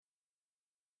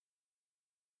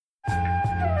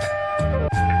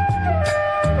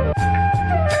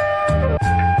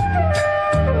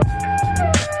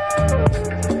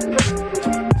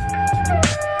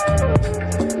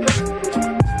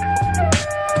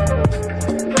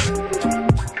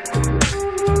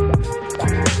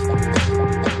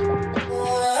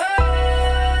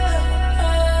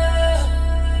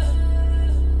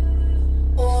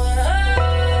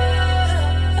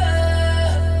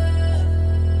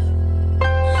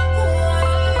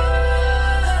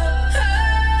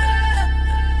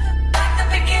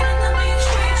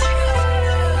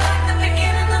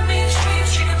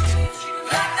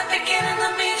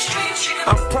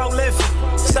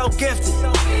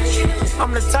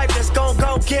I'm the type that's gon'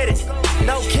 go get it,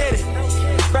 no kidding.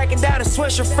 Breaking down a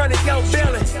swish in front of your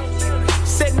building.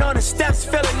 Sitting on the steps,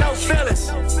 feeling no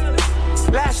feelings.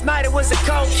 Last night it was a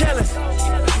cold killing.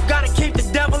 You gotta keep the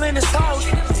devil in his hole.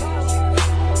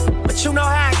 But you know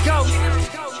how it go.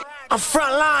 I'm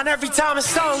front line every time it's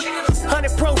sold.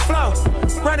 100 proof flow,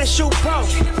 running shoot pro.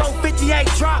 458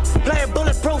 drop, playing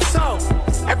bulletproof soul.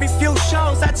 Every few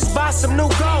shows I just buy some new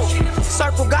gold.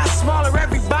 Circle got smaller,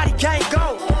 everybody can't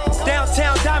go.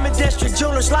 Downtown Diamond District,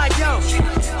 jewelers like yo.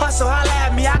 Hustle, holla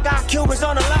at me, I got Cubans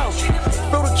on the low.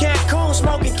 Through the Cancun,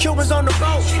 smoking Cubans on the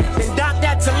boat. Then dock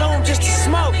that Tulum just to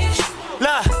smoke.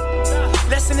 Look,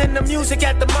 listening to music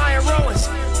at the Mayan ruins.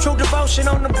 True devotion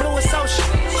on the bluest ocean.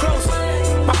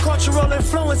 Cruising, my cultural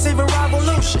influence, even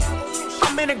revolution.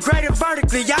 I'm integrated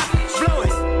vertically, y'all blew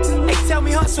it. They tell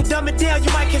me hustle, dumb it down,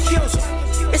 you might confuse it.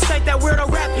 It's like that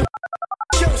weirdo rap you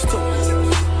choose to.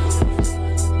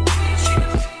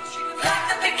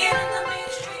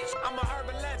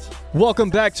 Welcome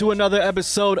back to another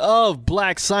episode of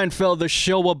Black Seinfeld, the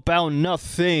show about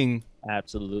nothing.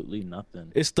 Absolutely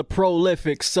nothing. It's the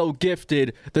prolific, so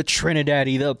gifted, the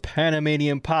Trinidaddy, the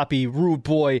Panamanian Poppy, Rude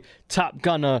Boy, Top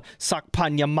Gunner,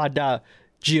 Sakpanyamada,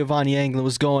 Giovanni Anglin.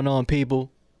 What's going on,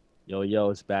 people? Yo,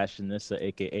 it's Bastionissa,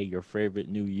 a.k.a. your favorite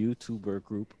new YouTuber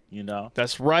group, you know?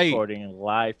 That's right. Recording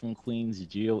live from Queens.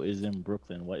 Gio is in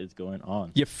Brooklyn. What is going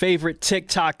on? Your favorite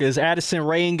TikTokers. Addison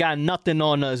Rae ain't got nothing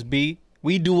on us, B.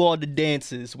 We do all the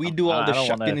dances. We do all the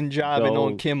shucking and jiving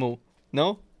on Kimmel.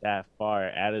 No? That far.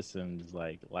 Addison's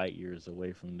like light years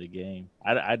away from the game.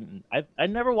 I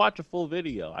never watch a full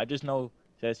video. I just know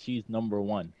that she's number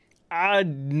one. I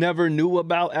never knew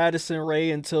about Addison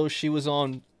Rae until she was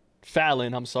on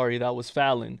Fallon. I'm sorry, that was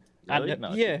Fallon.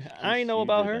 Really? I ain't know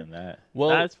about her. Well,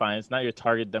 that's fine. It's not your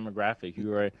target demographic.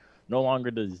 You are no longer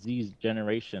the Z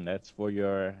generation. That's for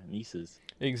your nieces.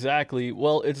 Exactly.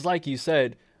 Well, it's like you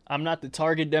said. I'm not the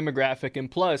target demographic,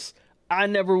 and plus, I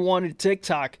never wanted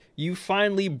TikTok. You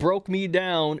finally broke me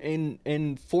down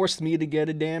and forced me to get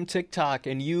a damn TikTok,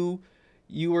 and you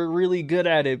were really good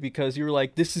at it because you were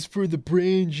like, this is for the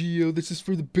brand, Gio. This is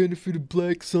for the benefit of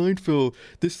Black Seinfeld.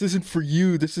 This isn't for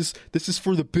you. This is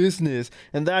for the business,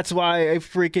 and that's why I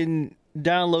freaking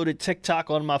downloaded TikTok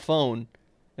on my phone,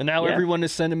 and now everyone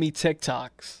is sending me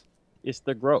TikToks. It's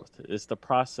the growth. It's the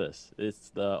process. It's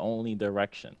the only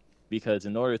direction. Because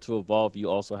in order to evolve, you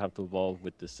also have to evolve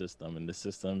with the system. And the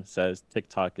system says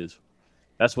TikTok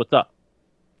that's what's up.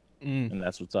 And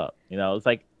that's what's up. You know,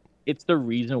 it's the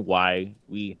reason why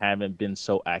we haven't been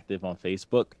so active on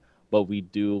Facebook, but we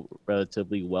do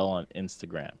relatively well on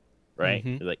Instagram, right?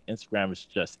 Mm-hmm. Like Instagram is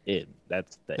just it. That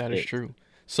is true.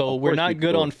 So we're not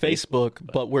good on Facebook,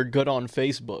 but we're good on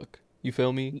Facebook. You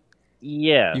feel me?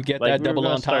 Yeah. You get that double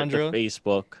entendre? Start the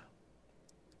Facebook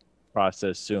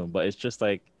process soon, but it's just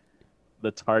like, the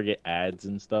target ads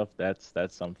and stuff, that's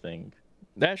something.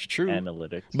 That's true.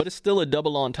 Analytics. But it's still a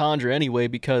double entendre anyway,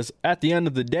 because at the end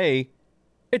of the day,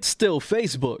 it's still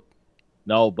Facebook.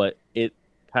 No, but it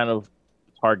kind of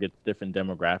targets different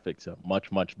demographics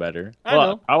much, much better. I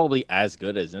know. Probably as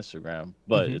good as Instagram,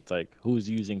 but it's like, who's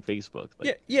using Facebook?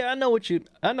 Like, I know what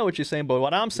you're saying, but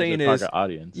what I'm saying is target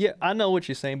audience. Yeah, I know what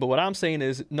you're saying, but what I'm saying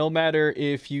is no matter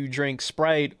if you drink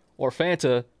Sprite or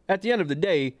Fanta, at the end of the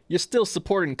day, you're still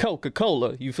supporting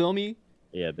Coca-Cola. You feel me?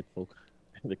 Yeah, the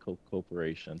Coke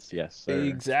corporations. Yes, sir.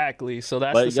 Exactly. So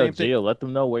that's the same thing. Gio, let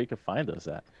them know where you can find us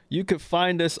at. You can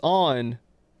find us on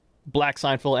Black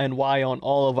Seinfeld NY on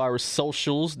all of our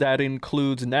socials. That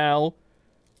includes now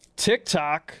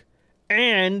TikTok,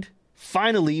 and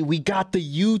finally, we got the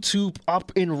YouTube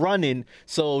up and running.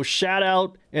 So shout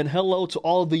out and hello to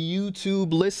all the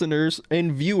YouTube listeners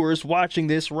and viewers watching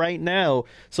this right now.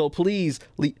 So please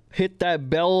hit that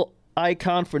bell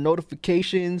icon for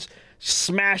notifications.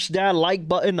 Smash that like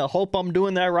button. I hope I'm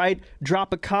doing that right.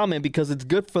 Drop a comment because it's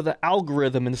good for the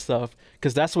algorithm and stuff,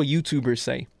 because that's what YouTubers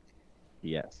say.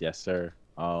 Yes, sir.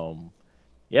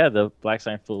 The Black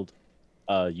Seinfeld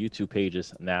YouTube page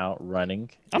is now running.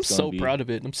 I'm so proud of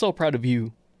it. I'm so proud of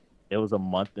you. It was a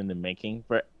month in the making,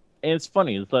 and it's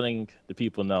funny. It's letting the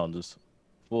people know. Just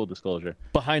full disclosure,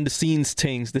 behind the scenes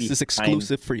things. This is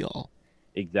exclusive for y'all.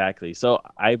 Exactly. So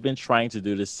I've been trying to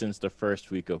do this since the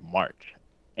first week of March,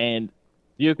 and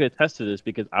you could attest to this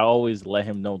because I always let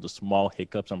him know the small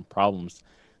hiccups and problems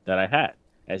that I had.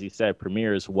 As he said,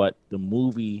 Premiere is what the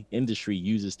movie industry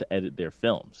uses to edit their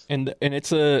films, and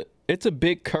it's a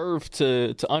big curve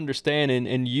to understand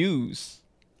and use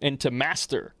and to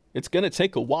master. It's gonna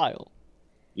take a while.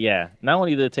 Yeah, not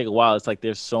only did it take a while, it's like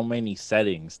there's so many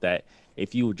settings that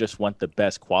if you just want the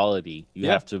best quality, you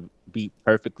have to be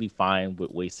perfectly fine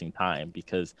with wasting time,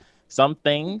 because Some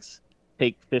things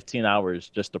take 15 hours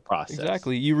just to process.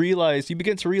 Exactly. You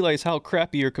begin to realize how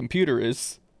crappy your computer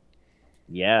is.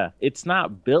 Yeah, it's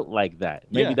not built like that.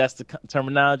 Maybe Yeah. that's the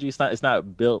terminology. It's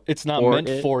not built. It's not for meant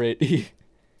it. for it.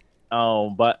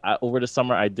 But over the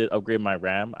summer, I did upgrade my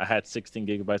RAM. I had 16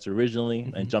 gigabytes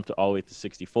originally and jumped it all the way to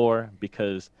 64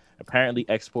 because apparently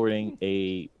exporting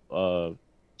a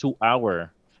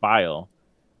 2-hour file,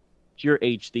 pure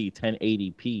HD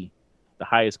 1080p, the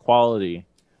highest quality,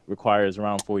 requires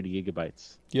around 40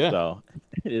 gigabytes. Yeah. So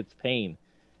it's pain.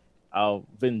 I've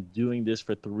been doing this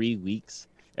for 3 weeks.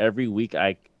 Every week,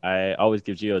 I always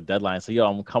give Gio a deadline. So,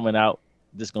 I'm coming out.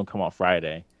 This is going to come out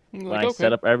Friday. I'm When like, I okay.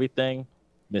 set up everything,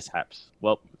 mishaps.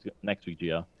 Well, next week,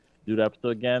 Gio. Do the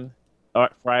episode again. All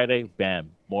right, Friday,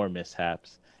 bam, more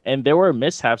mishaps. And there were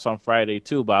mishaps on Friday,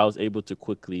 too, but I was able to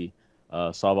quickly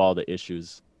solve all the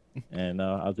issues. And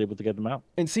I was able to get them out.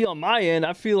 And see, on my end,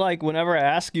 I feel like whenever I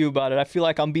ask you about it, I feel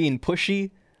like I'm being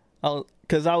pushy.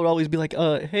 Because I would always be like,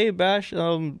 hey, Bash,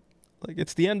 like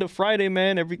it's the end of Friday,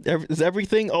 man. Is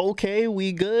everything okay?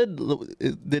 We good?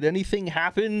 Did anything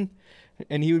happen?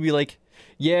 And he would be like,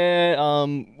 yeah,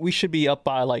 we should be up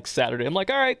by like Saturday. I'm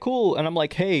like, all right, cool. And I'm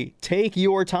like, hey, take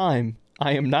your time.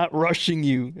 I am not rushing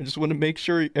you. I just want to make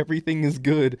sure everything is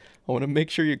good. I want to make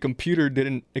sure your computer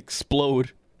didn't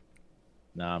explode.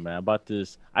 Nah, man, about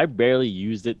this, I barely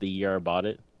used it the year I bought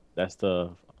it. That's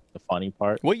the funny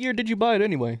part. What year did you buy it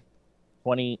anyway?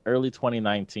 Early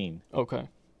 2019. Okay.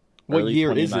 What Early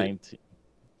year is it?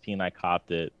 2019, I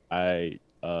copped it. I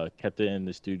kept it in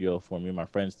the studio for me and my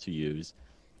friends to use.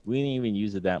 We didn't even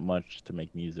use it that much to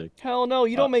make music. Hell no,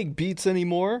 you don't make beats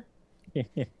anymore.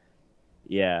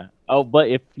 Yeah. Oh, but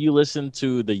if you listen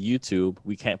to the YouTube,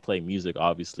 we can't play music,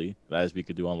 obviously, as we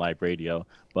could do on live radio.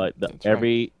 But That's right.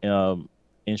 every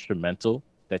instrumental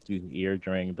that you hear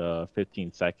during the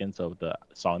 15 seconds of the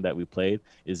song that we played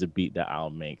is a beat that I'll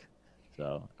make.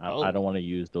 So I don't want to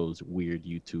use those weird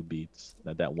YouTube beats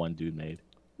that one dude made.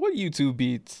 What YouTube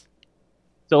beats?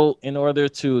 So in order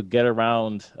to get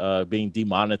around being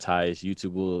demonetized,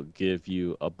 YouTube will give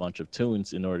you a bunch of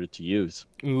tunes in order to use.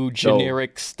 Ooh,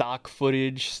 generic stock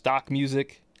footage, stock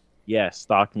music. Yeah,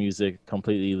 stock music,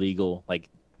 completely legal. Like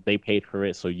they paid for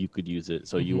it, so you could use it,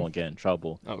 so you won't get in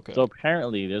trouble. Okay. So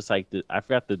apparently, there's like I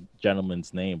forgot the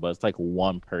gentleman's name, but it's like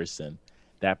one person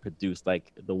that produced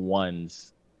like the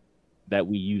ones that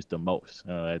we use the most.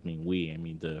 I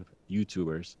mean the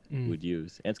YouTubers would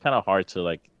use. And it's kind of hard to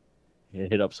like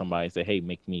hit up somebody and say, hey,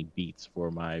 make me beats for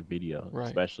my video, Right.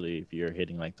 especially if you're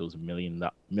hitting like those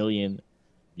million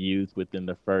views within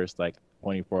the first like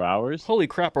 24 hours. Holy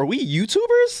crap, are we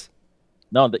YouTubers?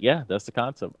 No, that's the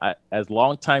concept. As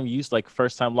long time use, like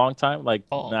first time, long time, like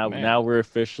man. now we're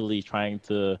officially trying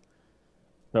to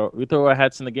throw our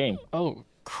hats in the game. Oh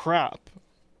crap.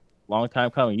 Long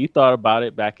time coming. You thought about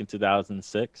it back in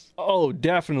 2006. Oh,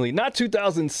 definitely. Not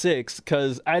 2006,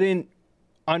 because I didn't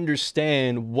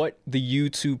understand what the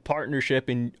YouTube partnership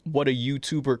and what a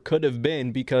YouTuber could have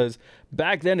been, because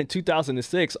back then in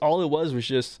 2006, all it was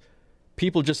just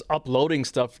people just uploading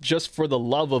stuff just for the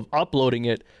love of uploading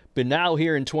it. But now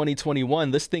here in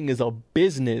 2021, this thing is a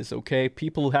business, okay?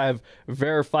 People have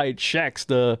verified checks.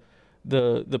 The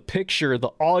picture, the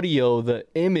audio, the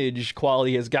image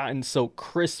quality has gotten so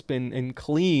crisp and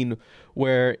clean,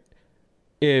 where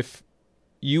if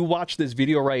you watch this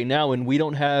video right now and we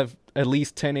don't have at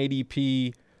least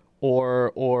 1080p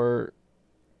or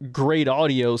great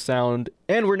audio sound,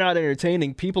 and we're not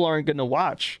entertaining, people aren't going to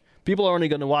watch. People are only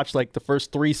going to watch like the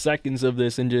first 3 seconds of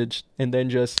this and then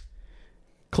just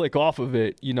click off of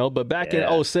it, But back in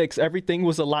 2006, everything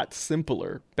was a lot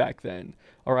simpler back then.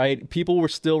 All right. People were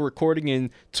still recording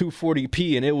in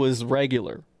 240p and it was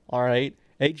regular. All right.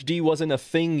 HD wasn't a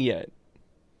thing yet.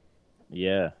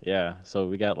 Yeah. So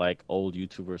we got like old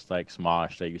YouTubers like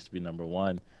Smosh that used to be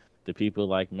 #1. The people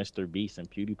like Mr. Beast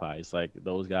and PewDiePie. It's like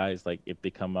those guys, like if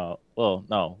they come out, well,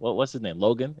 no, what's his name?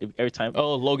 Logan? Every time.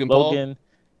 Oh, Logan Paul.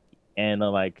 And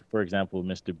like, for example,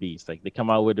 Mr. Beast, like they come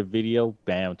out with a video,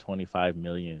 bam, 25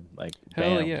 million, like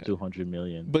Hell bam, yeah. 200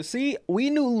 million. But see, we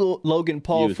knew Logan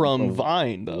Paul Views from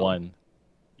Vine, though. One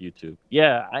YouTube.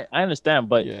 Yeah, I understand,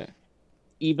 but Yeah.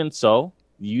 even so,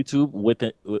 YouTube with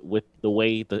the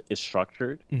way that it's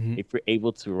structured, if you're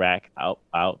able to rack out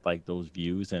like those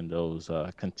views and those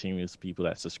continuous people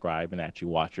that subscribe and actually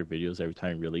watch your videos every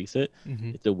time you release it,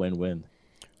 it's a win-win.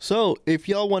 So if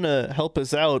y'all want to help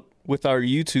us out with our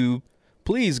YouTube,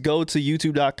 please go to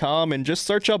youtube.com and just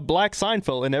search up Black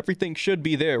Seinfeld and everything should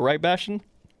be there, right, Bastion?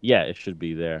 Yeah, it should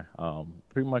be there.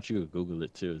 Pretty much you could Google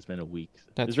it too. It's been a week.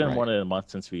 That's It's been right. more than a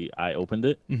month since I opened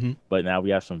it, but now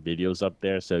we have some videos up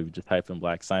there. So if you just type in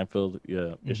Black Seinfeld,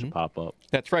 yeah, it should pop up.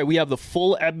 That's right. We have the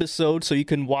full episode, so you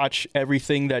can watch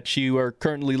everything that you are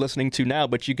currently listening to now,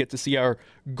 but you get to see our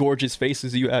gorgeous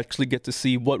faces. You actually get to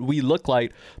see what we look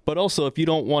like. But also, if you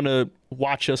don't want to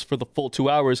watch us for the full 2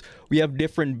 hours, we have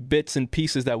different bits and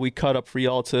pieces that we cut up for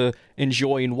y'all to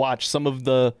enjoy and watch. Some of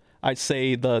the, I'd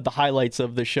say, the highlights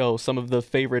of the show, some of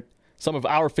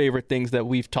our favorite things that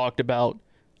we've talked about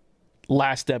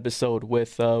last episode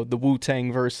with the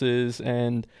Wu-Tang verses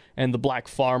and the Black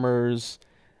Farmers.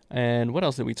 And what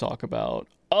else did we talk about?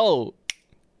 Oh,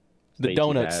 the Stacey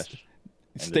donuts. Dash and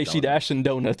the Stacey donuts. Dash and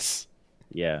donuts.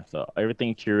 Yeah, so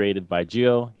everything curated by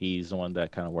Gio. He's the one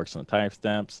that kind of works on the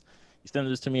timestamps. He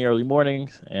sends this to me early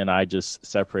mornings, and I just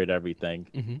separate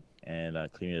everything and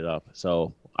clean it up.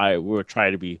 So we will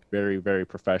try to be very, very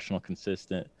professional,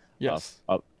 consistent. Yes.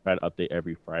 Try to update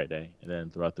every Friday, and then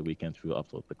throughout the weekends we'll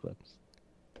upload the clips.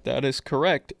 That is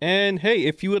correct. And hey,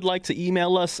 if you would like to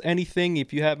email us anything,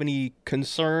 if you have any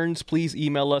concerns, please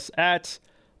email us at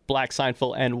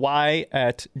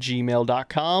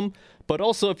blackseinfeldny@gmail.com. But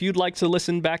also, if you'd like to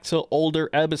listen back to older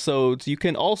episodes, you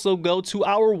can also go to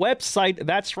our website.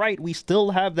 That's right, we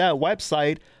still have that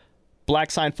website,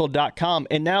 blackseinfeld.com.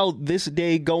 And now, this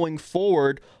day going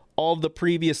forward, all of the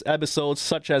previous episodes,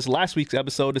 such as last week's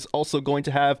episode, is also going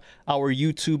to have our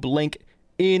YouTube link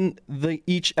in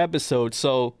each episode.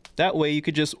 So that way you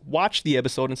could just watch the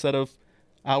episode instead of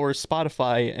our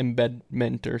Spotify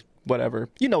embedment or whatever.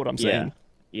 You know what I'm saying?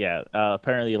 Yeah.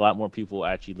 Apparently, a lot more people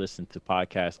actually listen to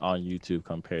podcasts on YouTube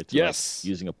compared to Yes.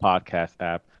 using a podcast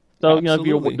app. So, if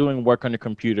Absolutely. you're doing work on your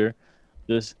computer,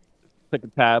 just click a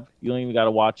tab. You don't even got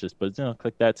to watch this, but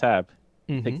click that tab.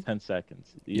 It takes 10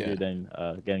 seconds. Easier than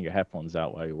getting your headphones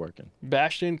out while you're working.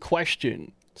 Bastion,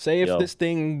 question. Say if Yo. this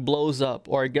thing blows up,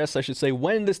 or I guess I should say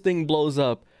when this thing blows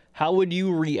up, how would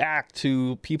you react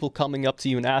to people coming up to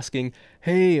you and asking,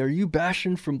 "Hey, are you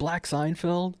Bastion from Black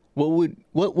Seinfeld?"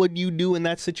 What would you do in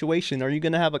that situation? Are you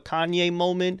gonna have a Kanye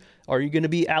moment? Are you gonna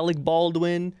be Alec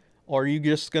Baldwin? Or are you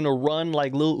just gonna run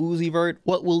like Lil Uzi Vert?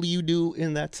 What will you do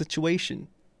in that situation?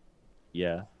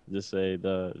 Yeah, just say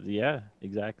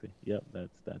exactly. Yep,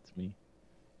 that's me.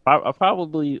 I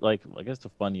probably I guess the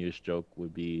funniest joke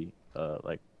would be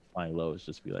like Flying Low is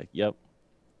just be like, yep,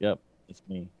 it's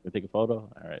me. You take a photo?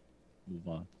 All right, move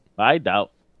on. But I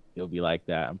doubt it'll be like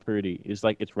that.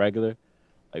 It's regular.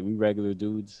 Like we regular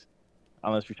dudes.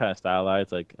 Unless you're trying to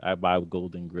stylize, like I buy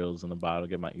golden grills in the bottle,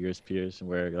 get my ears pierced, and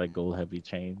wear like gold heavy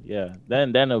chain. Yeah,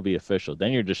 then it'll be official.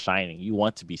 Then you're just shining. You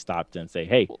want to be stopped and say,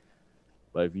 hey.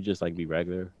 But if you just be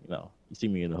regular, you see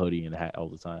me in the hoodie and the hat all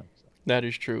the time. So. That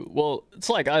is true. Well, it's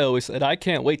like I always said, I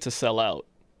can't wait to sell out.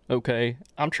 Okay,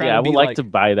 I'm trying Yeah, to I be would like to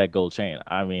buy that gold chain.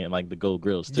 I mean, like the gold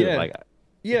grills too. Yeah.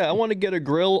 Yeah, I want to get a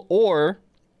grill, or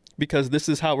because this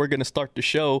is how we're going to start the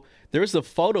show, there's a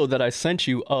photo that I sent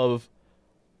you of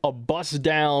a bust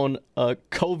down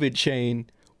COVID chain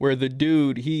where the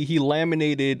dude, he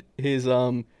laminated his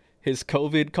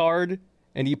COVID card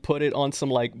and he put it on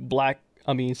some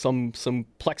some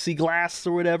plexiglass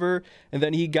or whatever, and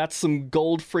then he got some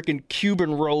gold freaking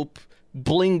Cuban rope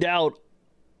blinged out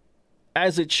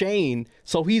as a chain.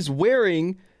 So he's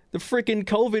wearing the freaking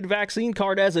COVID vaccine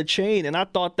card as a chain, and I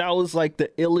thought that was like the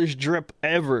illest drip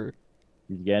ever.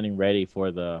 He's getting ready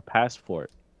for the passport.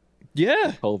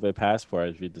 Yeah. COVID passport,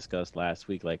 as we discussed last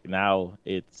week. Like now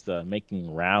it's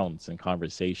making rounds and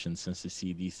conversations since the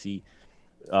CDC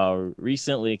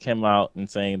recently came out and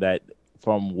saying that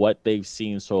from what they've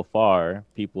seen so far,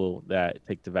 people that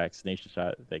take the vaccination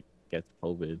shot that get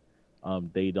COVID,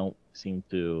 they don't seem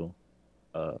to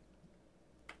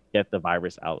get the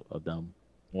virus out of them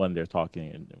when they're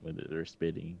talking and when they're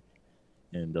spitting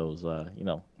in those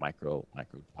micro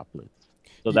droplets.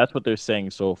 So that's what they're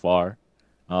saying so far.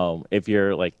 If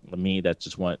you're like me that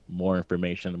just want more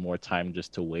information and more time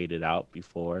just to wait it out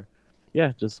before,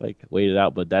 just wait it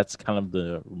out. But that's kind of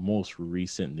the most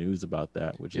recent news about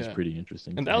that, which is pretty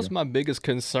interesting. And that was my biggest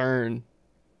concern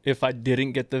if I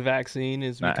didn't get the vaccine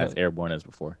is not because as airborne as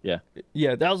before. Yeah,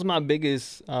 that was my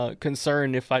biggest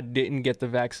concern if I didn't get the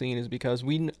vaccine is because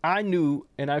I knew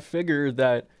and I figured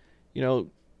that,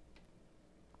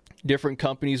 different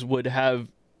companies would have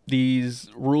these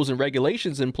rules and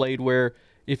regulations in play where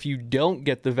if you don't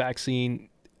get the vaccine,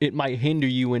 it might hinder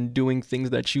you in doing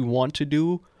things that you want to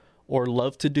do or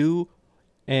love to do.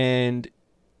 And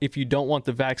if you don't want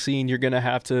the vaccine, you're going to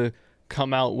have to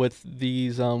come out with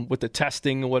these, with the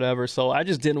testing or whatever. So I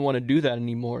just didn't want to do that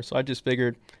anymore. So I just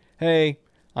figured, hey,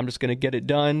 I'm just going to get it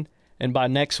done. And by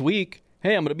next week,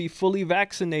 hey, I'm going to be fully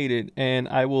vaccinated and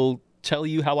I will tell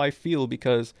you how I feel,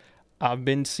 because I've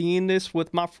been seeing this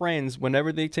with my friends.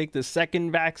 Whenever they take the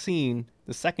second vaccine,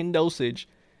 the second dosage,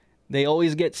 they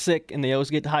always get sick and they always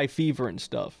get high fever and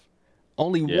stuff.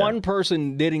 Only Yeah. one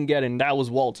person didn't get it, and that was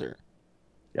Walter.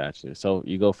 Gotcha. So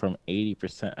you go from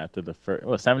 80% after the first,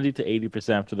 well, 70 to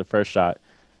 80% after the first shot.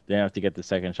 Then after you get the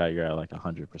second shot, you're at like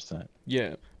 100%.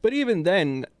 Yeah. But even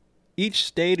then, each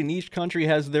state and each country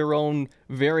has their own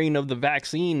variant of the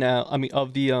vaccine now. I mean,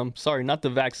 of the, sorry, not the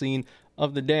vaccine,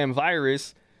 of the damn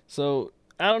virus. So,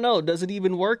 I don't know. Does it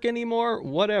even work anymore?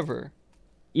 Whatever.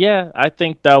 Yeah, I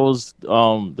think that was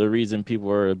the reason people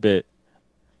were a bit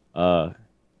uh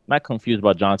not confused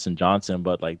about Johnson,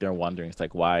 but like they're wondering, it's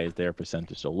like, why is their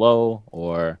percentage so low,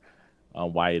 or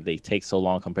why did they take so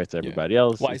long compared to Yeah. everybody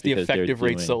else? Why It's is the because they're effective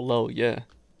rate doing- so low? Yeah.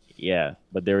 Yeah,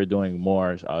 but they were doing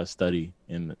more study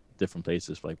in different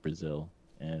places like Brazil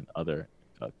and other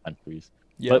countries.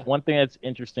 Yeah. But one thing that's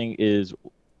interesting is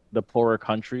the poorer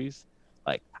countries,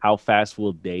 like how fast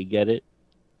will they get it,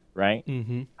 right?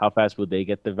 Mm-hmm. How fast will they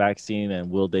get the vaccine,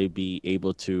 and will they be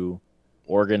able to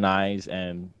organize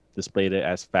and display it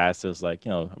as fast as, like,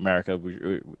 America?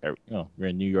 We're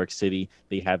in New York City.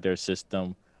 They have their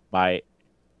system by,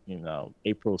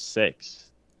 April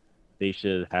 6th. They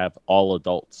should have all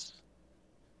adults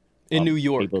In New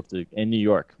York. in New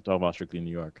York. I'm talking about strictly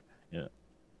New York. Yeah,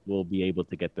 will be able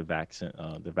to get the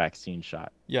vaccine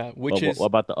shot. Yeah. But what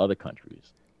about the other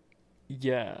countries?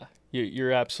 Yeah,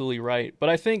 you're absolutely right. But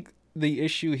I think the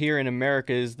issue here in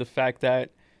America is the fact that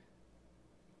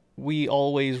we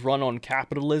always run on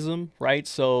capitalism, right?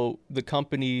 So the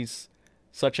companies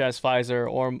such as Pfizer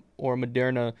or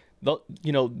Moderna,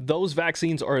 those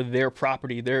vaccines are their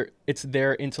property. It's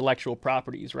their intellectual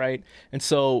properties, right? And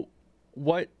so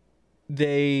what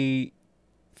they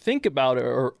think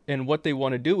about and what they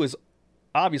want to do is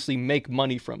obviously make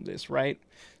money from this, right?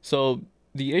 So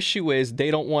the issue is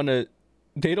they don't want to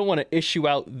issue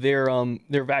out their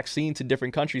vaccine to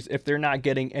different countries if they're not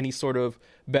getting any sort of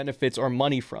benefits or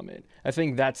money from it. I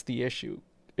think that's the issue.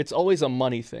 It's always a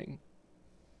money thing.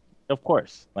 Of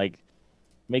course, like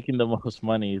making the most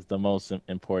money is the most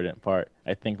important part.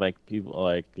 I think like people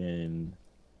like in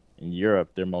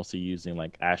Europe, they're mostly using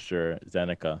like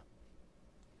AstraZeneca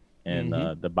and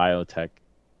the biotech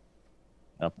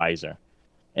Pfizer.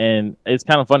 And it's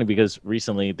kind of funny because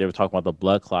recently they were talking about the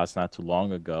blood clots not too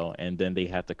long ago, and then they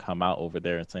had to come out over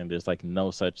there and saying there's like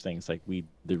no such things. Like, we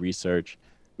did research,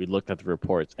 we looked at the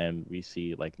reports, and we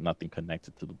see like nothing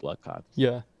connected to the blood clots.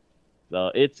 Yeah.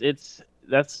 So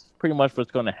that's pretty much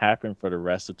what's going to happen for the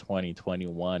rest of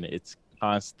 2021. It's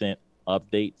constant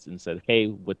updates and said, hey,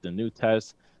 with the new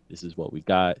test, this is what we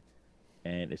got.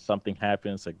 And if something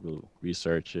happens, like, we'll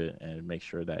research it and make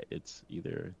sure that it's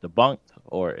either debunked,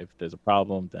 or if there's a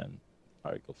problem, then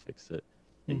all right, go fix it.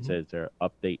 It says there are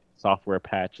update software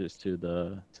patches to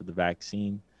the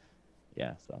vaccine.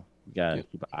 Yeah, so you gotta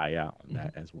keep an eye out on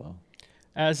that as well.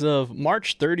 As of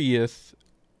March 30th,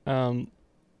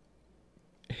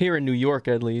 here in New York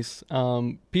at least,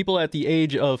 people at the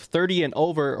age of 30 and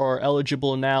over are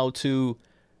eligible now to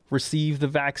receive the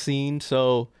vaccine.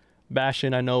 So,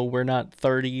 Bastion, I know we're not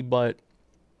 30, but,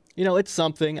 it's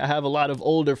something. I have a lot of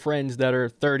older friends that are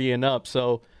 30 and up,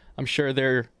 so I'm sure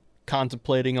they're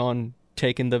contemplating on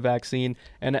taking the vaccine.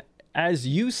 And as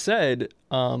you said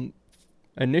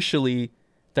initially,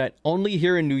 that only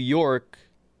here in New York,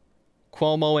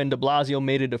 Cuomo and de Blasio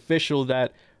made it official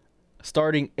that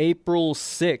starting April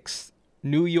 6th,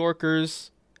 New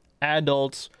Yorkers,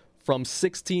 adults from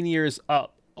 16 years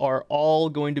up are all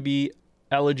going to be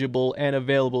eligible and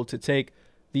available to take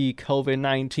the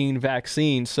COVID-19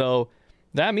 vaccine. So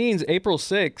that means April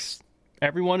 6th,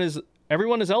 everyone is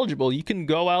eligible. You can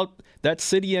go out. That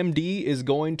City MD is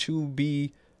going to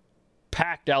be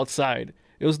packed outside.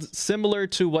 It was similar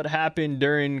to what happened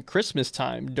during Christmas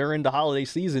time, during the holiday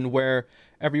season, where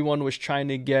everyone was trying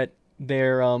to get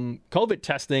their COVID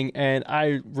testing, and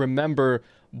I remember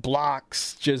the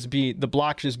blocks just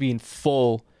being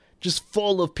full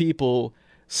of people,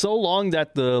 so long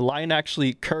that the line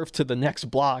actually curved to the next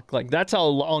block. Like, that's how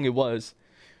long it was.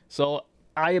 So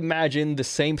I imagine the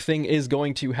same thing is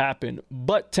going to happen,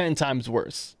 but 10 times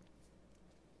worse.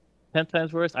 10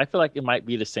 times worse? I feel like it might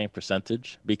be the same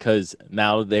percentage, because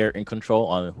now they're in control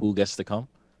on who gets to come,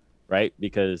 right?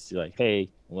 Because you're like, hey,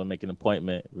 we're going to make an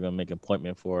appointment. We're going to make an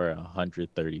appointment for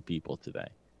 130 people today.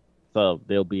 So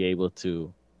they'll be able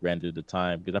to render the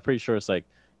time, because I'm pretty sure it's like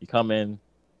you come in,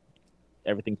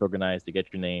 everything's organized, you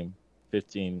get your name,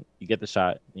 you get the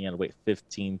shot, and you have to wait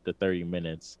 15 to 30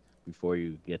 minutes before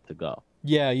you get to go.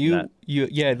 Yeah, Not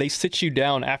they sit you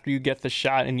down after you get the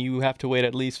shot, and you have to wait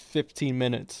at least 15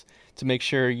 minutes to make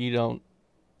sure you don't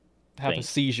have a faint.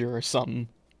 seizure or something.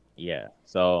 Yeah.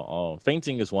 So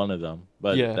fainting is one of them,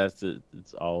 but Yeah. that's it.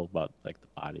 It's all about like the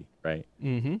body, right?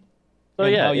 Mm-hmm. So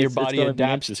And yeah, how your it's body gonna be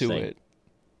adapts to interesting. it.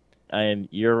 And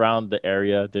you're around the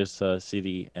area. There's a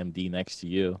CityMD next to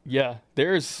you. Yeah,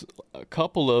 there's a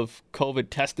couple of COVID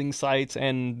testing sites,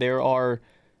 and there are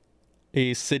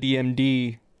a City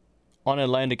MD on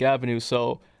Atlantic Avenue.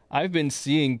 So I've been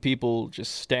seeing people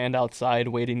just stand outside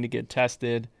waiting to get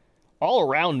tested all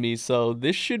around me. So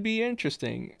this should be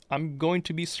interesting. I'm going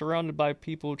to be surrounded by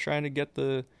people trying to get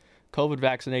the COVID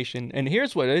vaccination. And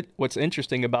here's what's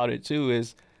interesting about it too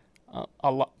is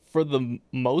a lot for the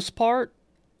most part,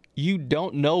 you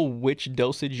don't know which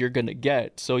dosage you're going to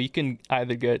get. So you can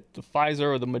either get the Pfizer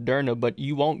or the Moderna, but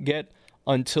you won't get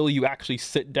until you actually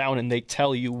sit down and they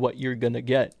tell you what you're going to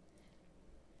get.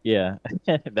 Yeah,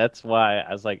 that's why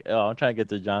I was like, oh, I'm trying to get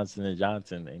the Johnson and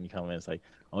Johnson, and you come in, it's like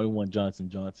only one Johnson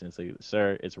Johnson. It's like,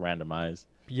 sir, it's randomized.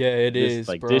 Yeah, it This is,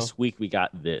 like bro. this week we got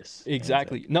this. And it's like,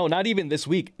 Exactly. No, not even this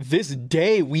week. This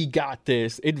day we got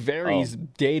this. It varies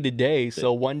day to day.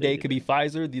 So one day day to could be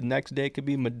Pfizer, the next day could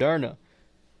be Moderna.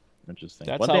 interesting.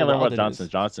 That's One thing I how learned wild about it Johnson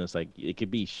is. Johnson is like it could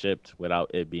be shipped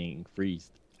without it being freezed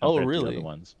Oh, compared to the really? other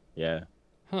ones. Yeah.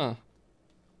 Huh.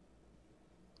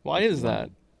 Why It's is that?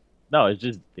 No, it's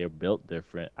just they're built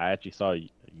different. I actually saw a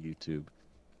YouTube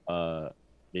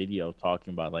video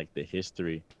talking about like the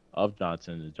history of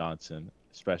Johnson and Johnson,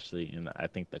 especially in I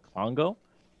think the Congo.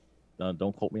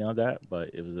 Don't quote me on that, but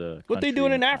it was a What they country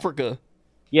doing in Congo. Africa?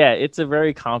 Yeah, it's a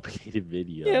very complicated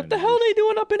video. Yeah, what and the it hell was- they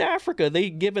doing up in Africa? They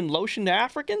giving lotion to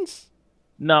Africans?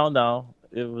 No,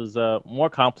 it was more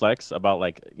complex about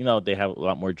like they have a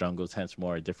lot more jungles, hence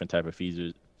more different type of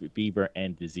fever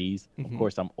and disease. Mhm. Of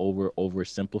course, I'm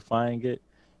oversimplifying it,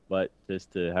 but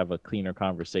just to have a cleaner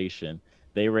conversation,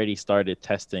 they already started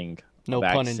testing No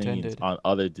pun vaccines intended. on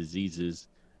other diseases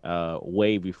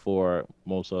way before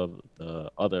most of the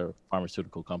other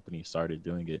pharmaceutical companies started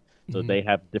doing it. So Mhm. they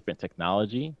have different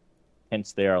technology,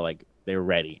 hence they're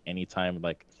ready anytime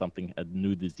like a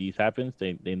new disease happens.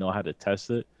 They know how to test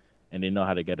it, and they know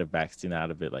how to get a vaccine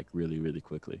out of it like really really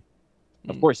quickly.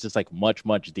 Of Mm. course, it's like much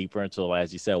deeper until,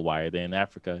 as you said, why are they in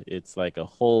Africa? It's like a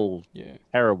whole Yeah.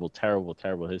 terrible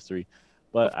history.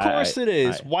 But Of course it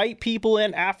is. White people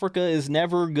in Africa is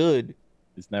never good.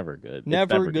 it's never good. It's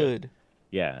Never good.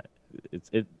 Yeah,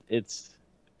 it's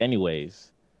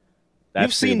anyways. You've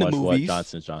That's pretty seen the much what movies.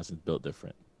 Johnson Johnson's built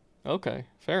different. Okay,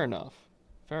 fair enough.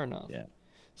 Yeah.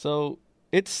 So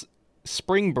it's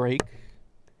spring break,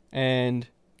 and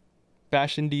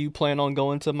Bastion, do you plan on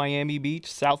going to Miami Beach,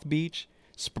 South Beach? I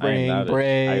am Spring not a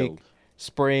break, child.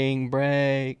 spring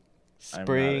break, I'm not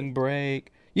spring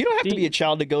break. You don't have to See- be a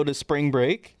child to go to spring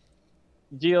break.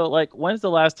 Gio, like, when's the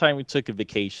last time you took a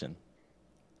vacation?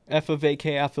 F of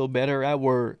vacay, I feel better at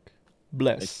work.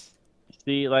 Bless.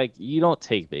 See, like, you don't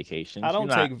take vacations. I don't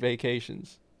You're not- take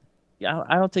vacations. Yeah,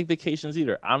 I don't take vacations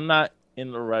either. I'm not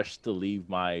in a rush to leave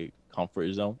my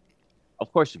comfort zone.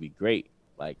 Of course, it'd be great,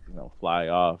 like fly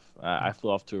off. I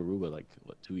flew off to Aruba like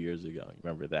 2 years ago. You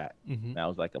remember that? Mhm. That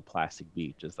was like a plastic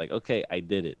beach. It's like, okay, I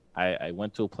did it. I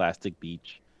went to a plastic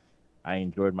beach. I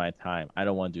enjoyed my time. I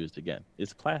don't want to do this again.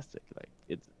 It's plastic. Like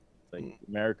it's like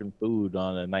American food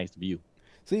on a nice view.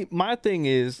 See, my thing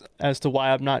is as to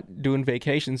why I'm not doing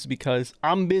vacations because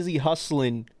I'm busy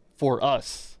hustling for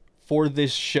us, for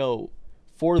this show,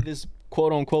 for this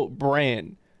quote unquote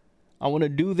brand. I want to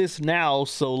do this now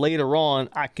so later on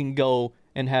I can go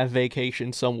and have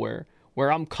vacation somewhere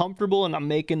where I'm comfortable and I'm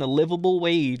making a livable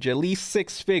wage, at least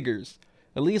 6 figures,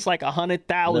 at least like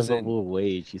 100,000. Livable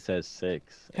wage. He says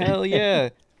 6. Hell yeah.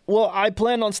 Well, I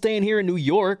plan on staying here in New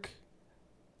York.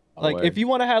 Like, Word. if you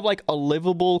want to have like a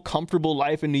livable, comfortable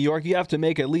life in New York, you have to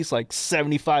make at least like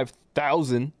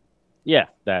 75,000. Yeah,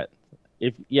 that.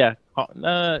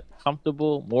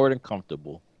 Comfortable, more than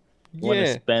comfortable. You want to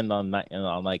Yeah, spend on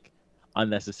like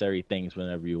unnecessary things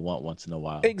whenever you want once in a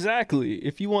while. exactly.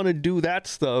 If you want to do that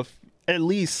stuff, at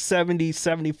least 70,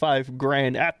 75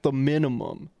 grand at the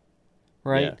minimum,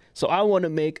 right? Yeah. So I want to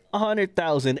make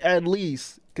 100,000 at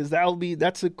least, because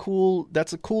that's a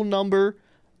cool number.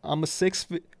 I'm a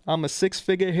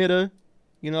six-figure hitter,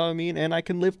 you know what I mean? And I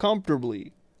can live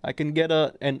comfortably. I can get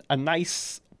a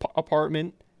nice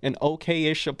apartment, an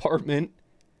okay-ish apartment,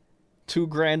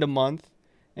 $2,000 a month,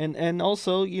 and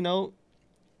also,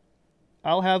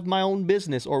 I'll have my own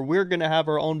business, or we're gonna have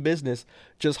our own business.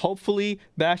 Just hopefully,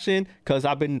 Bastion, because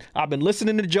I've been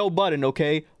listening to Joe Budden.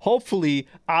 Okay, hopefully,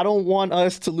 I don't want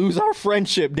us to lose our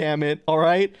friendship. Damn it! All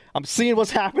right, I'm seeing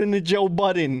what's happening to Joe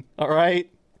Budden. All right,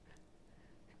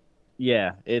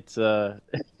 Yeah, it's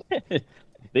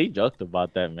they joked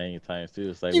about that many times too.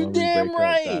 It's like You when we damn break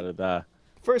right. up, da da da.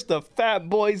 First the fat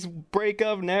boys break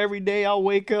up, and every day I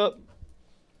wake up.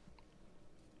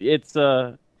 It's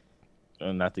not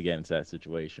to get into that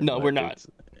situation. No, but we're not.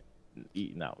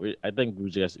 No, I think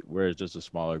we're just a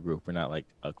smaller group. We're not like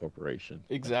a corporation.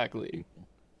 Exactly.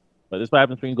 But this is what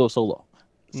happens when you go solo.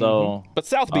 So, But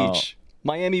South Beach,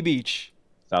 Miami Beach,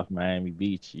 South Miami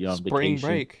Beach, you're on spring vacation.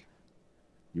 break.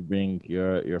 You bring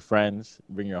your friends,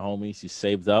 bring your homies. You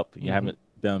saved up. You haven't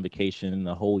been on vacation in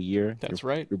the whole year. That's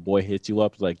right. Your boy hits you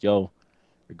up. It's like, yo,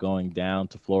 we're going down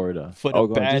to Florida. For the we're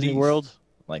going to Disney baddies. World?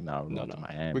 Like, no, we're No, going no. to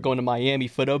Miami. We're going to Miami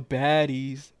for the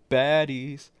baddies,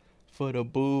 for the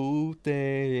boo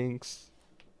things.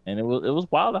 And it was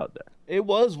wild out there. It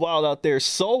was wild out there.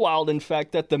 So wild, in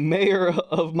fact, that the mayor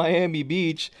of Miami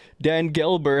Beach, Dan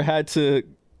Gelber, had to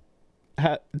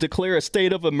declare a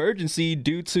state of emergency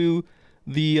due to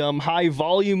the high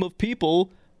volume of people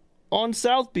on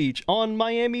South Beach, on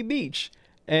Miami Beach.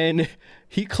 And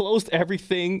he closed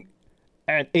everything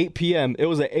at 8 p.m. It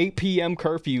was an 8 p.m.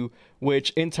 curfew,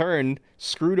 which in turn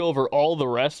screwed over all the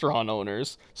restaurant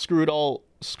owners, screwed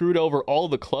over all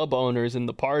the club owners and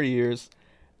the partiers.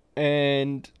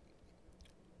 And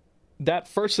that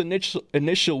first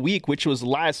initial week, which was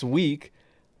last week,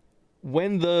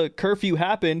 when the curfew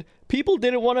happened, people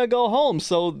didn't want to go home.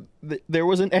 So there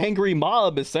was an angry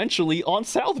mob essentially on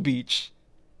South Beach.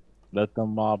 Let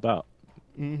them mob out.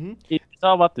 It's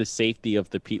all about the safety of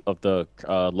the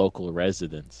local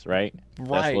residents, right? That's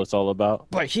Right. what it's all about.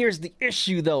 But here's the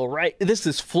issue, though, right? This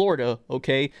is Florida,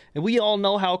 okay? And we all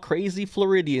know how crazy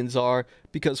Floridians are,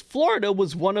 because Florida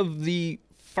was one of the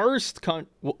first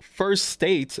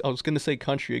states. I was going to say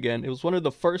country again. It was one of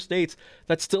the first states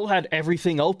that still had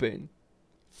everything open.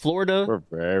 Florida, For a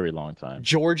very long time.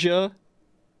 Georgia,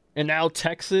 and now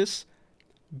Texas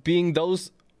being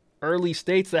those early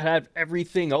states that have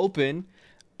everything open.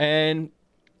 And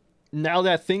now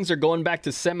that things are going back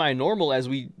to semi-normal, as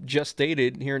we just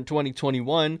stated here in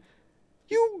 2021,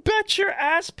 you bet your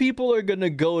ass people are going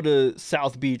to go to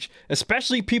South Beach,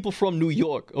 especially people from New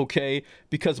York, okay?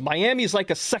 Because Miami is like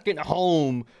a second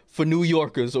home for New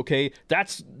Yorkers, okay?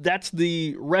 That's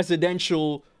the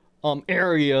residential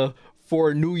area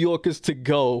for New Yorkers to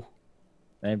go.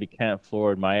 And if you can't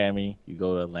afford Miami, you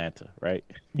go to Atlanta, right?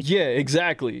 Yeah,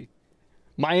 exactly.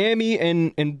 Miami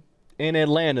and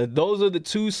Atlanta, those are the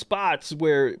two spots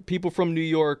where people from New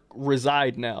York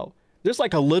reside now. There's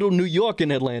like a little New York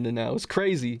in Atlanta now. It's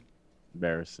crazy.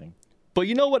 Embarrassing. But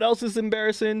you know what else is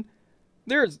embarrassing?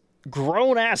 There's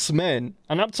grown-ass men,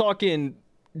 and I'm talking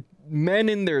men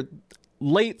in their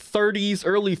late 30s,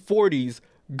 early 40s,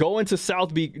 going to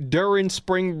South Beach during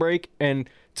spring break, and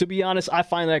to be honest, I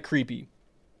find that creepy.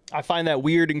 I find that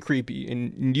weird and creepy,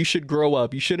 and you should grow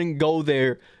up. You shouldn't go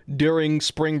there during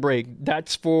spring break.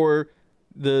 That's for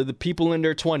the people in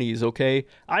their 20s, okay?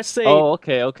 I say Oh,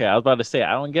 okay. I was about to say,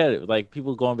 I don't get it. Like,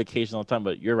 people go on vacation all the time,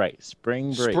 but you're right.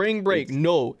 Spring break. spring break. It's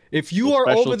No. If you a are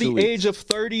special over the 2 age weeks. of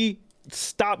 30,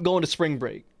 stop going to spring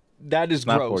break. That is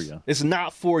not gross. for you. It's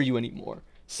not for you anymore.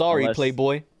 Sorry, Unless-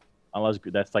 Playboy. Unless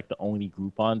that's like the only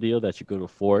Groupon deal that you could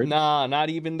afford. Nah, not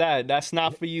even that. That's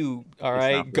not for you. All It's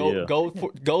right, not for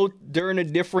you. go during a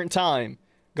different time.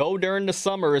 Go during the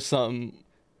summer or something.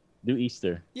 Do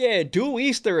Easter. Yeah, do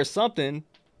Easter or something.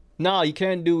 No, you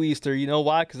can't do Easter. You know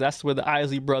why? Because that's where the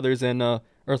Isley Brothers and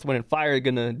Earth, Wind, and Fire are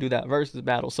gonna do that versus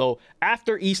battle. So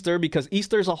after Easter, because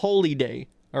Easter's a holy day.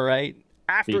 All right,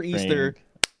 after Featuring- Easter,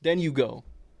 then you go.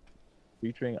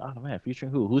 Featuring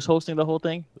who? Who's hosting the whole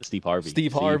thing? Steve Harvey.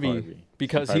 Steve Harvey,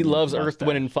 because Steve he Harvey loves with the Earth,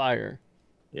 Wind, and mustache. Fire.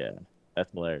 Yeah,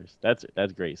 that's hilarious. That's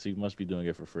great. So you must be doing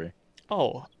it for free.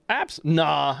 Oh,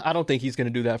 nah, I don't think he's gonna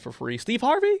do that for free. Steve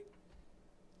Harvey?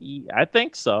 I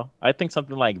think so. I think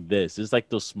something like this is like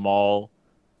the small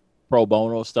pro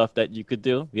bono stuff that you could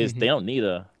do because they don't need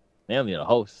a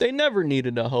host. They never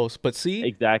needed a host, but see,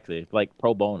 Exactly, like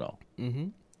pro bono.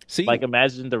 see, Like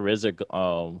imagine the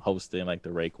RZA hosting like the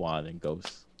Raekwon and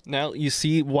Ghost. now you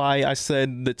see why I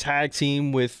said the tag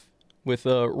team with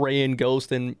Ray and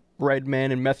Ghost and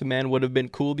Redman and Method Man would have been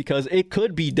cool, because it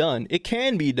could be done. It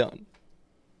can be done.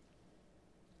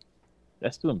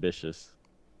 That's too ambitious.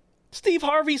 Steve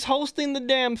Harvey's hosting the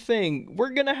damn thing. We're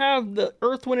gonna have the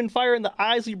Earth, Wind, and Fire and the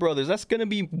Isley Brothers. That's gonna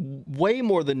be way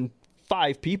more than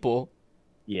 5 people.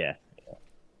 Yeah,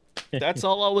 That's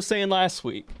all I was saying last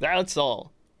week. That's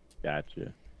all.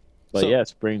 gotcha. But So- yeah,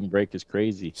 spring break is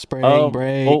crazy. Spring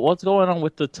break. Well, what's going on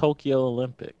with the Tokyo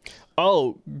Olympics?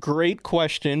 Oh, great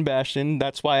question, Bastion.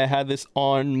 That's why I had this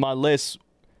on my list.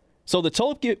 So the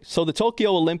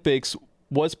Tokyo Olympics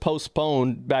was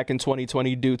postponed back in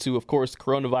 2020 due to, of course,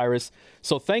 coronavirus.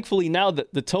 So thankfully now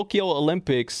that the Tokyo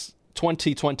Olympics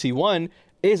 2021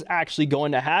 is actually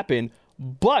going to happen,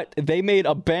 but they made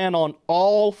a ban on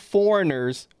all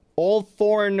foreigner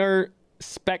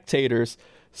spectators.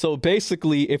 So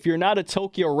basically, if you're not a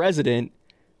Tokyo resident,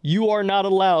 you are not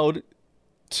allowed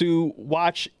to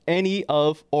watch any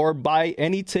of or buy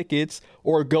any tickets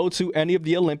or go to any of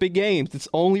the Olympic Games. It's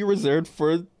only reserved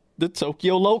for the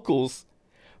Tokyo locals.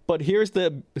 But here's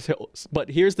the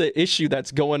issue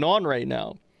that's going on right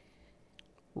now.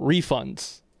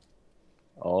 Refunds.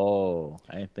 Oh,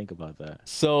 I didn't think about that.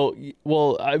 So,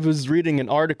 well, I was reading an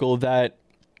article that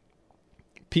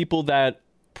people that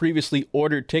previously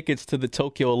ordered tickets to the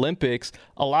Tokyo Olympics,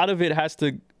 a lot of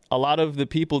the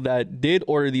people that did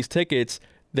order these tickets,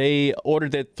 they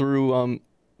ordered it through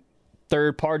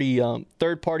third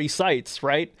party sites,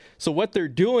 right? So what they're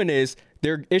doing is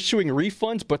they're issuing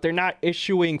refunds, but they're not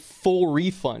issuing full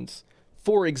refunds.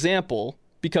 For example,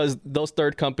 because those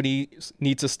third companies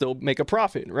need to still make a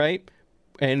profit, right?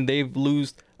 And they've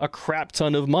lost a crap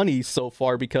ton of money so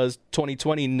far because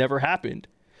 2020 never happened.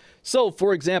 So,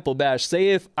 for example, Bash, say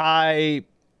if I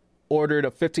ordered a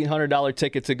 $1,500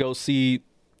 ticket to go see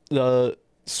the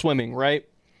swimming, right?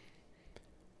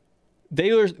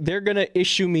 They're going to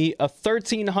issue me a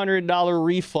 $1,300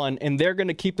 refund, and they're going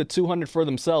to keep the $200 for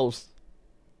themselves.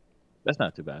 That's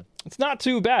not too bad. It's not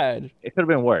too bad. It could have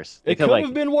been worse. It could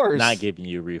have been worse. Not giving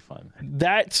you a refund.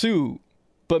 That too.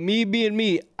 But me being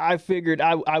me, I figured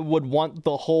I would want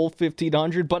the whole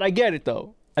 $1,500, but I get it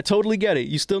though. I totally get it.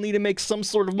 You still need to make some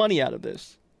sort of money out of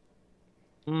this.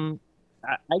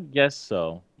 I guess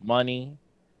so. Money.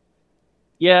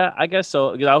 Yeah, I guess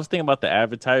so. I was thinking about the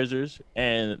advertisers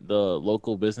and the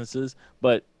local businesses,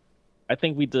 but I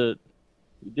think we did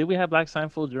we have Black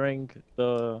Seinfeld during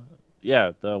the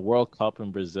World Cup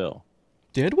in Brazil?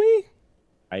 Did we?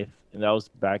 And that was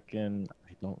back in,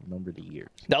 I don't remember the year.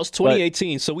 That was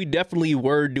 2018, so we definitely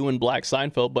were doing Black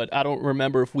Seinfeld, but I don't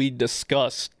remember if we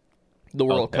discussed the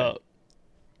World Cup.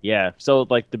 Yeah, so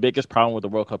like the biggest problem with the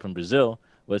World Cup in Brazil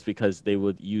was because they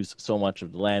would use so much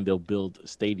of the land, they'll build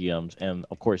stadiums, and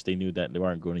of course they knew that they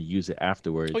weren't going to use it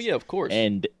afterwards. Oh yeah, of course.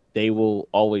 And they will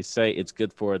always say it's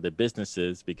good for the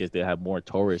businesses because they have more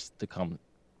tourists to come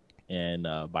and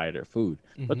buy their food,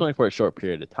 but only for a short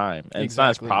period of time, and It's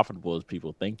not as profitable as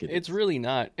people think it is. It's really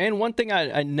not. And one thing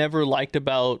I never liked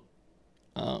about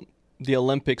the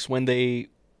Olympics when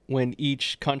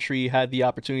each country had the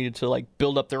opportunity to like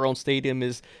build up their own stadium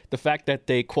is the fact that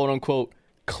they quote unquote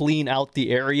clean out the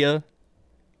area,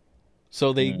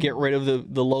 so they get rid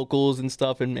of the locals and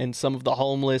stuff, and some of the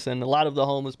homeless, and a lot of the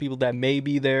homeless people that may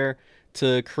be there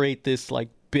to create this like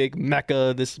big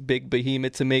mecca, this big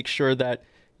behemoth, to make sure that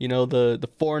the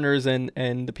foreigners and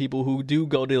the people who do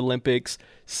go to the Olympics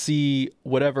see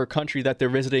whatever country that they're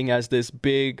visiting as this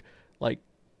big like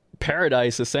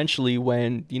paradise, essentially,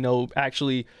 when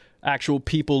actual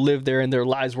people live there and their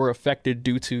lives were affected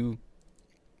due to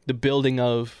the building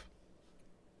of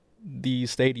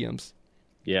these stadiums.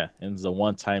 Yeah, and it's a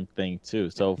one-time thing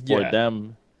too. So for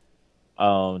them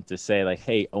to say like,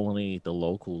 hey, only the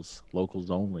locals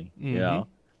only,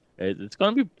 it's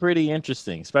going to be pretty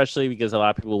interesting, especially because a lot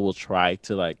of people will try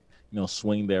to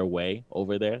swing their way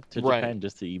over there to Japan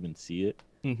just to even see it.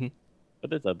 But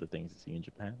there's other things to see in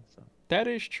Japan. So that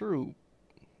is true.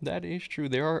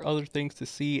 There are other things to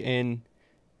see in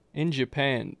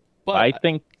Japan. But I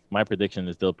think my prediction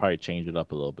is they'll probably change it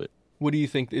up a little bit. What do you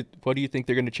think they're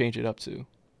going to change it up to?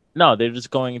 No, they're just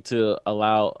going to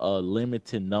allow a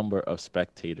limited number of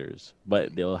spectators,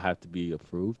 but they'll have to be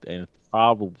approved, and it's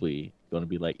probably going to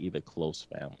be like either close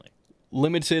family.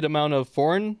 Limited amount of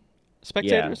foreign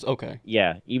spectators? Yeah. Okay.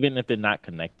 Yeah, even if they're not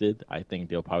connected, I think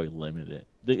they'll probably limit it.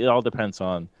 It all depends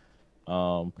on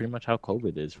pretty much how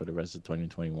COVID is for the rest of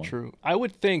 2021. True. I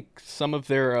would think some of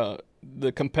their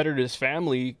the competitors'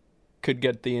 family could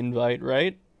get the invite,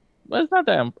 right? Well, it's not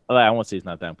that. I won't say it's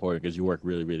not that important because you work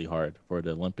really, really hard for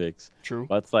the Olympics. True.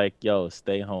 But it's like, yo,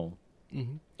 stay home.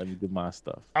 Let me do my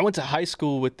stuff. I went to high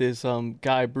school with this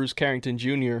guy, Bruce Carrington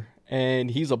Jr.,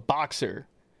 and he's a boxer.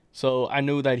 So I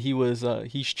knew that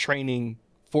he's training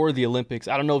for the Olympics.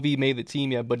 I don't know if he made the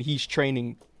team yet, but he's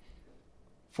training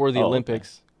for the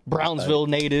Olympics. Okay. Brownsville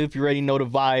native, you already know the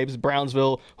vibes.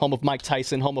 Brownsville, home of Mike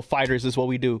Tyson, home of fighters, is what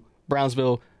we do.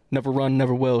 Brownsville, never run,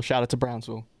 never will. Shout out to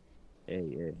Brownsville.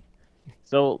 Hey.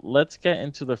 So let's get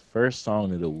into the first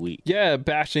song of the week. Yeah,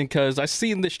 Bastion, because I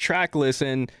seen this track list,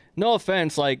 and no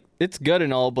offense, like, it's good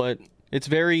and all, but it's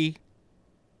very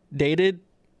dated.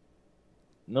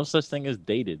 No such thing as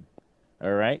dated,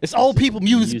 all right? It's old people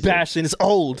music, Bastion. It's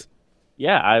old.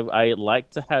 Yeah, I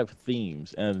like to have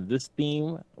themes, and this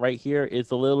theme right here is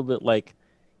a little bit like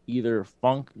either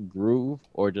funk groove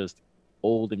or just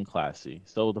old and classy.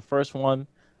 So the first one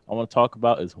I want to talk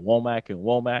about is Womack and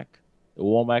Womack, the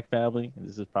Womack family. And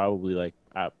this is probably like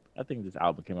I think this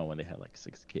album came out when they had like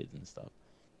 6 kids and stuff.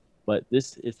 But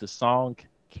this is the song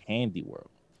Candy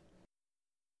World.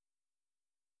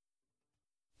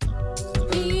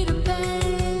 Peter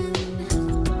Pan,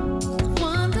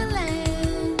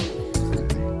 Wonderland.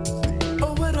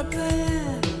 Oh, what a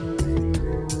plan.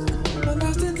 We're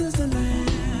lost in Disneyland.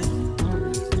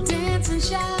 Dance and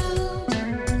shout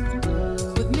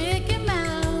with Mickey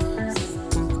Mouse.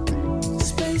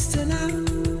 Space tonight.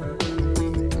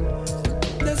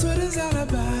 That's what it's all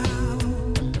about.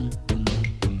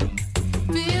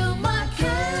 Feel my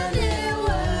candy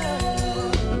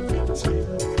world.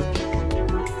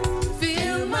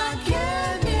 Feel my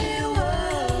candy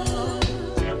world.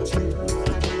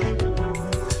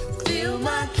 Feel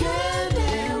my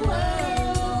candy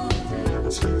world.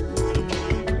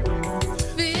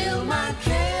 Feel my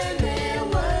candy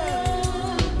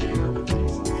world.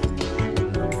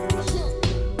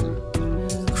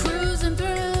 Cruising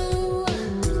through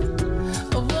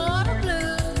a water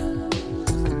blue.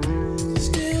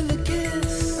 Still a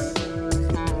kiss.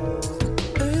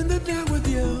 In the dark with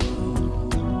you.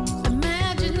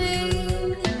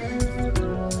 Imagining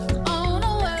on a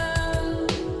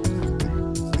world.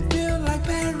 Feel like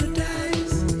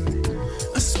paradise.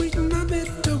 A sweet and a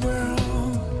bitter world.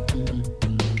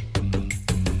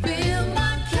 Feel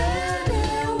my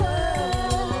candy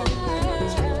world.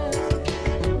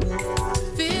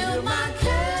 Feel my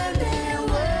candy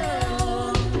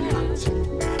world.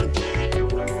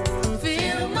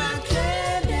 Feel my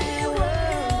candy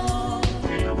world.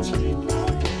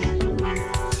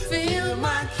 Feel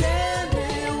my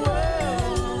candy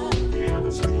world.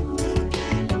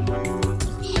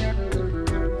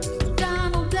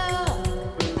 Donald Duck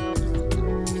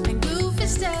and Goofy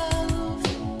stuff.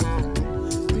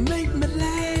 Make me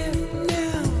laugh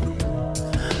now.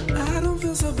 I don't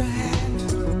feel so bad.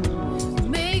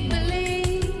 Make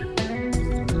believe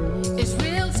it's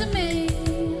real to me.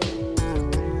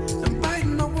 I'm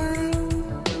fighting the world.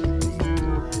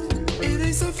 It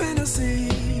ain't so fantasy.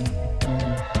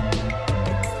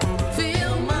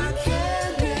 Feel my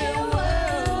candy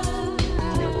world.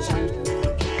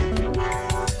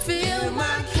 Feel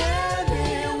my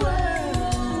candy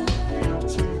world.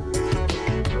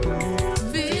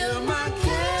 Feel my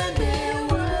candy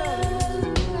world.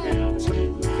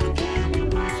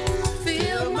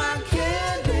 Feel my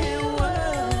candy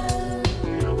world.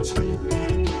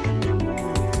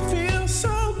 Feel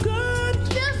so good.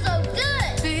 Feel so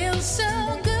good. Feel so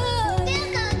good.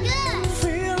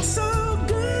 Feel so good. Feel so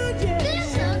good, yeah. Feel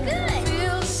so good.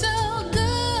 Feel so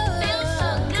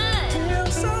good. Feel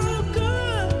so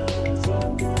good. Feel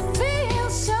so good. Feel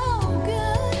so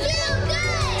good. Feel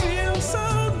good. Feel so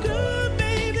good,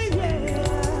 baby, yeah.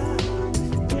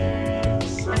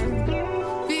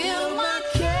 Feel my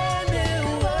candy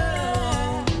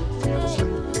world.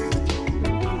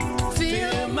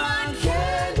 Feel my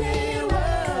candy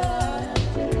world.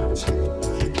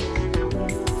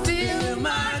 Feel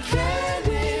my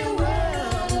candy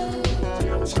world.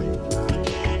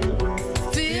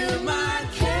 Feel my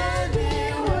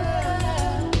candy world.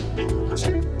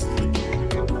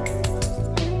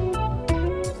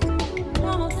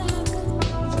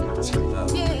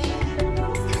 Yeah.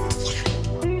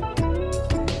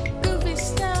 Goofy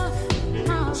stuff.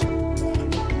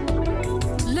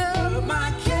 Love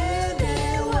my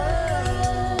candy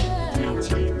world.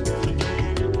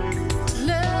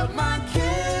 Love my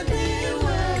candy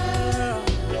world.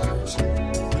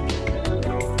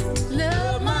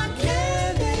 Love my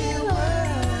candy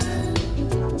world.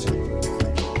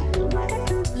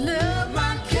 Love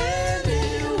my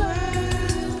candy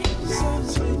world. So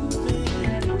sweet,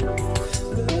 baby.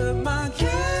 Love my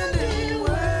candy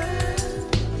world.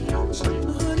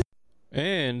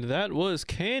 And that was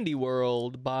Candy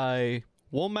World by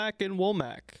Womack and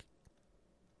Womack.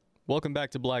 Welcome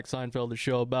back to Black Seinfeld, the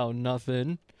show about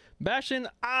nothing. Bastion,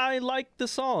 I liked the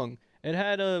song. It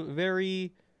had a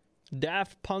very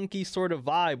Daft Punky sort of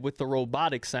vibe with the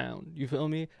robotic sound. You feel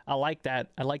me? I like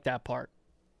that. I like that part.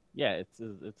 Yeah, it's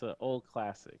an old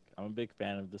classic. I'm a big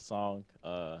fan of the song.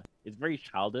 It's very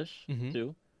childish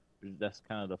too. That's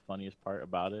kind of the funniest part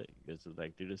about it because it's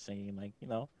like they're just singing like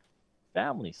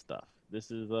family stuff. This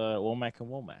is Womack and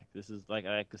Womack. This is like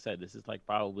I said, this is like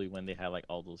probably when they had like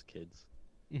all those kids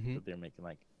that they're making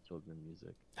like children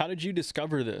music. How did you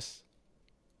discover this?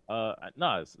 No,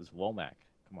 it's Womack.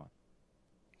 Come on,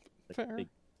 it's like a Fair. big,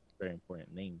 very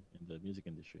important name in the music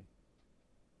industry.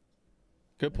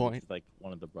 Good And point. It's like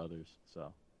one of the brothers.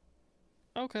 So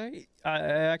Okay, I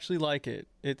actually like it.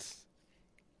 It's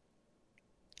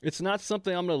not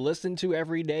something I'm gonna listen to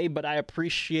every day, but I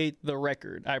appreciate the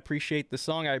record. I appreciate the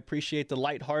song. I appreciate the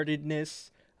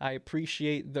lightheartedness. I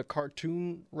appreciate the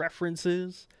cartoon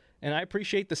references, and I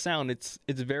appreciate the sound. It's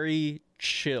very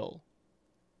chill.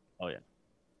 oh yeah.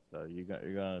 So you're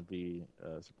gonna be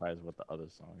surprised with the other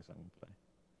songs I'm gonna play.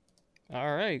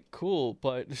 All right, cool.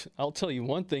 But I'll tell you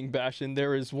one thing, Bastion.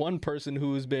 There is one person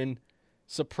who has been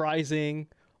surprising,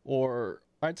 or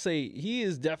I'd say he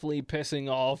is definitely pissing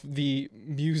off the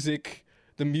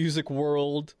music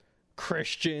world,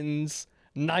 Christians,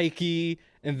 Nike,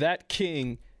 and that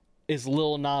king is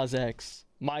Lil Nas X,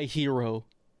 my hero.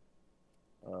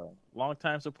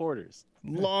 Longtime supporters.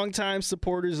 Longtime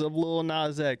supporters of Lil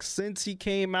Nas X since he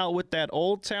came out with that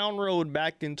Old Town Road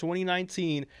back in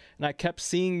 2019, and I kept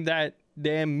seeing that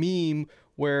damn meme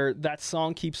where that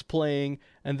song keeps playing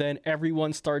and then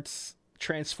everyone starts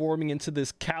transforming into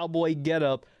this cowboy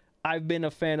getup. I've been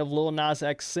a fan of Lil Nas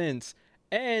X since,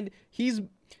 and he's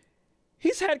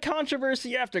had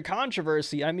controversy after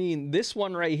controversy. I mean, this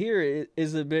one right here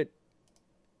is a bit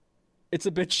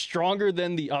stronger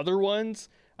than the other ones.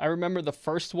 I remember the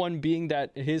first one being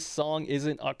that his song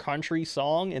isn't a country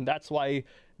song, and that's why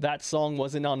that song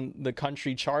wasn't on the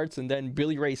country charts. And then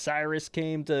Billy Ray Cyrus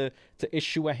came to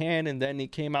issue a hand, and then he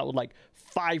came out with like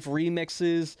 5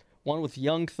 remixes, one with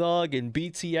Young Thug and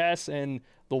BTS and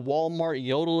the Walmart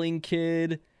yodeling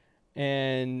kid.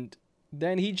 And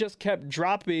then he just kept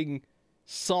dropping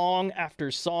song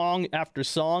after song after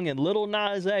song. And Lil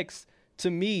Nas X, to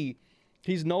me,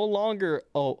 he's no longer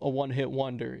a one-hit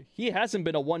wonder. He hasn't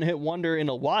been a one-hit wonder in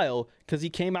a while because he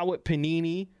came out with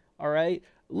Panini, all right?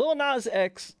 Lil Nas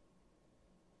X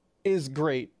is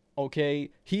great, okay?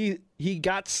 He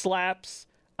got slaps.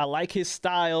 I like his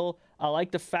style. I like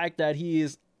the fact that he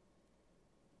is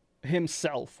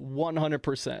himself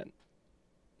 100%.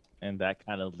 And that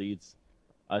kind of leads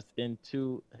us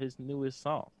into his newest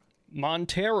song.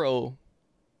 Montero.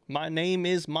 My name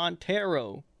is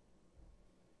Montero.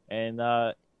 And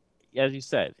as you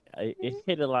said, it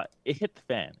hit a lot. It hit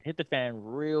the fan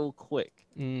real quick.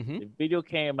 Mm-hmm. The video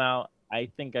came out. I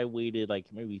think I waited like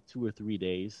maybe 2 or 3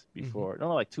 days before.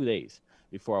 No, like 2 days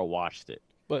before I watched it.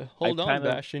 But hold on, kinda-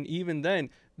 Bastion. Even then,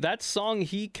 that song,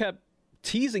 he kept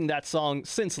teasing that song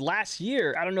since last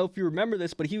year. I don't know if you remember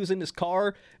this, but he was in his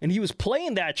car and he was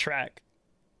playing that track.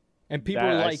 And people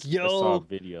were like, I saw a yo.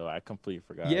 video. I completely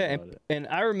forgot Yeah, about it. and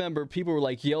I remember people were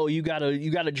like, yo, you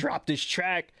gotta drop this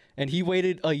track. And he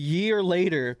waited a year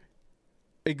later,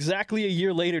 exactly a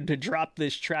year later, to drop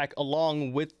this track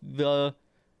along with the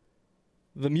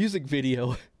music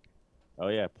video. Oh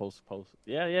yeah, post.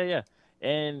 Yeah.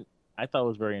 And I thought it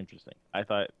was very interesting. I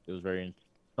thought it was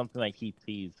something like he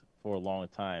teased for a long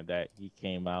time, that he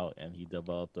came out and he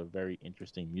developed a very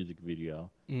interesting music video.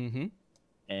 Mm-hmm.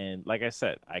 And like I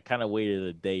said, I kind of waited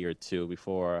a day or two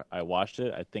before I watched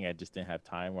it. I think I just didn't have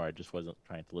time, or I just wasn't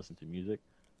trying to listen to music.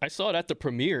 I saw it at the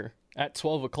premiere at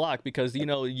 12 o'clock because,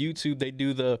 YouTube, they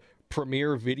do the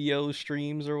premiere video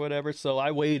streams or whatever. So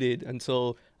I waited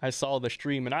until I saw the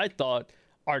stream, and I thought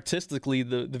artistically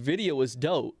the video was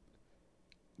dope.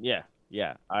 Yeah.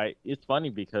 It's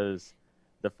funny because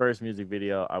the first music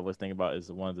video I was thinking about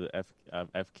is one of the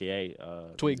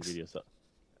FKA Twigs. music videos.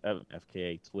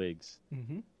 FKA Twigs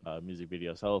music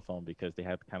video cell phone, because they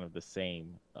have kind of the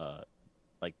same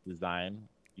like design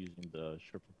using the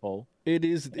stripper pole. It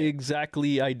is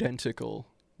exactly identical.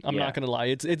 I'm Yeah. not gonna lie.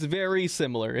 It's very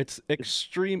similar. It's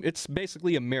extreme. It's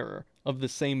basically a mirror of the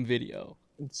same video.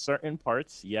 In certain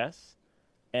parts, yes.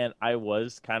 And I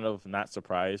was kind of not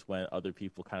surprised when other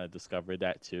people kind of discovered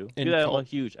that too. And Because I'm call- a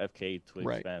huge FKA Twigs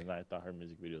Right. fan, and I thought her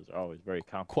music videos are always very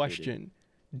complicated. Question: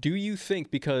 do you think,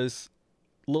 because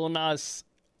Lil Nas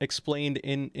explained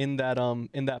in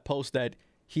that post that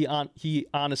he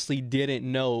honestly didn't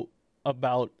know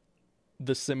about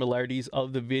the similarities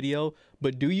of the video,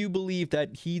 but do you believe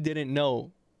that he didn't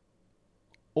know,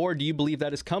 or do you believe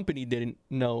that his company didn't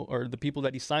know, or the people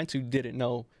that he signed to didn't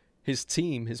know, his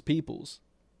team, his peoples?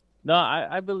 No,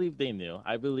 I believe they knew.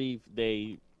 I believe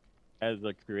they, as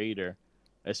a creator,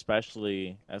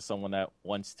 especially as someone that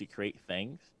wants to create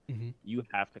things, you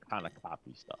have to kind of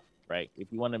copy stuff, right?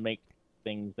 If you want to make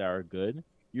things that are good,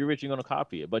 you're originally going to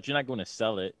copy it, but you're not going to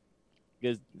sell it,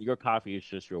 because your copy is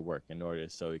just your work in order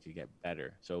so it could get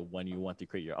better. So when you want to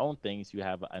create your own things, you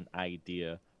have an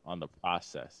idea on the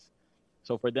process.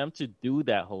 So for them to do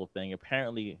that whole thing,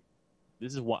 apparently,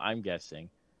 this is what I'm guessing,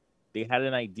 they had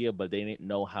an idea, but they didn't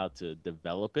know how to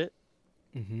develop it.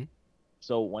 Mm-hmm.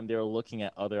 So when they were looking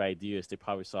at other ideas, they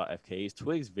probably saw FKA's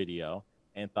Twigs video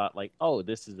and thought like, oh,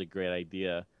 this is a great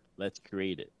idea. Let's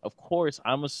create it. Of course,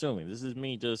 I'm assuming this is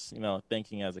me just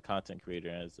thinking as a content creator,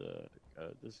 as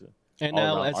this And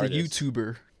now all-around as artist. a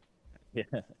YouTuber.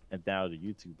 Yeah, and now the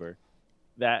YouTuber,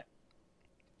 that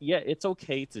yeah, it's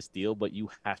okay to steal, but you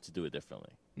have to do it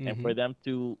differently. And for them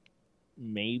to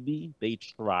maybe they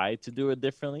tried to do it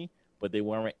differently, but they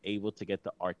weren't able to get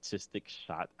the artistic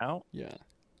shot out. Yeah.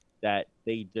 That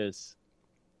they just,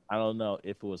 I don't know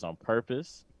if it was on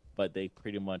purpose, but they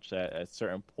pretty much at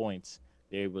certain points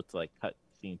they're able to like cut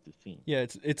scene to scene. Yeah,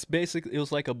 it's basically, it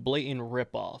was like a blatant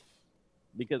ripoff.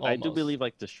 Because I do Almost. believe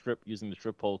like using the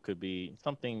strip pole could be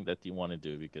something that you want to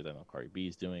do, because I know Cardi B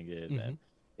is doing it, and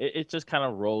it just kind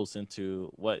of rolls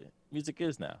into what music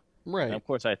is now. Right. And of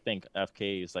course, I think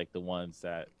FK is like the ones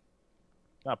that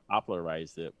not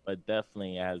popularized it, but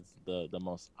definitely has the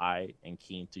most eye and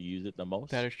keen to use it the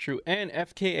most. That is true. And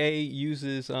FKA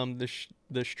uses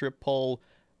the strip pole,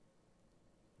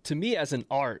 to me, as an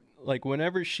art. Like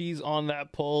whenever she's on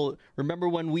that pole, remember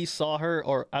when we saw her,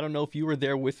 or I don't know if you were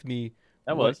there with me.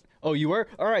 That was. Oh, you were?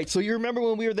 All right. So you remember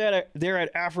when we were there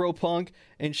at Afropunk,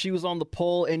 and she was on the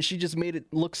pole and she just made it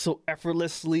look so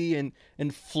effortlessly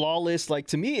and flawless. Like,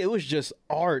 to me, it was just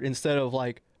art instead of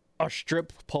like a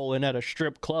strip pole and at a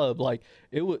strip club. Like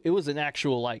it was an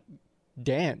actual like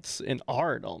dance and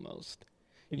art almost.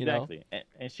 Exactly.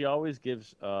 And she always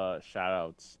gives shout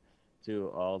outs to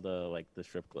all the like the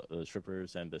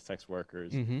strippers and the sex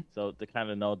workers. So to kind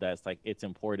of know that it's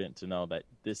important to know that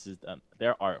this is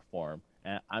their art form,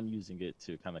 and I'm using it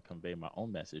to kind of convey my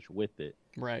own message with it.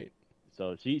 Right.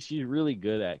 So she's really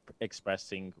good at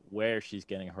expressing where she's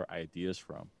getting her ideas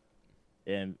from,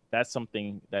 and that's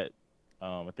something that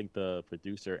I think the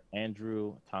producer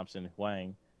Andrew Thompson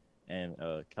Wang and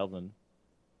Kelvin.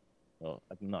 Well,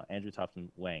 no, Andrew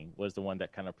Thompson Wang was the one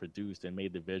that kind of produced and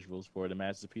made the visuals for the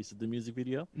masterpiece of the music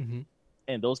video.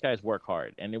 And those guys work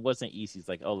hard, and it wasn't easy. It's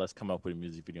like, oh, let's come up with a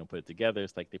music video and put it together.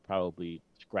 It's like they probably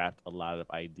scrapped a lot of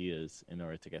ideas in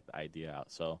order to get the idea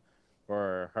out. So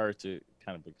for her to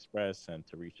kind of express and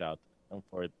to reach out, and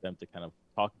for them to kind of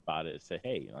talk about it and say,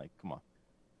 hey, like, come on.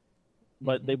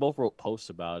 But they both wrote posts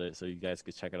about it, so you guys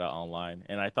could check it out online.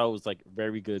 And I thought it was like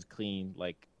very good, clean,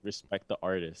 like respect the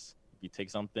artist. If you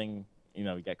take something,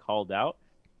 you get called out,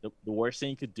 the worst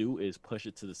thing you could do is push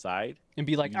it to the side And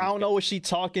be like, I don't know what she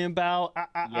talking about.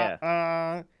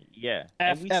 Yeah.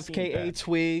 And we've seen FKA that.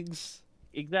 Twigs.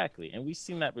 Exactly. And we've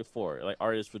seen that before. Like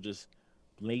artists would just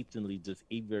blatantly just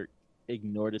either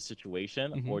ignore the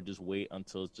situation or just wait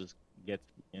until it just gets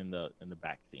in the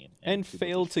back theme. And people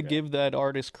fail just to forget. give that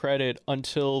artist credit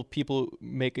until people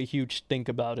make a huge stink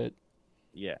about it.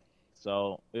 Yeah.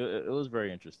 So it was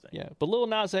very interesting. Yeah, but Lil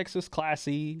Nas X is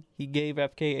classy. He gave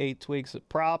FKA Twigs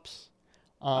props.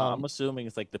 I'm assuming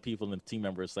it's like the people and the team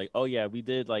members like, oh yeah, we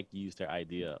did like use their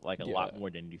idea like a lot more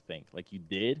than you think. Like you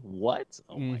did? What?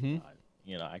 Oh my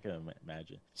god. I can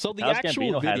imagine. So the Childish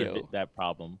actual Gambino had video. that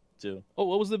problem too Oh,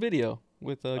 what was the video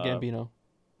with Gambino?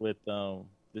 with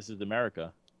This Is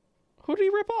America. Who did he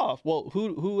rip off? Well,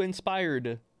 who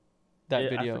inspired that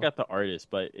video? I forgot the artist,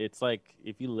 but it's like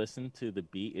if you listen to the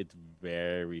beat, it's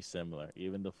very similar.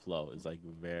 Even the flow is like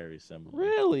very similar.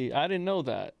 Really? I didn't know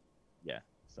that. Yeah.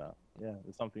 So yeah,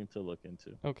 it's something to look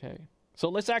into. Okay. So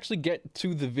let's actually get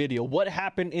to the video. What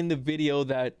happened in the video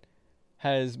that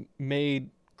has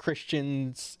made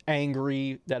Christians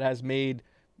angry, that has made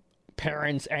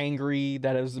parents angry,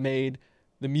 that has made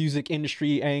the music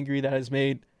industry angry, that has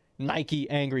made Nike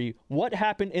angry? What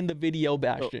happened in the video,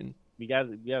 Bastion? We got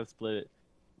to split it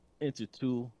into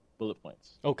 2 bullet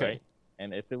points. Okay. Right?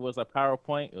 And if it was a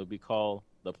PowerPoint, it would be called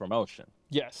the promotion.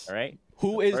 Yes. All right.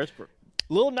 Who The is first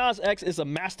Lil Nas X is a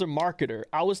master marketer.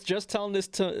 I was just telling this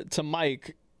to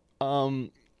Mike. To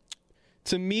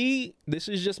me, this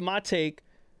is just my take.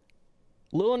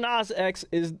 Lil Nas X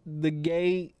is the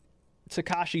gay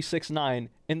Tekashi 6ix9ine,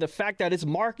 and the fact that his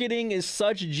marketing is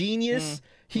such genius,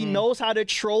 he knows how to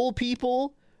troll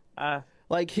people.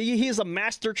 Like he is a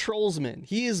master trollsman.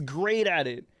 He is great at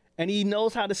it, and he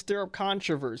knows how to stir up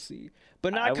controversy,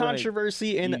 but not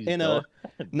controversy in a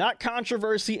not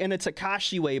controversy in a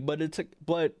Tekashi way,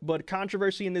 but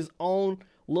controversy in his own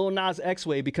Lil Nas X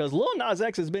way, because Lil Nas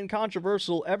X has been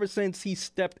controversial ever since he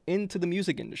stepped into the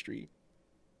music industry.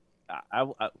 I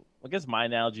guess my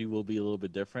analogy will be a little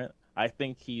bit different. I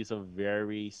think he's a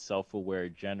very self-aware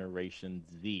Generation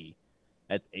Z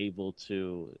that's able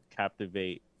to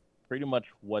captivate pretty much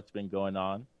what's been going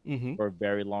on for a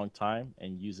very long time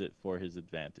and use it for his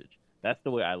advantage. That's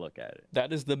the way I look at it.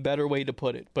 That is the better way to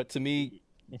put it. But to me,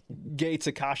 gay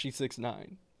Tekashi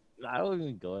 6ix9ine. I don't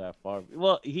even go that far.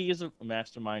 Well, he is a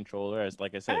mastermind troller, as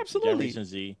like I said, Absolutely. Generation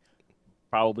Z.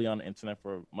 probably on the internet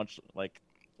for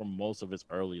most of its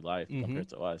early life Mm-hmm. compared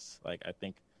to us. Like I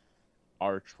think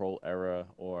our troll era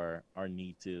or our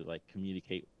need to like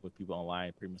communicate with people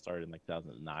online pretty much started in like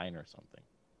 2009 or something.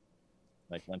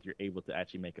 Like once you're able to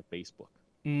actually make a Facebook.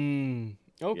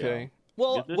 Okay. Yeah.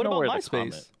 Well, There's what about nowhere to MySpace?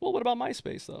 comment. Well, what about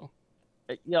MySpace though?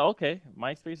 Yeah, okay.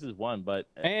 MySpace is one, but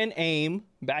And AIM,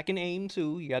 back in AIM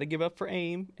too. You got to give up for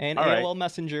AIM and All right. AOL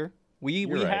Messenger. We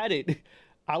You're right. had it.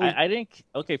 I was I didn't.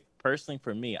 Okay, personally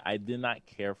for me, I did not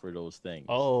care for those things.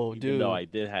 Oh, even though dude. I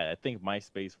did have. I think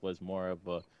MySpace was more of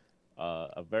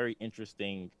a very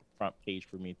interesting front page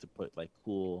for me to put like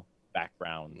cool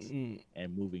backgrounds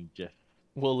and moving GIF.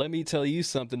 Well, let me tell you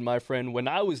something, my friend. When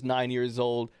I was 9 years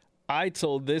old, I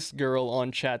told this girl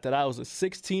on chat that I was a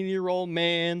 16-year-old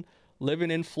man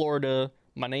living in Florida.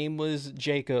 My name was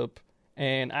Jacob,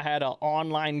 and I had an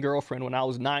online girlfriend when I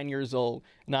was 9 years old.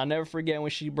 And I'll never forget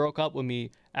when she broke up with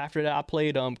me. After that, I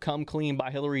played "Come Clean"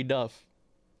 by Hilary Duff.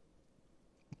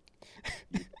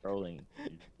 Trolling, you're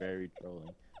very trolling.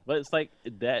 But it's like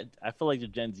that. I feel like the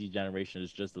Gen Z generation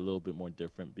is just a little bit more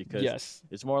different because Yes.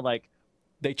 it's more like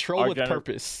They troll Our with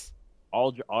purpose.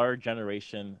 our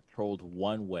generation trolled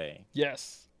one way,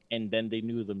 Yes. and then they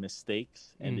knew the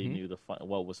mistakes and they Mhm. knew the fun,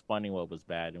 what was funny, what was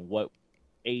bad, and what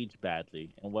aged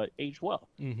badly and what aged well.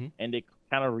 Mm-hmm. And they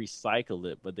kind of recycled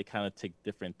it, but they kind of take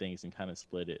different things and kind of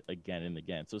split it again and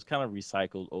again. So it's kind of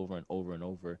recycled over and over and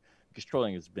over because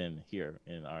trolling has been here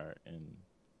in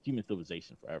human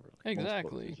civilization forever. Like, most folks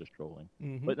Exactly. is just trolling,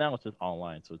 Mm-hmm. but now it's just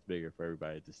online, so it's bigger for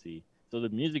everybody to see. So the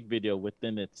music video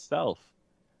within itself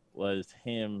was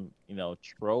him,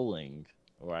 trolling,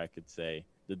 or I could say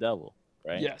the devil,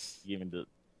 right? Yes. Even the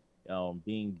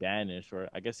being banished, or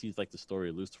I guess he's like the story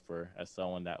of Lucifer as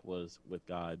someone that was with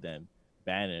God, then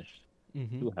banished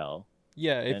Mm-hmm. to hell.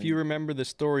 Yeah, if And- you remember the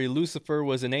story, Lucifer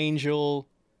was an angel,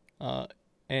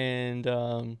 and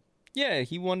yeah, he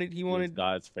He was wanted,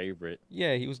 God's favorite.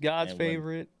 yeah, he was God's And when-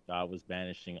 favorite. God was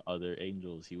banishing other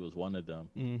angels. He was one of them.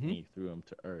 Mm-hmm. And he threw him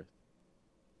to earth.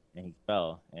 And he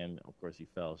fell. And of course, he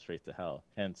fell straight to hell.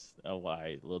 Hence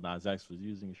why Lil Nas X was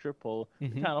using a strip pole to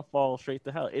Mhm. kind of fall straight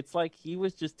to hell. It's like he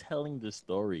was just telling the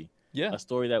story, Yeah. a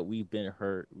story that we've been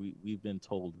we've been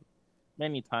told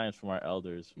many times from our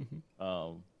elders.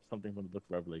 Mhm. Something from the Book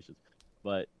of Revelations,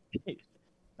 but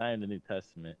not in the New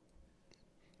Testament.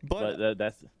 But But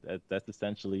that's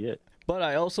essentially it. But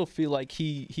I also feel like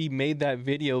he made that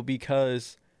video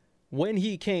because when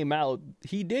he came out,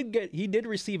 he did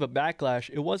receive a backlash.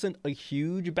 It wasn't a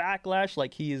huge backlash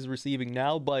like he is receiving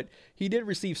now, but he did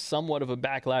receive somewhat of a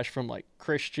backlash from like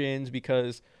Christians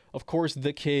because of course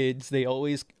the kids, they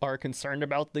always are concerned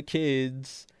about the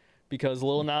kids because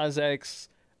Lil Nas X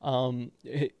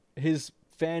his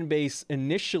fan base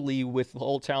initially with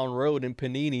Old Town Road and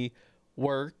Panini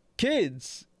were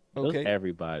kids. It was Okay.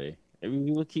 everybody. I mean,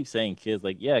 people keep saying kids,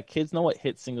 like, yeah, kids know what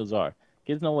hit singles are.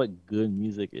 Kids know what good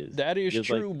music is. That is It's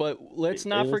like- true, but let's it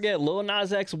not was- forget Lil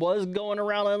Nas X was going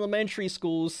around elementary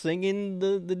schools singing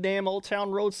the damn Old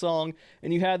Town Road song,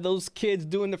 and you had those kids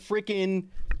doing the freaking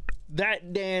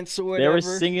that dance or they whatever.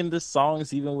 were singing the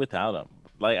songs even without them.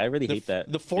 Like, I really hate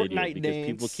that. the video Fortnite because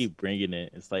people dance. keep bringing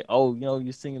it. It's like, oh,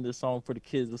 you're singing this song for the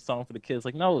kids, the song for the kids.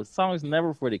 Like, no, the song's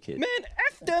never for the kids. Man,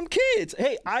 F them kids.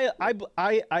 Hey,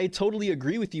 I totally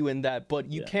agree with you in that, but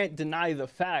you Yeah. can't deny the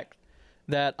fact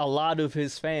that a lot of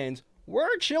his fans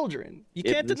were children. You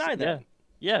can't deny that.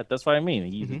 Yeah, that's what I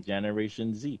mean. He's a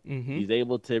Generation Z. Mhm. He's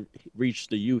able to reach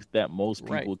the youth that most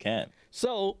Right. people can.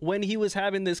 So when he was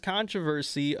having this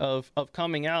controversy of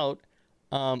coming out,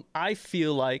 I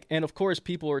feel like, and of course,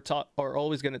 people are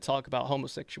always going to talk about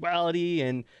homosexuality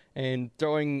and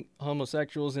throwing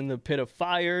homosexuals in the pit of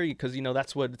fire because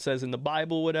that's what it says in the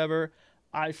Bible, whatever.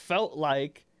 I felt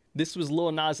like this was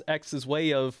Lil Nas X's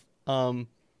way of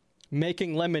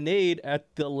making lemonade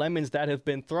at the lemons that have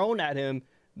been thrown at him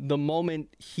the moment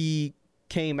he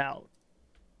came out.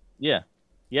 Yeah,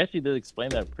 he actually did explain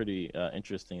that pretty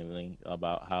interestingly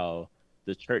about how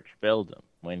the church failed him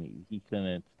when he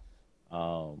couldn't,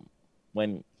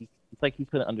 it's like he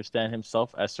couldn't understand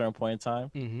himself at a certain point in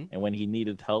time, Mm-hmm. and when he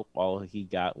needed help, all he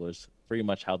got was pretty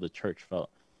much how the church felt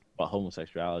about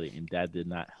homosexuality, and that did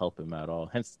not help him at all.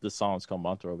 Hence, the songs come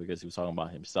on through because he was talking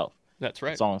about himself. That's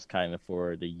right. The songs kind of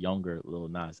for the younger Lil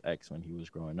Nas X when he was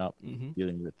growing up, Mhm.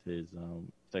 dealing with his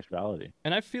sexuality.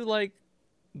 And I feel like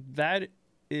that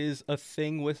is a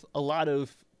thing with a lot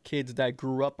of kids that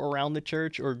grew up around the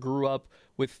church or grew up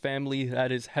with family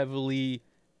that is heavily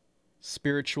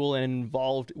spiritual and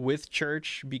involved with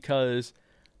church, because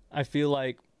I feel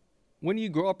like when you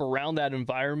grow up around that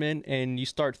environment and you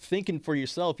start thinking for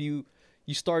yourself, you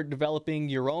start developing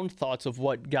your own thoughts of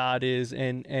what God is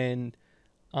and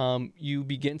you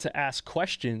begin to ask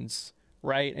questions,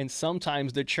 right? And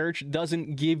sometimes the church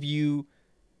doesn't give you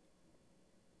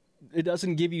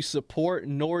support,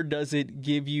 nor does it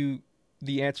give you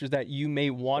the answers that you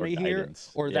may want to hear,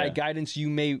 or that guidance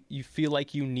you feel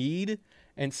like you need.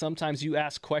 And sometimes you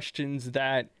ask questions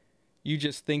that you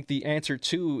just think the answer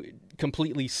to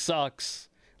completely sucks.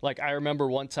 Like, I remember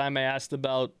one time I asked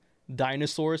about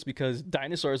dinosaurs, because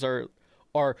dinosaurs are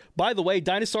by the way,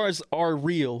 dinosaurs are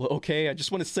real, okay? I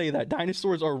just want to say that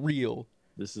dinosaurs are real.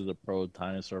 This is a pro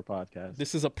dinosaur podcast.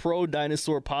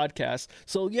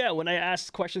 So yeah, when I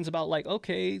ask questions about, like,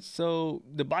 okay, so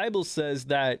the Bible says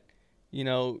that, you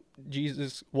know,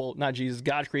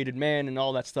 God created man and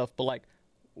all that stuff, but like,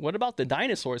 what about the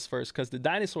dinosaurs first? Because the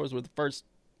dinosaurs were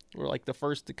the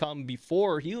first to come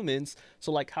before humans.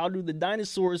 So like, how do the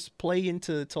dinosaurs play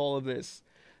into all of this?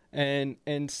 And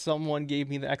someone gave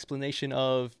me the explanation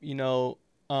of, you know,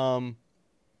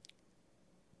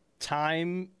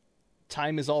 time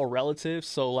is all relative.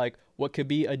 So like, what could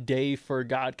be a day for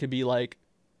God could be like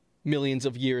millions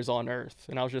of years on Earth.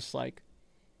 And I was just like,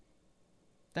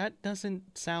 that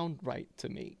doesn't sound right to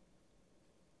me.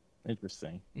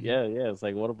 Interesting. Yeah. It's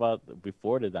like, what about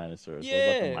before the dinosaurs? What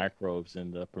about the microbes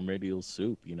in the primordial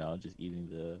soup? You know, just eating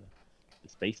the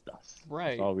space dust.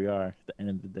 Right. That's all we are at the end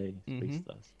of the day, space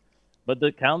dust. But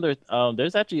the calendar,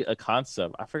 there's actually a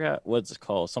concept. I forgot what it's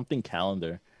called. Something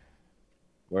calendar,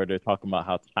 where they're talking about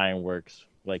how time works.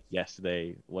 Like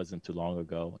yesterday wasn't too long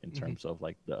ago in terms of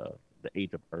like the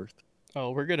age of Earth.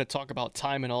 Oh, we're gonna talk about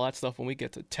time and all that stuff when we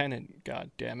get to Tenet. God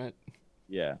damn it.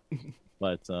 Yeah.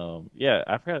 But yeah,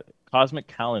 I forgot cosmic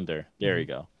calendar. There you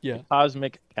go. Yeah. The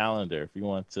cosmic calendar. If you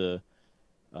want to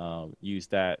use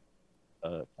that,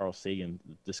 Carl Sagan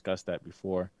discussed that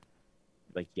before.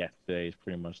 Like yesterday is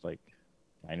pretty much like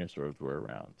dinosaurs were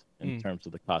around in terms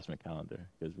of the cosmic calendar,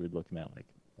 because we're looking at like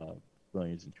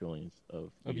billions and trillions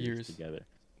of years together.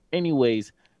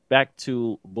 Anyways, back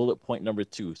to bullet point number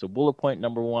 2. So bullet point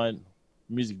number 1,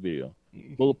 music video.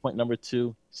 Bullet point number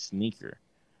 2, sneaker.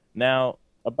 Now,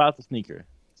 about the sneaker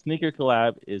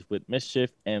collab is with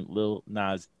Mischief and Lil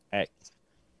Nas X,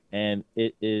 and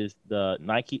it is the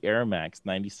Nike Air Max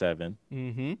 97,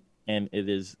 and it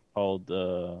is called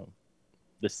the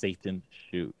Satan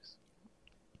shoes.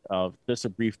 Just a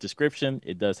brief description: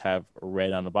 it does have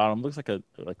red on the bottom. Looks like a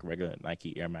regular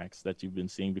Nike Air Max that you've been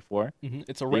seeing before.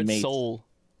 It's a red sole.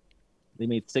 They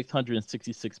made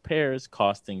 666 pairs,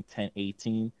 costing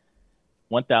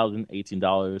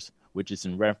 $1,018, which is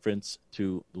in reference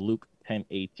to Luke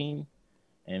 10:18.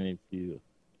 And if you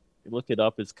look it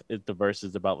up, the verse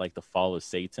is about like the fall of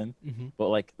Satan. But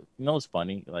like, you know, it's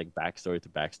funny, like backstory to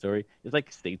backstory. It's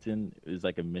like Satan is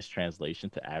like a mistranslation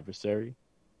to adversary.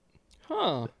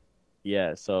 Huh.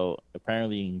 Yeah, so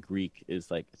apparently in Greek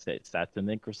is like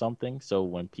satanic or something. So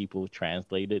when people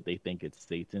translate it, they think it's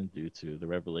Satan due to the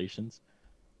revelations,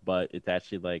 but it's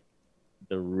actually like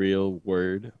the real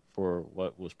word for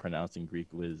what was pronounced in Greek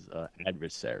was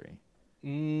adversary.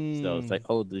 So it's like,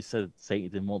 oh, they said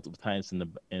Satan multiple times in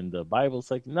the Bible. It's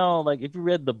like, no, like if you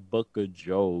read the book of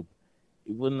Job,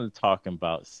 it wasn't talking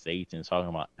about Satan, it's talking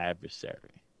about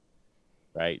adversary,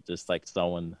 right? Just like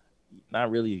someone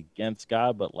not really against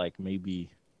God, but like maybe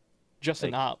just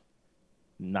like, an op.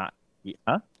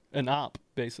 An op,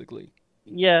 basically.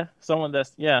 Yeah, someone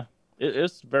that's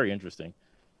it's very interesting.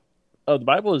 The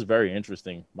Bible is very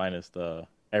interesting, minus the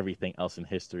everything else in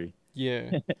history.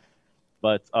 Yeah.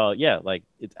 But yeah, like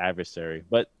it's adversary.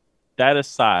 But that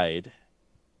aside,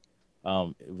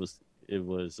 it was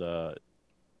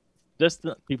just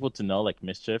people to know, like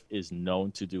Mischief is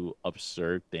known to do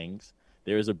absurd things.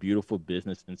 There is a beautiful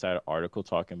Business Insider article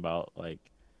talking about like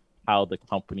how the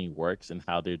company works and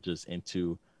how they're just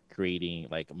into creating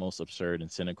like most absurd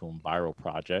and cynical and viral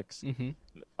projects.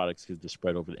 Products could just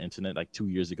spread over the internet. Like 2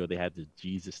 years ago, they had the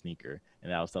Jesus sneaker,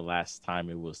 and that was the last time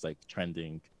it was like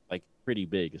trending like pretty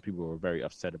big, because people were very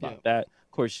upset about that.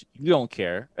 Of course, you don't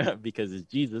care because it's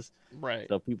Jesus, right?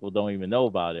 So people don't even know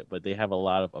about it. But they have a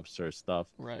lot of absurd stuff.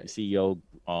 Right. The CEO,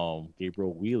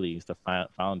 Gabriel Wheely, is the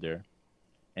founder.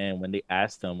 And when they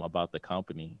asked him about the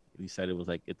company, he said it was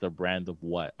like, it's a brand of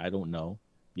what? I don't know.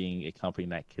 Being a company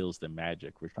that kills the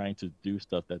magic. We're trying to do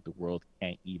stuff that the world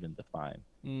can't even define.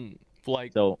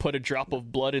 Like, so, put a drop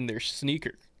of blood in their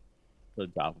sneaker. Put a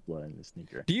drop of blood in the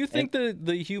sneaker. Do you think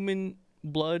the human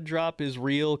blood drop is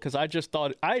real? Because I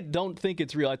don't think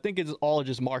it's real. I think it's all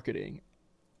just marketing.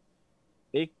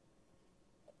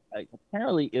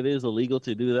 Apparently it is illegal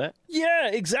to do that. Yeah,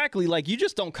 exactly. Like, you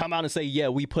just don't come out and say, yeah,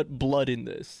 we put blood in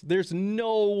this. There's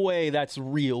no way that's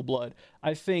real blood.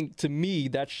 I think, to me,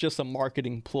 that's just a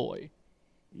marketing ploy.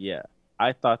 Yeah,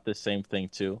 I thought the same thing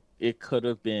too. it could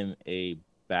have been a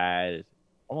bad,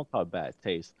 I won't call it bad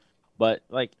taste, but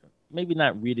like maybe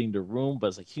not reading the room, but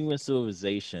it's like human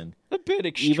civilization. A bit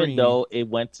extreme. Even though it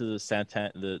went to the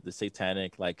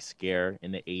satanic like scare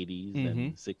in the 80s Mhm.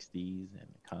 and 60s and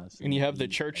constantly. And you have the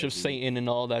Church of every- Satan and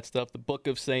all that stuff, the Book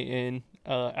of Satan,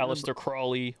 Aleister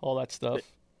Crowley, all that stuff.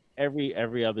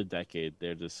 Every other decade,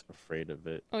 they're just afraid of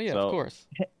it. Oh yeah, So, of course.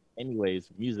 anyways,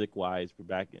 music wise, we're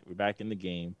back in the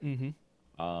game. Hmm.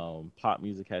 Pop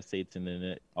music has Satan in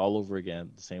it all over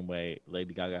again, the same way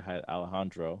Lady Gaga had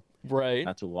Alejandro Right.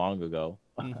 not too long ago.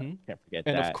 Mhm. Can't forget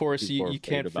And that. of course, People are you afraid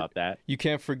can't about that. You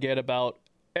can't forget about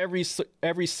every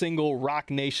single Rock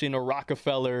Nation or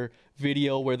Rockefeller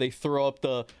video where they throw up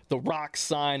the rock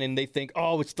sign and they think,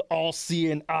 oh, it's the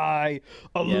all-seeing eye,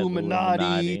 Illuminati,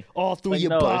 Illuminati. all through Like, your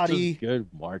no, body. It's just good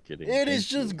marketing. It is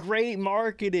Thank just you. great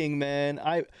marketing, man.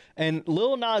 And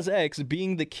Lil Nas X,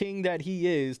 being the king that he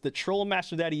is, the troll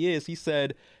master that he is, he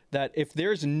said that if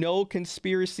there's no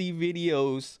conspiracy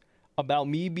videos about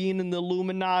me being in the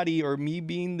Illuminati or me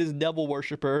being this devil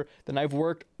worshiper, then I've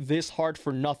worked this hard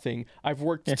for nothing. I've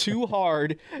worked too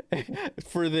hard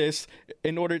for this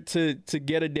in order to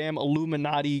get a damn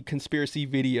Illuminati conspiracy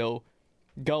video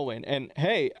going. And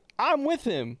hey, I'm with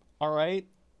him. All right.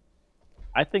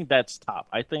 I think that's top.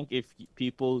 I think if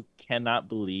people cannot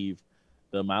believe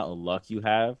the amount of luck you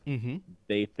have, Mm-hmm.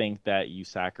 they think that you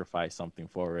sacrifice something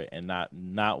for it, and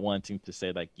not wanting to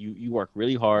say like you work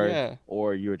really hard Yeah.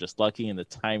 or you're just lucky and the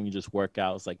time you just work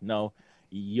out. It's like, no,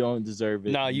 you don't deserve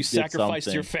it. No, you did sacrificed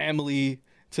your something. family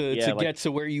to Yeah, like- get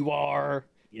to where you are.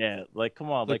 Yeah, like come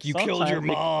on, Like you killed your sometimes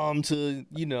mom to,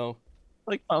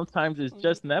 like sometimes it's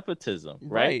just nepotism,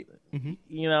 right? Mhm.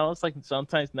 You know, it's like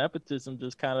sometimes nepotism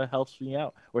just kind of helps me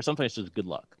out, or sometimes it's just good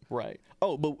luck. Right.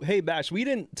 Oh, but hey, Bash, we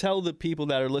didn't tell the people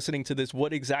that are listening to this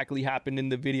what exactly happened in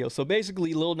the video. So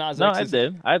basically, Lil Nas No, X I is...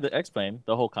 did. I had to explain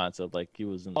the whole concept, like he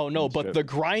was in. Oh, no, in but strip. the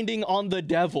grinding on the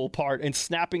devil part and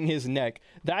snapping his neck,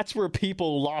 that's where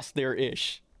people lost their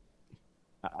ish.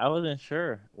 I wasn't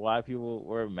sure why people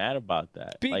were mad about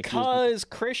that. Like, he Because was-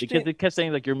 Christian... because it kept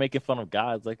saying like you're making fun of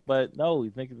God. It's like, but no,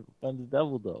 he's making fun of the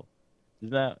devil though.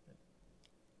 Isn't that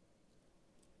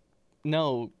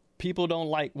No, people don't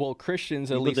like... Well,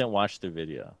 Christians at people least... didn't watch the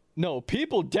video? No,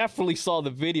 people definitely saw the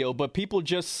video, but people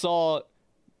just saw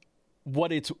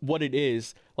what it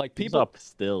is. Like People people saw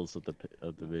stills of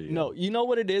the video. No, you know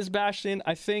what it is, Bastion?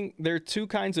 I think there are two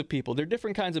kinds of people. There are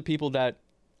different kinds of people that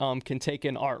can take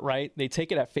in art, right? They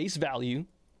take it at face value,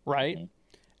 right? Mhm.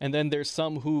 And then there's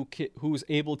some who's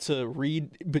able to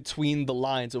read between the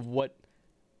lines of what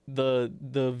the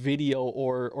video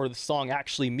or the song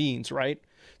actually means, right?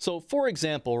 So, for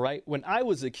example, right, when I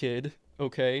was a kid,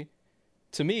 okay,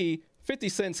 to me, 50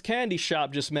 Cent's candy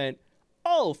shop just meant,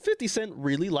 oh, 50 Cent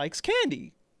really likes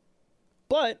candy.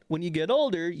 But when you get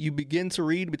older, you begin to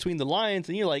read between the lines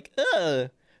and you're like,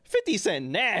 50 Cent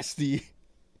nasty.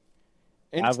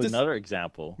 And I it's have this- another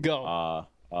example. Go.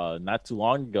 Not too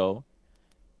long ago,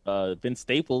 Vince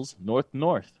Staples, North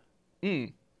North.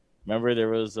 Mm. Remember,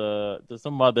 there's a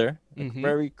mother, a Mhm.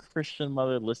 very Christian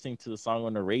mother, listening to the song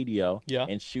on the radio. Yeah.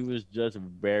 And she was just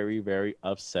very, very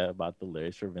upset about the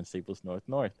lyrics for Vince Staples' North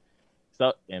North.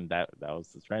 So, and that was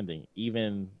the trending.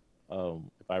 Even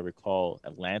if I recall,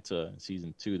 Atlanta in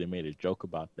season 2, they made a joke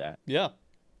about that. Yeah.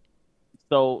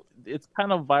 So it's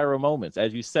kind of viral moments,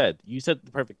 as you said. You said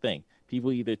the perfect thing.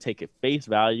 People either take it face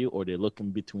value or they look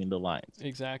in between the lines.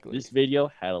 Exactly. This video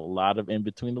had a lot of in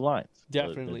between the lines.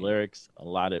 Definitely. The lyrics, a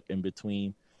lot of in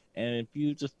between. And if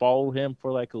you just follow him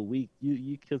for like a week,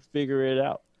 you could figure it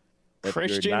out. But if you're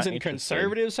Christians not and interested-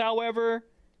 conservatives, however,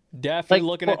 definitely like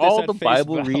looking for at this all at the face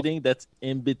Bible value. reading that's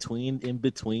in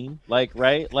between, like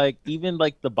right, like even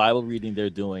like the Bible reading they're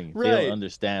doing, they Right. don't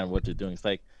understand what they're doing. It's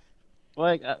like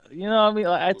you know, I mean,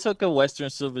 like, I took a Western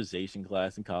civilization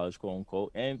class in college, quote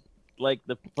unquote, and like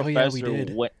the Oh, yeah, we professor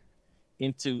did. went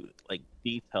into like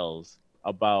details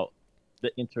about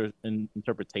the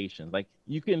interpretations. Like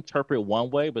you can interpret one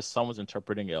way, but someone's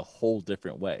interpreting it a whole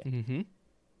different way, Mm-hmm.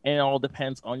 and it all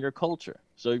depends on your culture.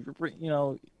 So if you're, you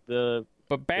know, the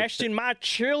But Bastion, my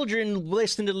children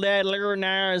listen to that Lil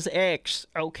Nas X,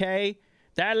 okay?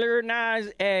 That Lil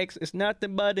Nas X is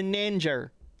nothing but a ninja,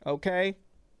 okay?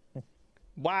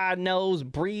 Wide nose,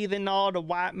 breathing all the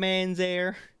white man's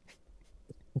air.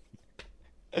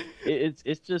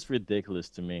 it's just ridiculous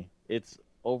to me. It's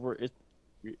over.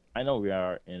 I know we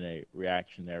are in a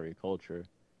reactionary culture.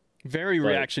 Very But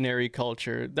reactionary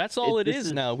culture. That's all it this is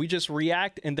is- now. We just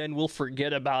react and then we'll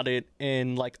forget about it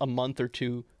in like a month or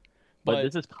two. But But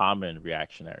this is common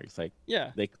reactionary. It's like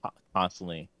yeah. they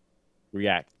constantly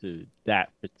react to that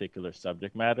particular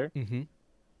subject matter. Mm-hmm.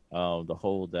 The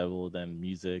whole devil, then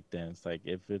music, then it's like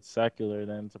if it's secular,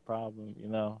 then it's a problem, you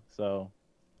know. So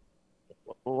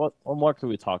what more could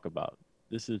we talk about?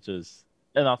 This is just,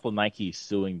 and also Nike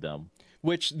suing them.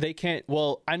 Which they can't.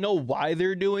 Well, I know why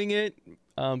they're doing it,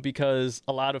 because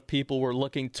a lot of people were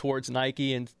looking towards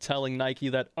Nike and telling Nike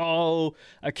that, oh,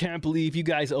 I can't believe you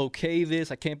guys okay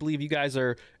this. I can't believe you guys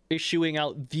are issuing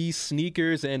out these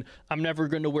sneakers, and I'm never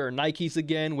going to wear Nikes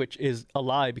again, which is a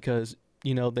lie because,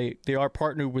 you know, they are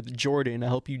partnered with Jordan. I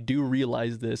hope you do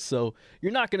realize this. So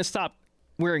you're not going to stop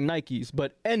wearing Nikes.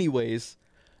 But anyways,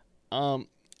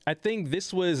 I think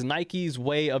this was Nike's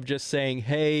way of just saying,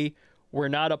 hey, we're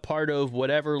not a part of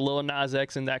whatever Lil Nas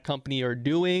X and that company are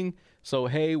doing. So,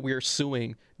 hey, we're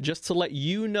suing just to let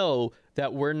you know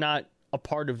that we're not a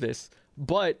part of this.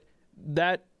 But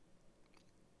that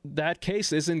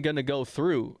case isn't going to go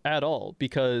through at all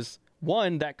because,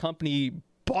 one, that company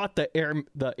bought the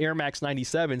Air Max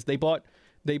 97s.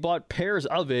 They bought pairs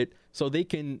of it so they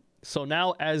can. So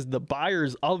now as the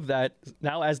buyers of that,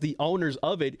 now as the owners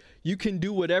of it, you can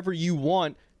do whatever you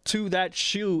want to that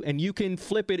shoe and you can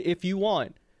flip it if you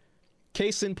want.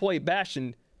 Case in point,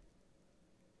 Bastion,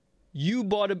 you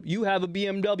have a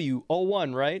BMW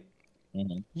 01, right?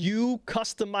 Mm-hmm. You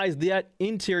customize that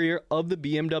interior of the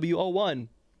BMW 01.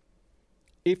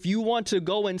 If you want to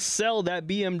go and sell that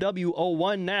BMW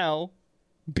 01 now,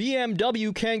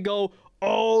 BMW can go,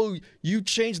 oh, you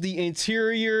changed the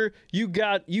interior, you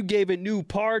gave it new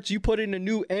parts, you put in a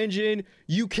new engine.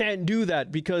 You can't do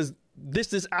that because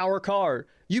this is our car.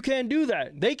 You can't do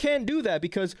that. They can't do that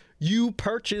because you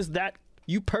purchased that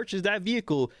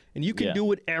vehicle and you can do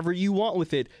whatever you want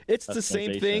with it. It's the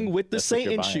same thing with the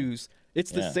Satan shoes.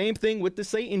 It's the same thing with the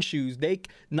Satan shoes.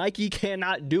 Nike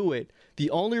cannot do it. The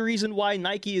only reason why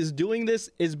Nike is doing this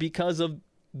is because of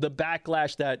the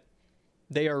backlash that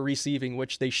they are receiving,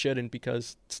 which they shouldn't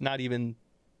because it's not even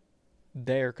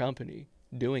their company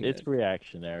doing it. It's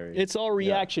reactionary. It's all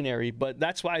reactionary, but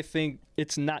that's why I think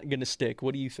it's not going to stick.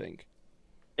 What do you think?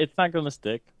 It's not going to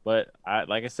stick, but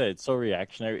like I said, it's so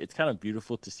reactionary. It's kind of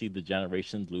beautiful to see the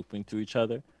generations looping to each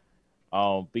other.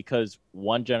 Because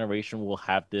one generation will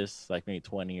have this like maybe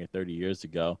 20 or 30 years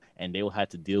ago, and they will have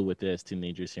to deal with it as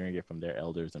teenagers hearing it from their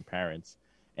elders and parents.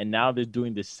 And now they're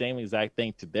doing the same exact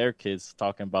thing to their kids,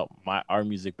 talking about our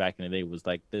music back in the day was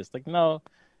like this. Like, no,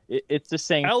 it's the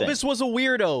same thing. Elvis was a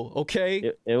weirdo,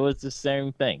 okay? It was the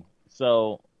same thing.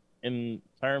 So in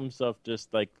terms of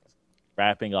just like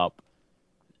wrapping up,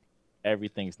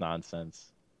 everything's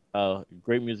nonsense.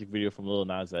 Great music video from Lil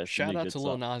Nas X. Shout out to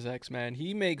Lil Nas X, man.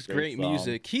 He makes great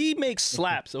music. He makes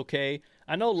slaps, okay?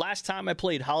 I know last time I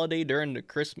played Holiday during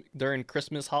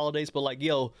Christmas holidays, but like,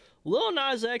 yo, Lil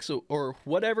Nas X or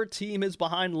whatever team is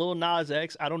behind Lil Nas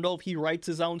X, I don't know if he writes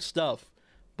his own stuff,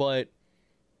 but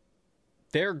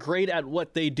they're great at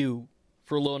what they do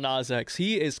for Lil Nas X.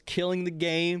 He is killing the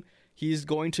game. He's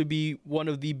going to be one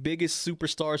of the biggest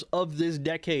superstars of this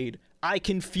decade. I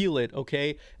can feel it,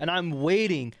 okay? And I'm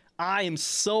waiting. I am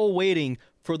so waiting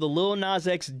for the Lil Nas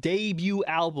X debut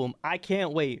album. I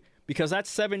can't wait because that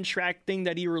 7-track thing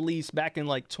that he released back in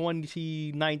like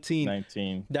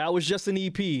 2019, that was just an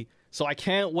EP. So I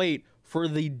can't wait for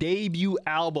the debut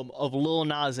album of Lil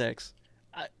Nas X.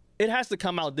 It has to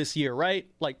come out this year, right?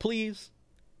 Like, please.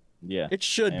 Yeah. It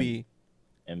should be.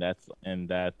 And that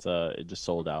it just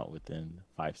sold out within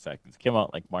 5 seconds. Came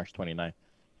out like March 29th.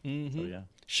 Mm-hmm. So yeah.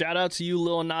 Shout out to you,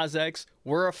 Lil Nas X.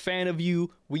 We're a fan of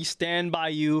you. We stand by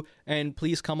you. And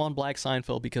please come on Black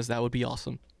Seinfeld because that would be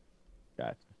awesome.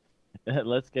 Gotcha.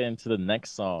 Let's get into the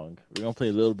next song. We're going to play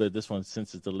a little bit of this one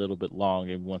since it's a little bit long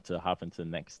and we want to hop into the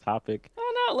next topic.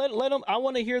 No, let them. I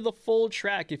want to hear the full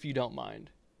track if you don't mind.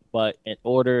 But in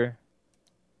order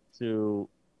to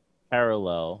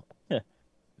parallel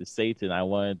the Satan, I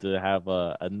wanted to have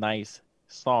a nice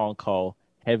song called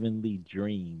Heavenly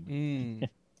Dream.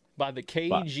 By the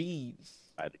KGs.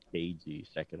 By the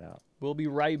KGs. Check it out. We'll be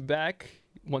right back.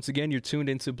 Once again, you're tuned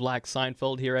into Black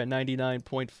Seinfeld here at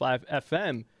 99.5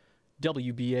 FM,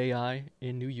 WBAI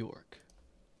in New York.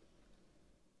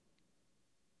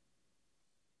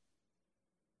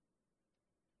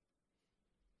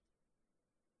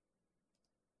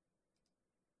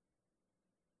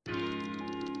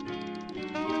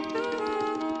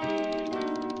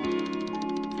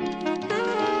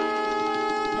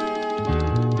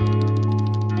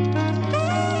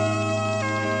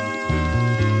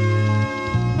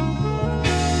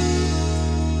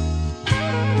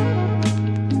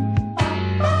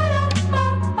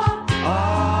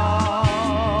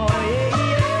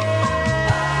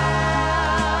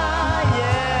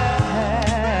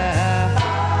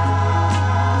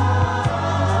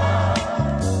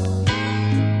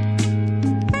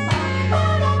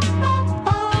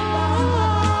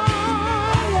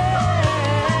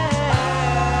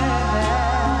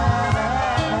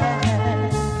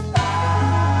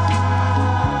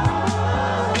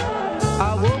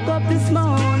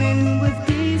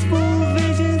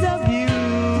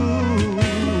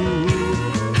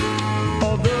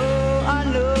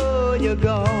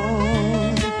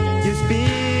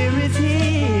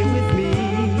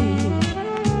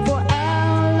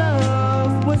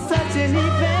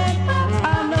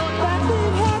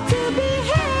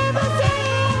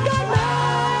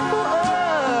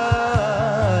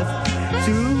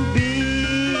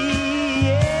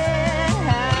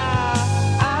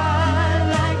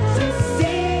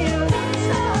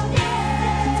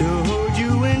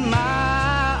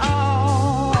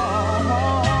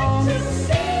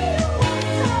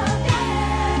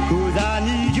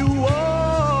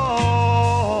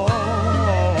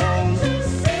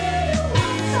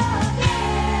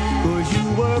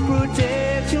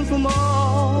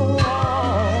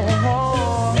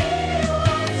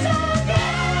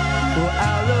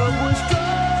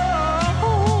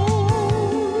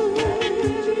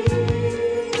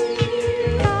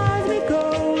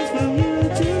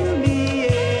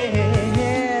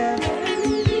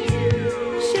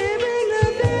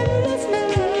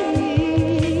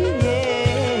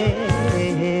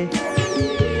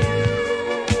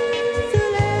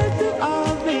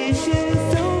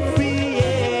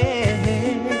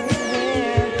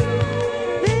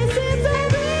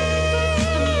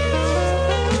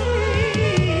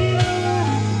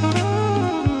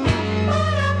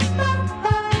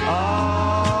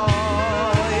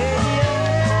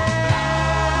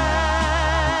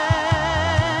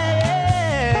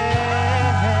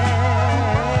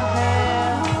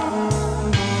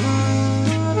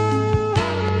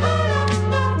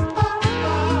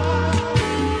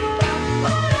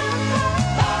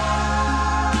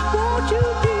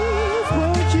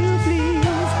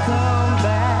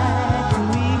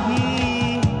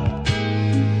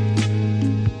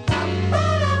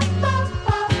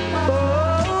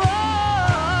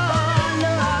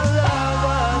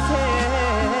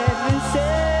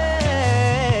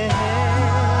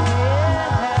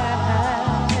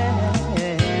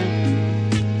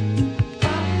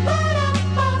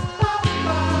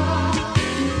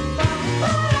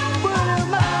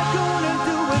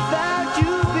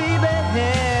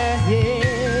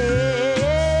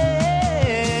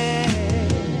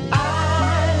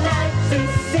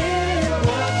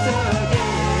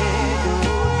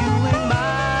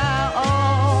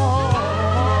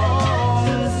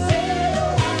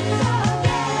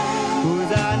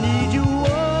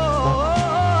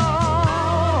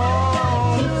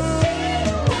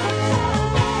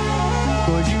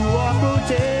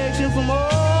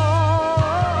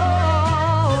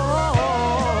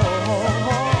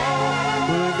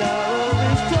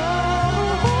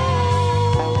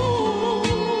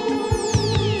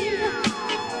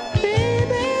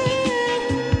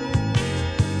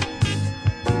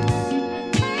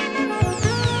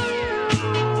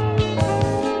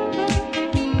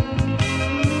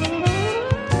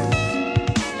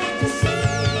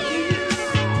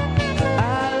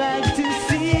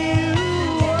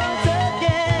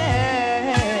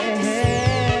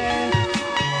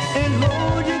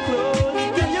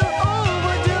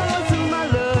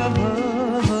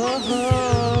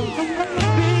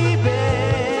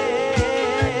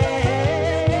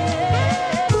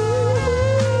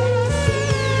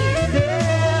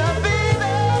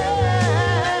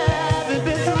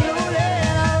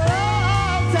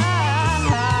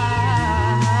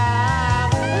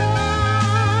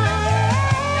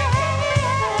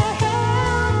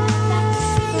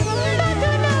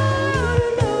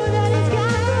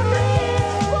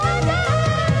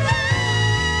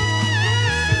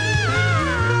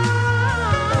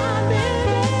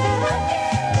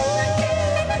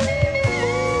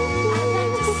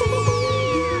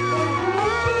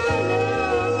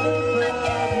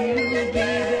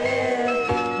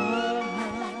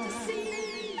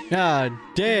 God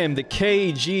damn, the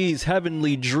KG's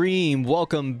Heavenly Dream.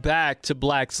 Welcome back to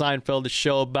Black Seinfeld, the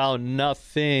show about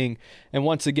nothing. And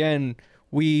once again,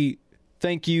 we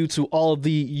thank you to all of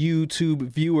the YouTube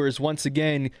viewers. Once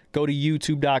again, go to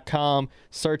youtube.com,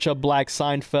 search up Black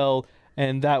Seinfeld,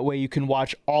 and that way you can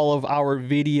watch all of our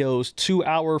videos,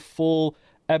 2-hour full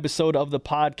episode of the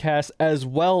podcast, as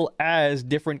well as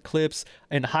different clips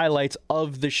and highlights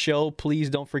of the show. Please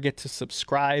don't forget to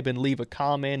subscribe and leave a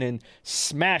comment and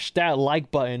smash that like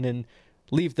button and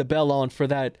leave the bell on for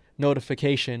that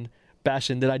notification.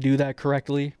 Bastion, did I do that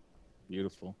correctly?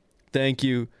 Beautiful. Thank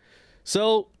you.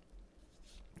 So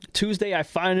Tuesday, I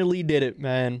finally did it,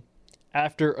 man.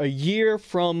 After a year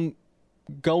from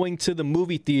going to the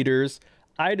movie theaters,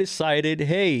 I decided,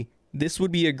 hey, this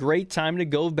would be a great time to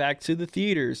go back to the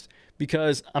theaters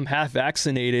because I'm half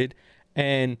vaccinated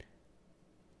and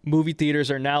movie theaters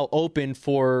are now open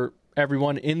for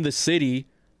everyone in the city.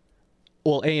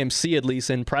 Well, AMC at least,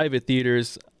 and private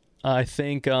theaters. I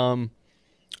think,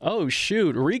 oh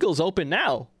shoot, Regal's open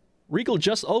now. Regal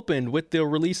just opened with the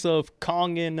release of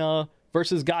Kong and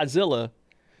versus Godzilla.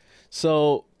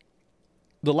 So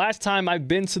the last time I've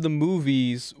been to the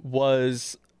movies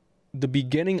was the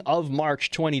beginning of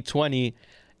March 2020,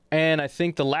 and I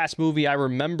think the last movie I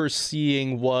remember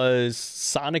seeing was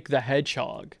Sonic the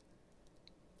Hedgehog.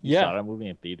 You saw that movie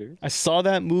in theaters? I saw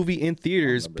that movie in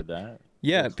theaters. I remember that.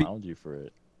 Yeah, I found you for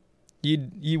it.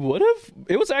 You would have?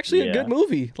 It was actually a good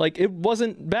movie. Like, it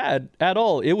wasn't bad at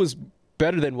all. It was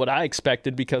better than what I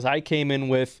expected because I came in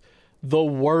with the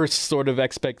worst sort of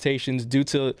expectations due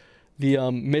to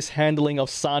the mishandling of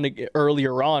Sonic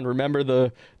earlier on. Remember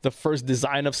the first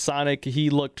design of Sonic? He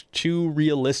looked too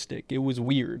realistic. It was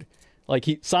weird. Like,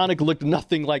 Sonic looked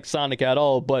nothing like Sonic at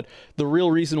all. But the real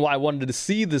reason why I wanted to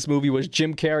see this movie was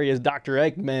Jim Carrey as Dr.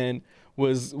 Eggman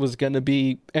was going to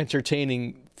be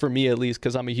entertaining for me, at least,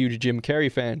 because I'm a huge Jim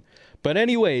Carrey fan. But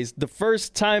anyways, the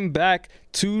first time back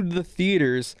to the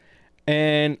theaters,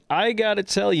 and I gotta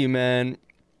tell you, man,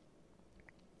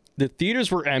 the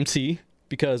theaters were empty.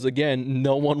 Because, again,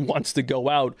 no one wants to go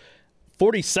out.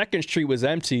 42nd Street was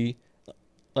empty.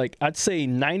 Like, I'd say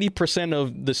 90%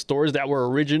 of the stores that were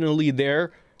originally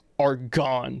there are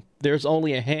gone. There's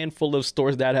only a handful of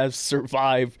stores that have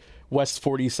survived West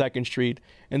 42nd Street.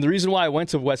 And the reason why I went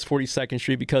to West 42nd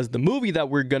Street, because the movie that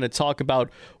we're going to talk about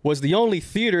was the only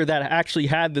theater that actually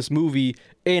had this movie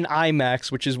in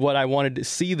IMAX, which is what I wanted to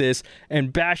see this.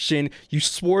 And Bastion, you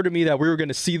swore to me that we were going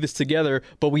to see this together,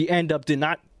 but we end up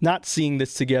not seeing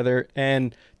this together.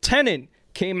 And Tenet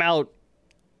came out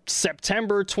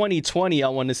September 2020, I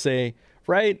want to say,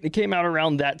 right? It came out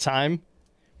around that time.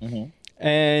 Mm-hmm.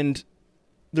 And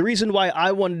the reason why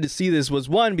I wanted to see this was,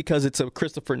 one, because it's a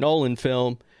Christopher Nolan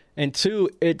film, and two,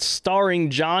 it's starring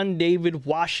John David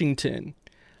Washington.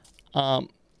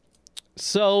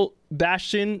 So,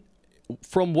 Bastion,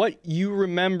 from what you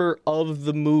remember of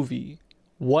the movie,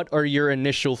 what are your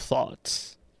initial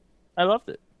thoughts? I loved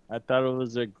it. I thought it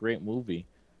was a great movie.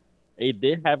 It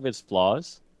did have its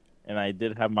flaws, and I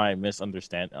did have my things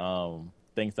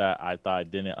that I thought I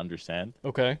didn't understand.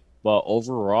 Okay. But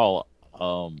overall,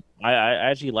 I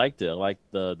actually liked it. I liked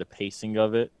the pacing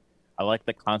of it. I liked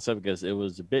the concept because it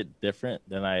was a bit different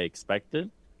than I expected.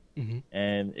 Mm-hmm.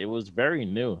 And it was very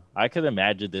new. I could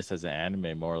imagine this as an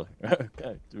anime more,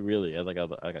 really, as like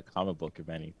a comic book, if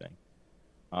anything.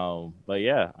 But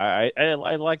yeah, I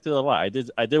liked it a lot.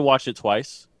 I did watch it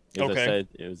twice. As I said,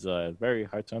 it was very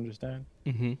hard to understand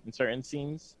in certain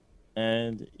scenes.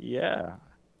 And yeah,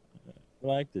 I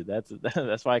liked it. That's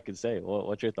what I could say.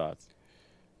 What's your thoughts?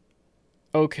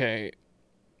 Okay.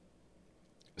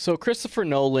 So Christopher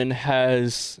Nolan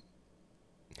has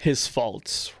his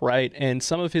faults, right? And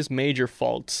some of his major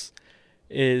faults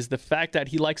is the fact that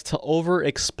he likes to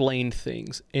over-explain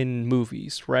things in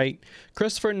movies, right?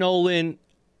 Christopher Nolan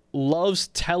loves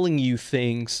telling you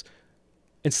things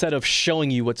instead of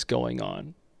showing you what's going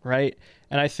on, right?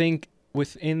 And I think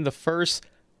within the first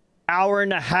hour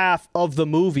and a half of the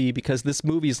movie, because this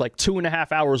movie is like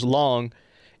 2.5 hours long,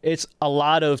 it's a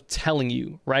lot of telling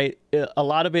you, right? A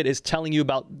lot of it is telling you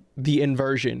about the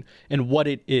inversion and what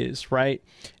it is, right?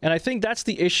 And I think that's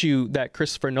the issue that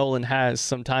Christopher Nolan has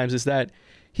sometimes, is that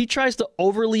he tries to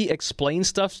overly explain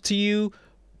stuff to you,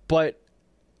 but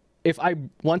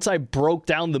once I broke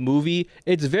down the movie,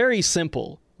 it's very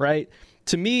simple, right?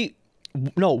 To me,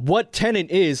 no, what Tenet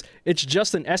is, it's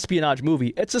just an espionage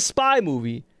movie. It's a spy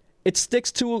movie. It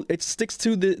sticks to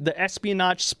the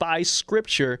espionage spy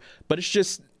scripture, but it's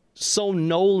just so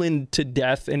Nolan to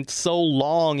death and so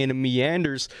long, and it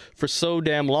meanders for so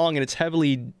damn long, and it's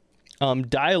heavily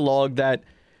dialogue that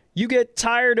you get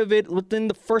tired of it within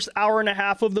the first hour and a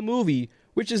half of the movie.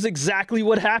 which is exactly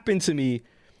what happened to me.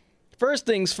 First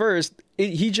things first,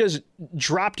 he just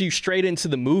dropped you straight into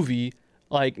the movie,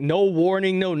 like no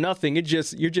warning, no nothing.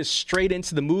 You're just straight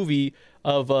into the movie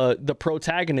of the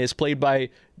protagonist, played by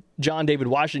John David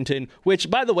Washington, which,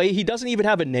 by the way, he doesn't even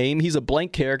have a name. He's a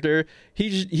blank character. He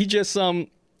just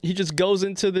goes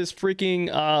into this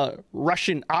freaking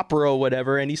Russian opera or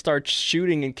whatever, and he starts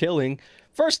shooting and killing.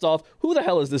 First off, who the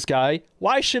hell is this guy?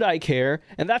 Why should I care?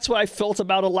 And that's what I felt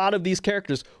about a lot of these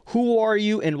characters. Who are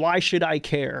you and why should I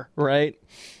care, right?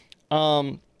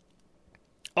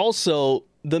 Also,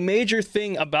 the major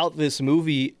thing about this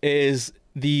movie is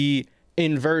the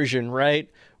inversion, right?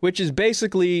 Which is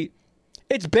basically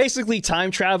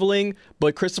time traveling,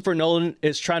 but Christopher Nolan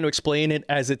is trying to explain it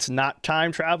as it's not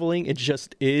time traveling. It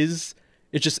just is.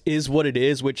 It just is what it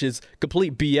is, which is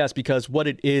complete BS, because what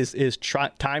it is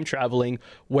time traveling,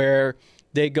 where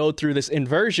they go through this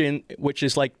inversion, which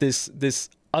is like this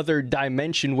other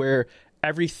dimension where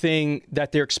everything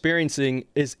that they're experiencing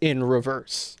is in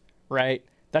reverse, right?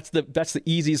 That's the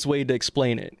easiest way to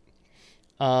explain it.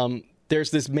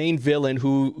 There's this main villain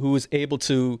who is able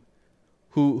to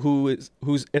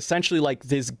who's essentially like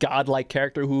this godlike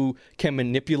character who can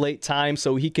manipulate time,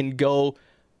 so he can go.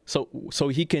 So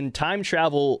he can time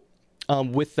travel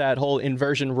with that whole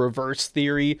inversion reverse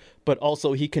theory, but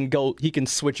also he can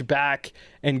switch back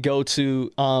and go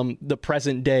to the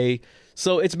present day.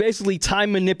 So it's basically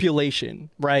time manipulation,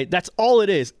 right? That's all it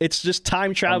is. It's just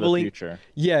time traveling. From the future.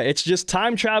 Yeah, it's just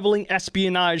time traveling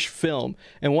espionage film.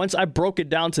 And once I broke it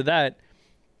down to that,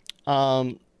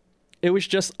 it was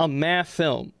just a meh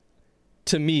film,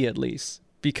 to me at least,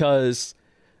 because,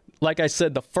 like I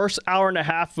said, the first hour and a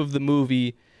half of the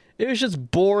movie, it was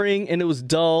just boring and it was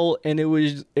dull and it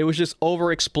was just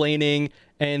over explaining,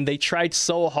 and they tried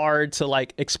so hard to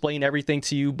like explain everything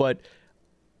to you, but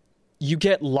you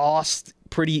get lost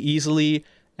pretty easily.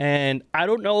 And I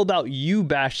don't know about you,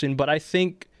 Bastion, but I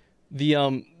think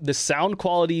the sound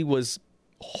quality was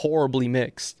horribly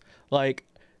mixed. Like,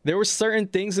 there were certain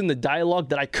things in the dialogue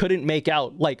that I couldn't make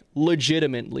out, like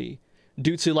legitimately,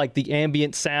 due to like the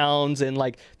ambient sounds and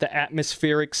like the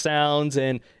atmospheric sounds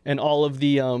and all of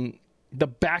the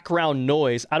background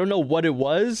noise. I don't know what it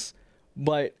was,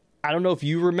 but I don't know if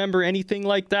you remember anything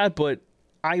like that, but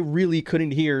I really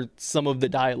couldn't hear some of the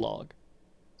dialogue.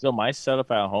 So my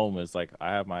setup at home is like,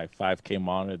 I have my 5K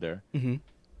monitor, Mm-hmm.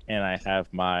 and I have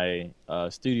my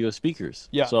studio speakers.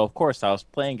 Yeah. So of course I was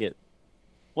playing it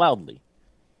loudly,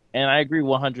 and I agree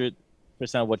 100%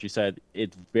 what you said.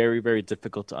 It's very, very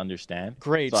difficult to understand.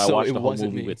 Great. So I So watched it the whole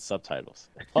wasn't movie me. with subtitles.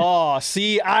 Oh,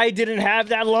 see, I didn't have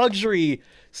that luxury.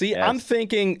 See, Yes. I'm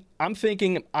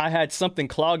thinking I had something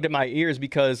clogged in my ears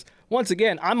because, once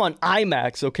again, I'm on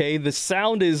IMAX, okay? The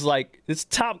sound is like, it's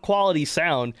top quality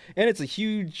sound, and it's a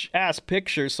huge ass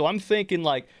picture. So I'm thinking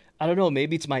like, I don't know,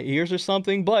 maybe it's my ears or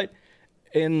something, but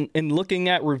in looking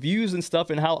at reviews and stuff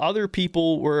and how other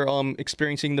people were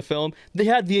experiencing the film, they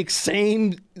had the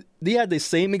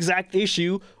same exact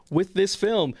issue with this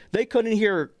film. They couldn't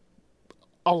hear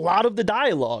a lot of the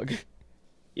dialogue.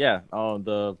 Yeah.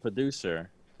 The producer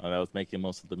that was making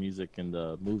most of the music in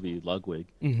the movie, Ludwig,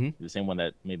 Mm-hmm. the same one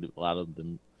that made a lot of the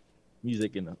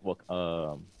music in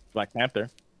Black Panther,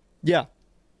 Yeah.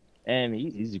 and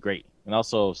he's great. And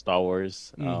also Star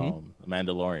Wars, Mhm.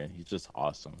 Mandalorian. He's just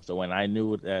awesome. So when I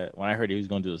heard he was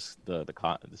going to do the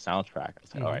soundtrack, I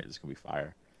was like, Mhm. all right, this is gonna be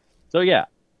fire. So yeah,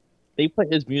 they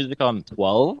put his music on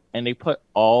 12, and they put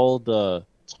all the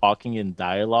talking and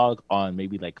dialogue on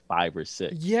maybe like 5 or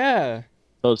 6. Yeah.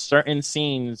 So certain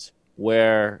scenes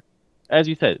where, as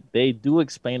you said, they do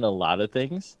explain a lot of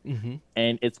things, Mm-hmm.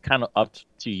 and it's kind of up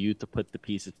to you to put the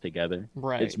pieces together.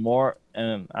 Right. It's more,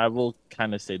 and I will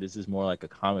kind of say this is more like a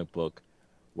comic book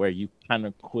where you kind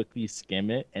of quickly skim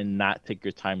it and not take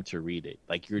your time to read it.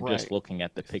 Like, you're just Right. looking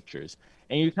at the pictures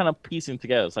and you're kind of piecing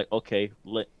together. It's like, okay,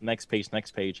 next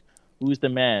page. Who's the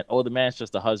man? Oh, the man's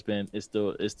just the husband. It's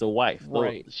the wife.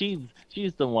 Right. She's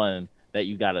the one that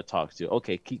you gotta talk to.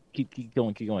 Okay, keep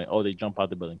going. Oh, they jump out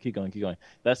the building. Keep going.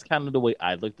 That's kind of the way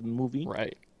I looked at the movie.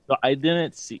 Right. So I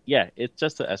didn't see. Yeah, it's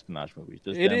just an espionage movie.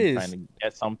 Just It them is. trying to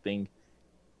get something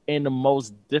in the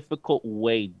most difficult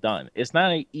way done. It's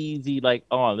not an easy like,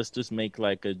 oh, let's just make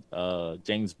like a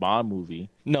James Bond movie.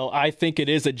 No, I think it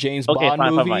is a James Okay, Bond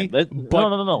fine. movie.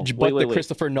 No. But Wait. the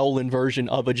Christopher Nolan version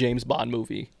of a James Bond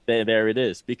movie. There it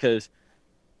is, because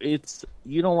it's,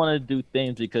 you don't want to do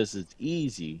things because it's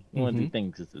easy. You want to do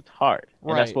things because it's hard,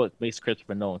 and that's Right. what makes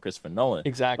Christopher Nolan.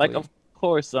 Exactly. Like, of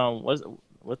course,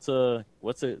 what's a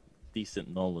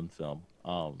decent Nolan film?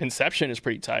 Inception is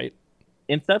pretty tight.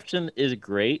 Inception is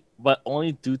great, but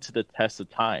only due to the test of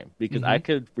time. Because I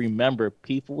could remember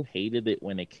people hated it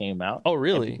when it came out. Oh, and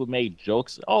really? people made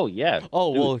jokes. Oh yeah.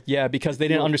 Oh, dude, well, yeah, because they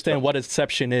didn't People- understand what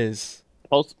Inception is.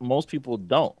 most people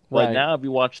don't. But Right. now if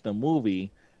you watch the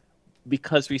movie,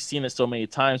 because we've seen it so many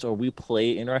times, or we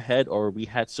play it in our head, or we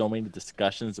had so many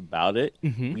discussions about it,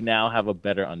 we now have a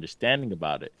better understanding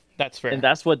about it. That's fair. And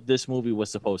that's what this movie was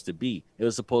supposed to be. It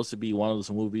was supposed to be one of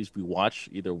those movies we watch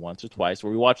either once or twice,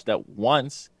 or we watched that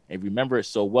once and remember it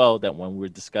so well that when we're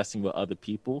discussing with other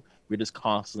people, we're just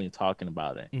constantly talking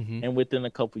about it. And within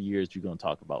a couple years, you're going to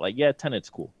talk about, like, yeah, Tenet's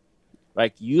cool.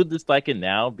 Like, you dislike it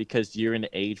now because you're in the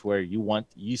age where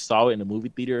you saw it in the movie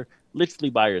theater literally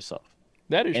by yourself.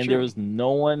 That is And true. there was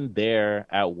no one there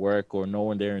at work or no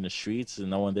one there in the streets and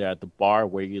no one there at the bar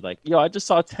where you're like, yo, I just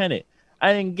saw Tenet.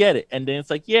 I didn't get it. And then it's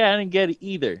like, yeah, I didn't get it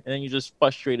either. And then you're just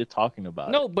frustrated talking about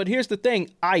it. No, but here's the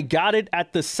thing. I got it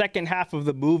at the second half of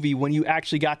the movie when you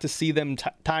actually got to see them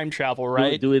time travel,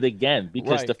 right? Do it again.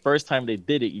 Because Right. the first time they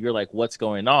did it, you're like, what's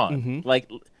going on? Like,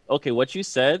 okay, what you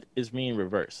said is me in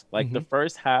reverse. Like, the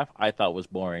first half I thought was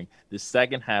boring. The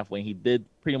second half, when he did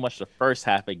pretty much the first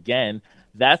half again,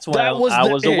 that's when I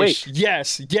was awake.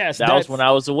 Yes. That was when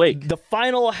I was awake. The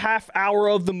final half hour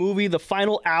of the movie, the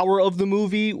final hour of the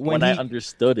movie, When I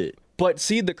understood it. But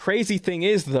see, the crazy thing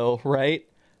is, though, right?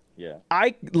 Yeah.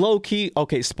 I low key.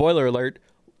 Okay, spoiler alert.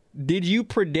 Did you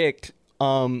predict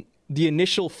the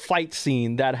initial fight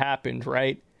scene that happened,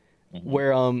 right?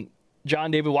 Where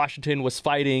John David Washington was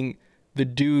fighting the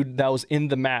dude that was in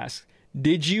the mask.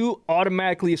 Did you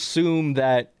automatically assume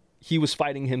that he was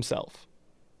fighting himself?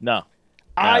 No.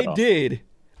 I did.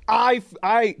 I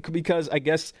because I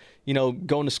guess,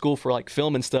 going to school for like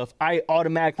film and stuff, I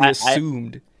automatically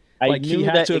assumed like he knew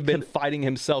had that to have it been could- fighting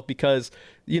himself because,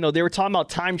 they were talking about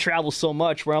time travel so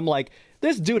much where I'm like,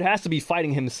 this dude has to be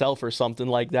fighting himself or something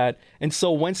like that. And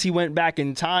so once he went back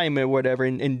in time or whatever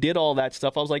and did all that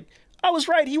stuff, I was like, I was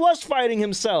right. He was fighting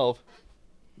himself.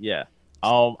 Yeah.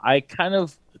 I kind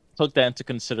of took that into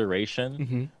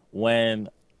consideration when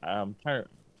I'm trying to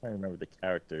remember the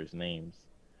characters' names.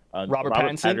 Robert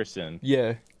Pattinson? Patterson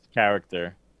Yeah.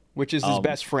 character. Which is his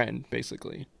best friend,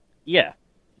 basically. Yeah.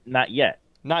 Not yet.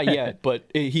 Not yet, but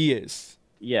he is.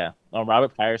 Yeah.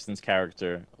 Robert Patterson's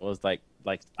character was like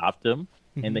stopped him,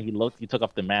 and then he took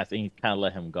off the mask, and he kind of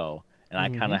let him go. And I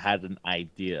kind of had an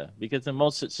idea because in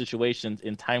most situations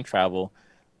in time travel,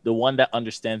 the one that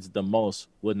understands it the most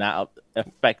would not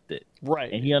affect it.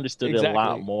 Right. And he understood it a lot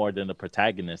Exactly. more than the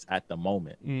protagonist at the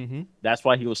moment. Mm-hmm. That's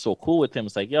why he was so cool with him.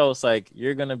 It's like, yo, it's like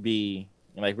you're gonna be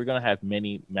like we're gonna have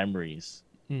many memories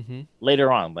Mm-hmm.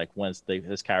 later on. Like once the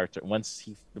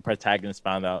protagonist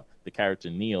found out the character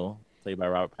Neil, played by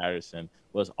Robert Patterson,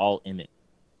 was all in it.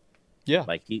 Yeah.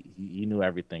 Like he knew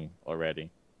everything already.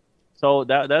 So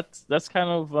that's kind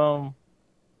of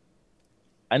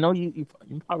I know you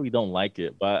probably don't like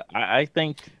it, but I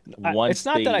think once it's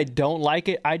not that I don't like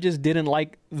it. I just didn't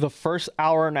like the first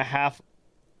hour and a half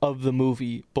of the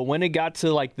movie. But when it got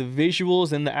to like the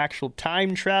visuals and the actual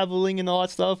time traveling and all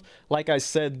that stuff, like I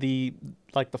said, the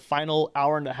final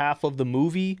hour and a half of the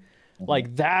movie,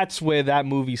 like that's where that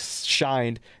movie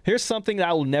shined. Here's something that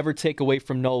I will never take away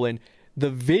from Nolan.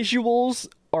 The visuals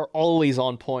are always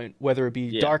on point, whether it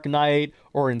be Dark Knight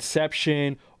or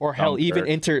Inception or hell, even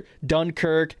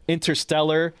Dunkirk,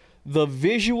 Interstellar. The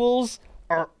visuals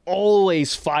are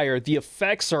always fire. The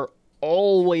effects are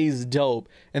always dope.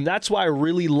 And that's what I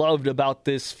really loved about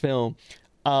this film.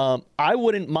 I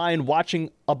wouldn't mind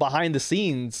watching a behind the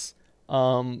scenes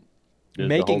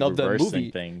making whole of the reversing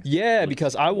movie. thing Yeah, was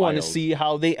because I want to wild. see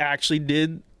how they actually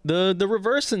did the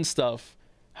reversing stuff.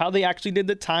 How they actually did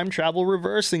the time travel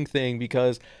reversing thing,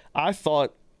 because I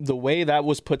thought the way that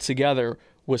was put together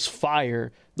was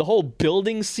fire. The whole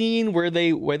building scene where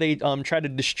they try to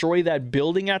destroy that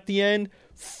building at the end,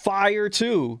 fire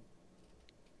too.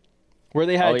 Where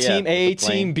they had Oh, yeah, Team A, with the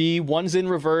plane. Team B, one's in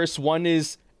reverse, one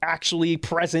is actually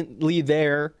presently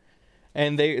there,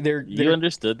 and they're You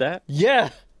understood that? yeah.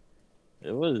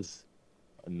 It was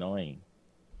annoying.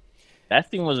 That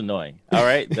scene was annoying. All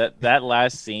right, that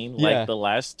last scene, Yeah. like the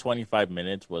last 25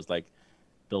 minutes, was like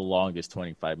the longest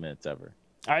 25 minutes ever.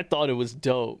 I thought it was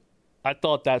dope. I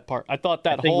thought that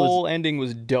think it whole ending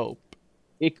was dope.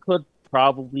 It could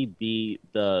probably be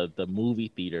the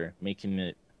movie theater making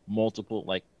it multiple,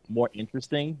 like more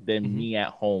interesting than Mm-hmm. me at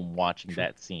home watching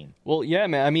that scene. Well, yeah,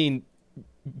 man. I mean,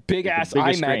 big It's a ass bigger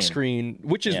IMAX screen,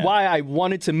 which is Yeah. why I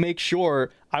wanted to make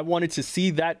sure I wanted to see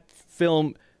that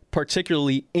film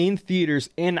particularly in theaters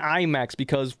in IMAX,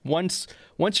 because once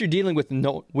you're dealing with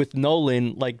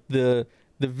Nolan, like the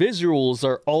visuals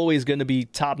are always going to be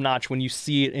top notch when you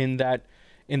see it in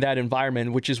in that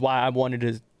environment, which is why I wanted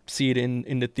to see it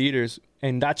in the theaters.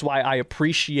 And that's why I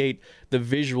appreciate the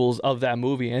visuals of that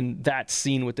movie and that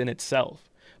scene within itself.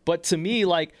 But to me,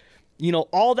 like, you know,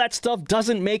 all that stuff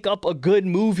doesn't make up a good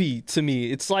movie to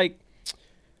me. It's like,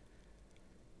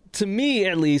 to me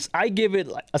at least, I give it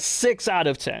like a 6 out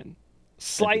of 10,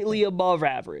 slightly above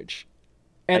average.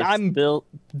 And I'm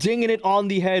dinging it on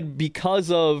the head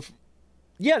because of,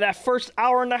 yeah, that first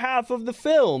hour and a half of the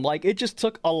film. Like, it just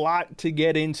took a lot to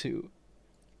get into.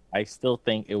 I still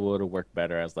think it would have worked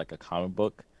better as like a comic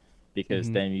book,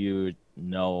 because then you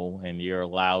know and you're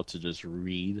allowed to just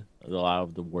read a lot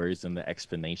of the words and the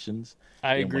explanations.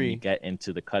 I and agree. When you get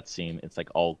into the cutscene, it's like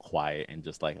all quiet and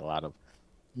just like a lot of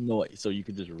noise, so you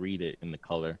could just read it in the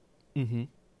color.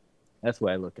 That's the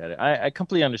way I look at it. I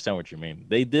completely understand what you mean.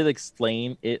 They did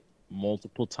explain it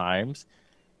multiple times,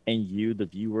 and you, the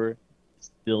viewer,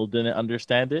 still didn't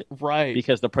understand it. Right.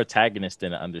 Because the protagonist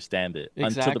didn't understand it. Until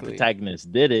the Exactly.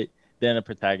 protagonist did it, then the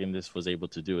protagonist was able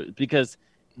to do it. Because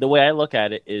the way I look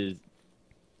at it is,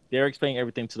 they're explaining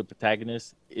everything to the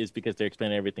protagonist is because they're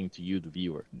explaining everything to you, the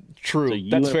viewer. True. So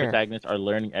you That's and the fair. protagonist are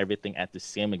learning everything at the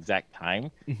same exact time,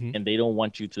 and they don't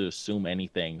want you to assume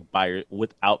anything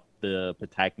without the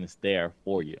protagonist there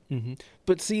for you.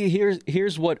 But see,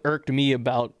 here's what irked me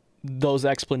about those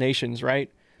explanations, right?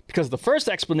 Because the first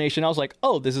explanation, I was like,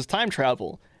 oh, this is time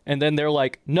travel. And then they're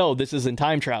like, no, this isn't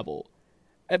time travel.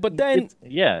 But then...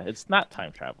 It's not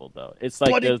time travel, though. It's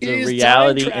like But there's it a is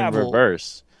reality time in travel.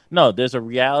 reverse. No, there's a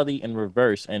reality in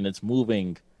reverse, and it's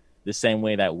moving the same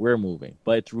way that we're moving,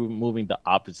 but it's moving the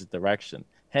opposite direction.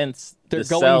 Hence, they're the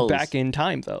going cells... back in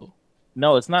time, though.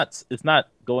 No, it's not. It's not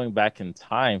going back in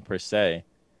time per se,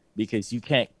 because you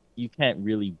can't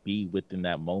really be within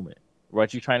that moment.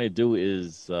 What you're trying to do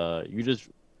is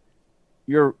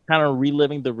you're kind of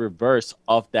reliving the reverse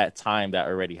of that time that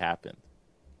already happened.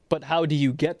 But how do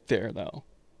you get there, though?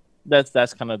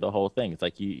 That's kind of the whole thing. It's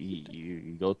like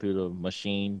you go through the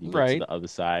machine, you go Right. to the other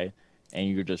side, and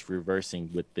you're just reversing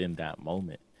within that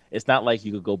moment. It's not like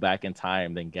you could go back in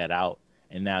time, then get out,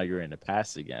 and now you're in the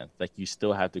past again. Like, you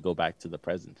still have to go back to the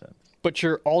present tense. But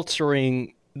you're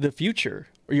altering the future,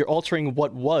 or you're altering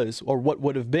what was or what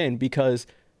would have been, because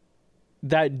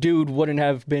that dude wouldn't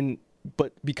have been,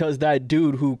 but because that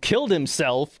dude who killed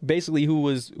himself, basically who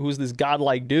was this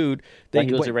godlike dude, But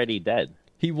he was already dead.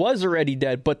 he was already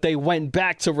dead, but they went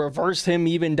back to reverse him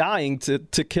even dying to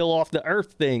kill off the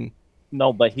Earth thing.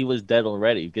 No, but he was dead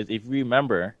already. Because if you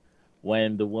remember,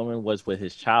 when the woman was with the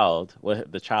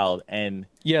child, and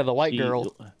Yeah, the white she-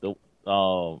 girl.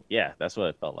 Yeah, that's what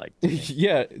it felt like.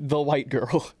 Yeah, the white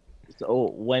girl.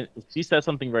 So when she said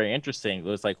something very interesting, it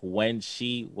was like when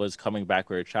she was coming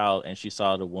back with her child and she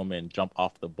saw the woman jump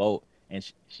off the boat, and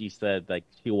she said like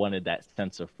she wanted that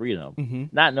sense of freedom,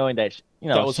 not knowing that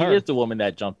That was she her. is the woman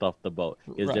that jumped off the boat,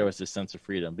 because Right. there was this sense of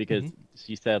freedom. Because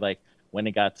she said like when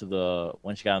she got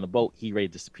on the boat, he already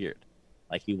disappeared,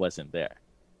 like he wasn't there,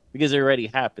 because it already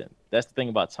happened. That's the thing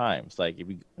about time. It's like, if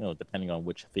depending on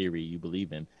which theory you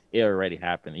believe in, it already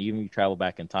happened. Even if you travel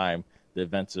back in time, the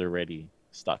events are already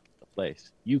stuck in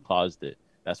place. You caused it.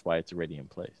 That's why it's already in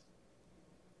place.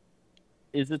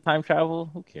 Is it time travel?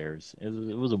 Who cares? It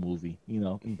was a movie,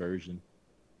 inversion.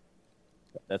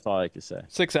 That's all I could say.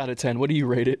 6 out of 10. What do you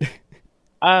rate it?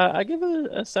 I give it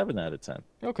a 7 out of 10.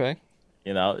 Okay.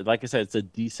 Like I said, it's a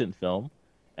decent film,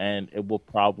 and it will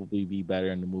probably be better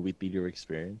in the movie theater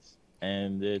experience.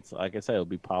 And it's, like I said, it'll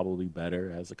be probably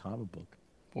better as a comic book.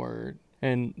 Word.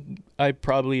 And I'd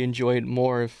probably enjoy it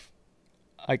more if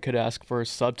I could ask for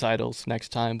subtitles next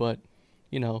time, but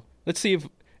let's see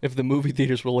if the movie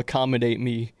theaters will accommodate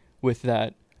me with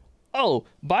that. Oh,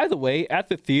 by the way, at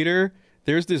the theater,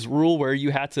 there's this rule where you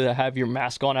had to have your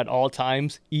mask on at all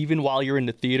times, even while you're in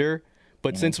the theater.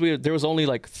 But since there was only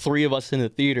like 3 of us in the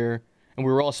theater and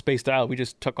we were all spaced out, we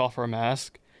just took off our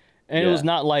mask. And it was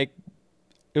not like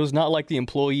the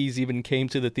employees even came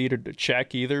to the theater to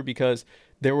check either, because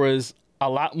there was a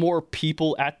lot more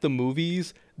people at the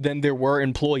movies than there were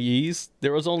employees.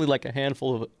 There was only like a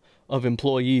handful of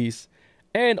employees.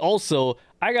 And also,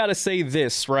 I gotta say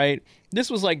this, right? This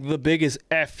was like the biggest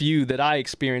FU that I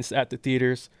experienced at the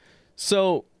theaters.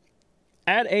 So,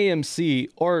 at AMC,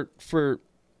 or for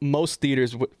most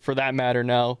theaters for that matter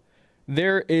now,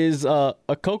 there is a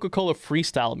Coca-Cola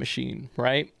Freestyle machine,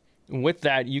 right? And with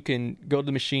that, you can go to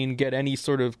the machine, get any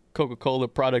sort of Coca-Cola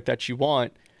product that you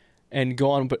want, and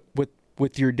go on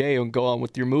with your day and go on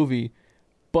with your movie.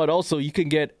 But also, you can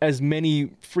get as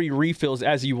many free refills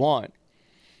as you want.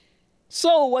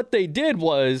 So what they did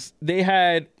was they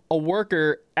had a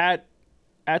worker at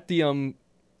the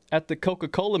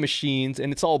Coca-Cola machines,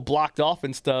 and it's all blocked off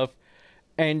and stuff.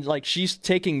 and like she's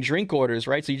taking drink orders,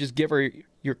 right? So you just give her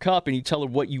your cup and you tell her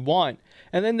what you want.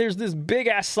 And then there's this big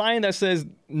ass sign that says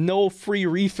no free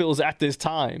refills at this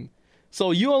time.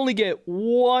 So you only get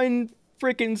one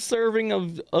freaking serving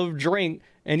of drink,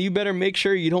 and you better make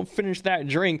sure you don't finish that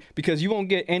drink because you won't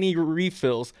get any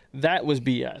refills. That was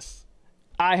BS.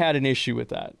 I had an issue with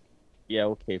that. Yeah,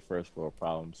 okay, first world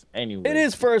problems. Anyway. It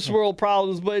is first world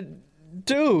problems, but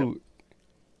dude.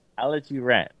 I'll let you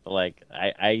rant. Like,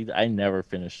 I never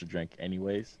finished a drink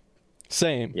anyways.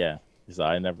 Same. Yeah. So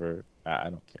I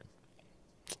don't care.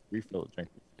 Refill a drink.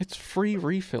 It's free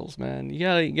refills, man. You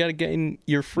gotta get in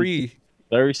your free.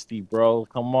 Thirsty, bro.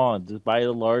 Come on. Just buy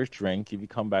a large drink. If you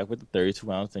come back with a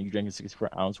 32 ounce and you drink a 64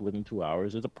 ounce within 2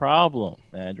 hours, it's a problem.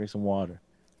 Man, drink some water.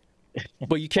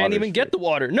 But you can't even Water's get the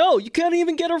water. No, you can't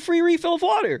even get a free refill of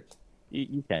water.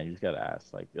 You can. You just gotta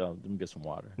ask. Like, let me get some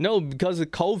water. No, because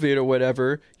of COVID or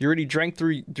whatever, you already drank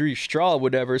through your straw or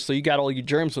whatever, so you got all your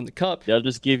germs from the cup. They'll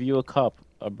just give you a cup,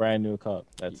 a brand new cup.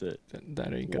 That's it.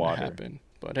 That ain't gonna Water. happen.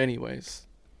 But anyways.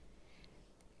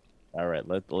 All right,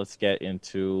 let's get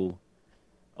into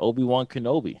Obi-Wan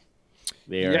Kenobi.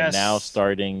 They are Yes. now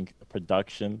starting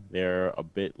production. They're a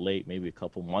bit late, maybe a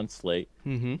couple months late,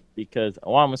 because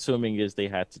what I'm assuming is they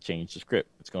had to change the script.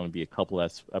 It's going to be a couple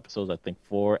episodes, I think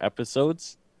 4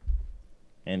 episodes,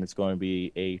 and it's going to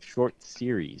be a short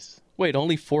series. Wait,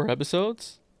 only 4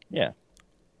 episodes? Yeah,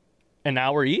 An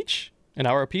hour each? An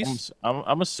hour apiece?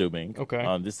 I'm assuming.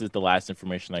 Okay. This is the last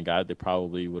information I got. They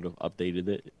probably would have updated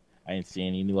it. I didn't see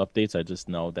any new updates. I just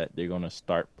know that they're going to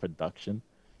start production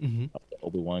of the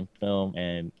Obi-Wan film,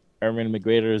 and Ewan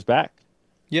McGregor is back.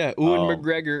 Yeah, Ewan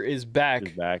McGregor is back.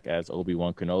 Is back as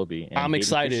Obi-Wan Kenobi. And I'm Hayden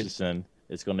excited. Christensen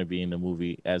is going to be in the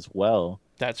movie as well.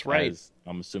 That's right. As,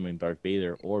 I'm assuming Darth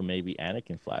Vader or maybe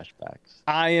Anakin flashbacks.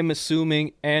 I am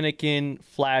assuming Anakin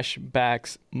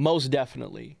flashbacks, most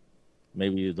definitely.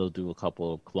 Maybe they'll do a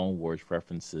couple of Clone Wars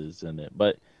references in it.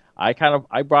 But I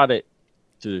brought it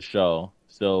to the show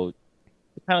so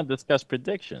to kind of discuss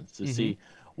predictions to see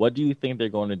what do you think they're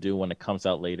going to do when it comes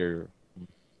out later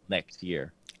next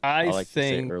year. I like to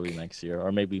say early next year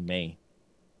or maybe May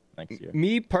next year.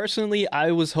 Me personally,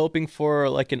 I was hoping for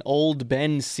like an old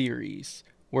Ben series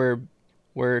where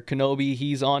Kenobi,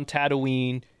 he's on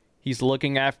Tatooine, he's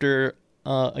looking after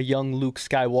a young Luke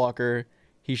Skywalker,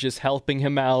 he's just helping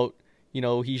him out. You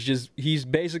know, he's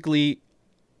basically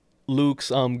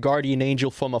Luke's guardian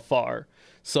angel from afar.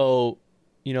 So,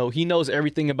 you know, he knows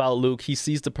everything about Luke. He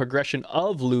sees the progression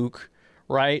of Luke,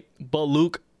 right? But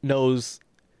Luke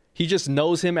he just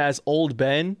knows him as old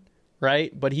Ben,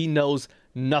 right? But he knows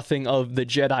nothing of the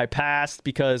Jedi past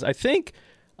because I think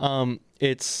it'll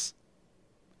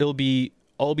be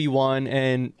Obi-Wan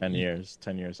and 10 years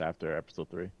after episode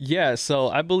 3. Yeah, so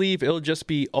I believe it'll just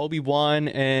be Obi-Wan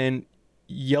and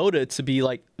Yoda to be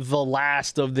like the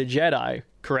last of the Jedi,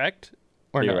 correct?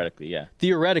 Or Theoretically, no? yeah.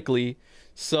 Theoretically.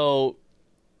 So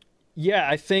yeah,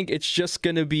 I think it's just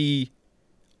gonna be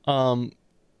old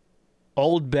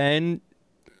Ben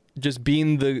just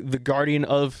being the guardian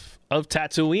of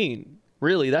Tatooine.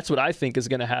 Really, that's what I think is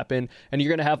gonna happen. And you're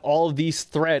gonna have all of these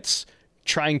threats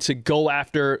trying to go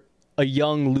after a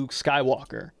young Luke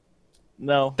Skywalker.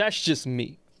 No. That's just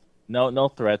me. No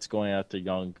threats going after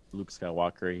young Luke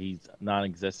Skywalker. He's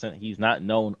non-existent. He's not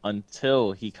known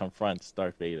until he confronts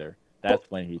Darth Vader. That's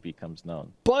when he becomes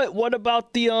known. But what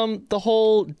about the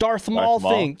whole Darth Maul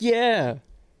thing? Yeah.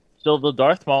 So the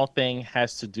Darth Maul thing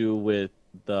has to do with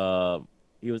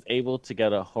he was able to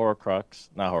get a holocron,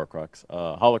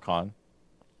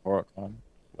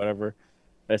 whatever,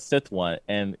 a Sith one,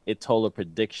 and it told a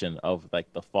prediction of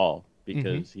like the fall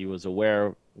because he was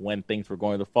aware when things were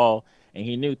going to fall, and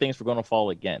he knew things were going to fall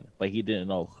again, but he didn't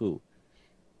know who.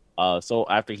 So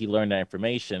after he learned that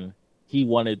information, he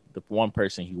wanted the one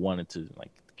person he wanted to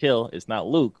like kill. It's not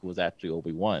Luke, it was actually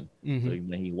Obi-Wan. So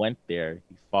when he went there,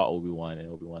 he fought Obi-Wan,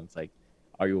 and Obi-Wan's like,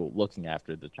 "Are you looking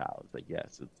after the child?" It's like,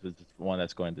 "Yes." It's the one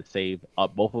that's going to save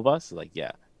both of us. It's like,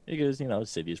 yeah, because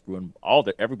Sidious ruined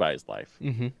everybody's life.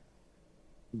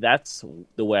 That's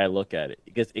the way I look at it,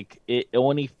 because it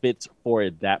only fits for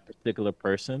that particular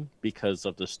person because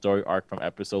of the story arc from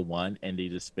episode 1, and they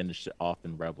just finished it off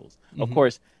in Rebels. Of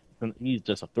course, he's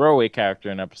just a throwaway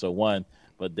character in episode 1,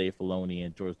 but Dave Filoni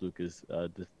and George Lucas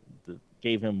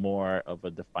gave him more of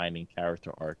a defining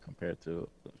character arc compared to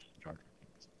Jar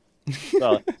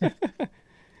Jar Binks.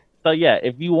 So yeah,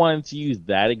 if you wanted to use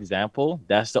that example,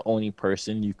 that's the only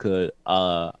person you could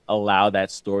allow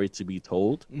that story to be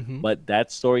told. But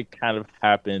that story kind of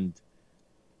happened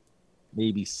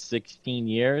maybe 16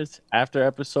 years after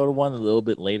episode 1, a little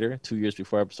bit later, 2 years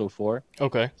before episode 4.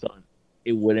 Okay. So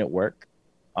it wouldn't work.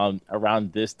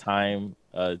 Around this time,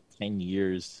 10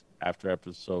 years after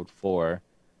episode 4,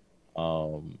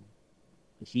 um,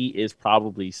 he is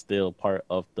probably still part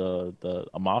of the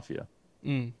a mafia,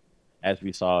 Mm. as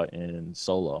we saw in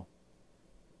Solo.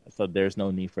 So there's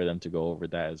no need for them to go over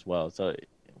that as well. So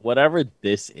whatever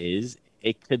this is,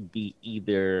 it could be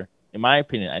either, in my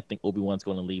opinion, I think Obi-Wan's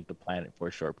going to leave the planet for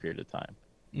a short period of time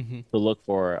Mm-hmm. to look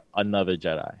for another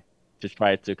Jedi to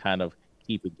try to kind of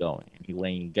keep it going. And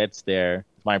when he gets there,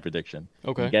 my prediction.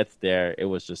 Okay. He gets there, it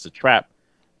was just a trap.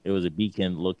 It was a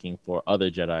beacon looking for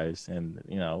other Jedis, and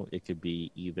it could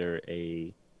be either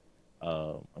a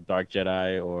dark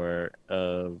Jedi or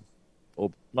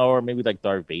maybe like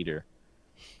Darth Vader,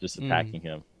 just attacking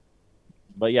him.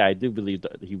 But yeah, I do believe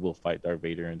that he will fight Darth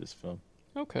Vader in this film.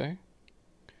 Okay.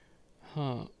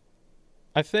 Huh.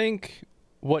 I think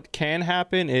what can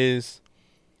happen is,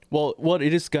 well, what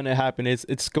it is going to happen is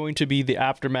it's going to be the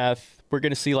aftermath. We're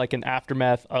going to see like an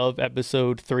aftermath of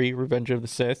episode 3, Revenge of the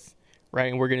Sith, right?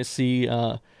 And we're going to see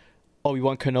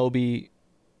Obi-Wan Kenobi.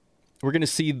 We're going to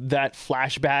see that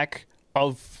flashback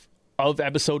of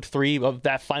episode 3, of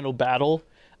that final battle.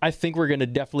 I think we're going to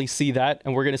definitely see that,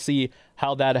 and we're going to see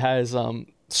how that has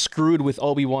screwed with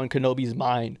Obi-Wan Kenobi's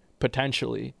mind,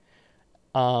 potentially.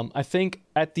 I think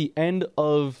at the end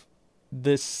of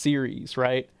this series,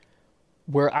 right,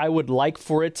 where I would like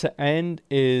for it to end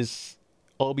is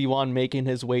Obi-Wan making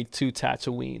his way to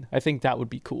Tatooine. I think that would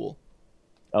be cool.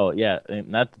 Oh yeah, and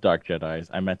not the Dark Jedis.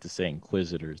 I meant to say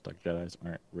Inquisitors. Dark Jedis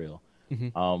aren't real.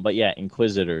 But yeah,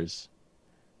 Inquisitors.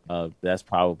 That's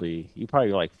probably you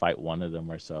probably like fight one of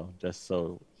them or so, just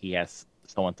so he has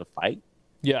someone to fight.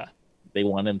 Yeah, They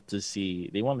want him to see.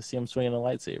 They want to see him swinging a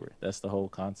lightsaber. That's the whole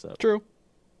concept. true.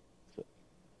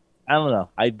 I don't know.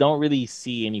 I don't really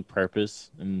see any purpose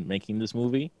in making this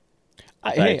movie.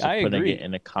 I Besides just putting agree. it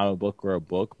in a comic book or a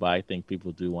book, but I think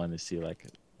people do want to see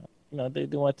they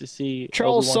do want to see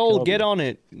Charles Obi-Wan Soule, Kenobi. get on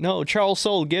it. No, Charles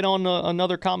Soule, get on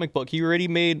another comic book. He already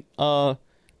made the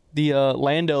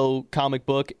Lando comic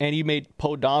book, and he made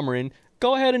Poe Dameron.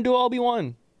 Go ahead and do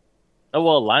Obi-Wan. Oh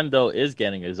well, Lando is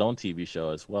getting his own TV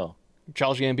show as well.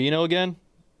 Charles Gambino again?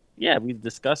 Yeah, we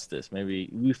discussed this. Maybe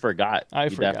we forgot. I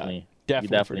We forgot. Definitely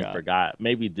Definitely forgot.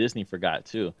 Maybe Disney forgot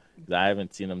too. 'Cause I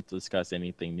haven't seen them discuss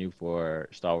anything new for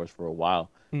Star Wars for a while.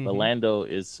 But Lando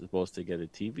is supposed to get a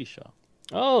TV show.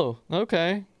 Oh,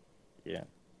 okay. Yeah.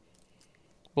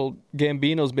 Well,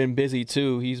 Gambino's been busy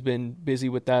too. He's been busy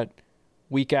with that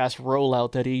weak-ass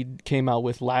rollout that he came out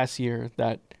with last year.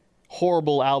 That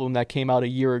horrible album that came out a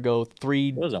year ago.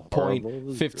 wasn't horrible. It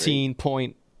was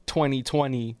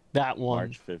 3.15.2020. That one.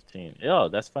 March 15th. Oh,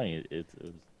 that's funny. It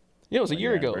was Yeah, it was a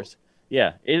year ago. anniversary.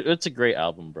 Yeah, it's a great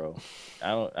album, bro.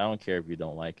 I don't care if you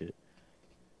don't like it.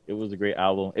 It was a great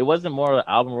album. It wasn't more of an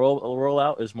album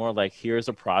rollout. It's more like, here's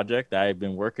a project that I've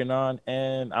been working on,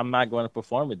 and I'm not going to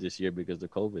perform it this year because of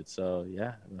COVID. So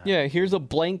yeah. Yeah, here's a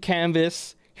blank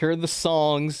canvas. Here are the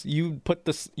songs. You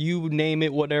name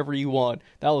it whatever you want.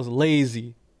 That was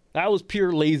lazy. That was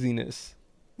pure laziness.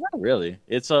 Not really.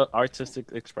 It's an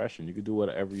artistic expression. You can do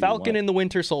whatever you Falcon want. and the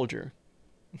Winter Soldier.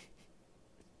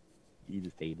 You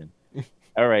just hating.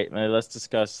 All right, man, let's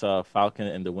discuss Falcon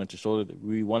and the Winter Soldier.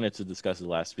 We wanted to discuss it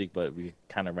last week, but we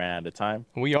kind of ran out of time.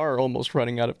 We are almost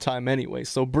running out of time anyway.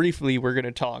 So briefly, we're going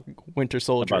to talk Winter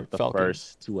Soldier, About the Falcon.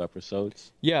 first 2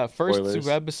 episodes. Yeah, first Spoilers. 2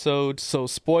 episodes. So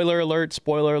spoiler alert,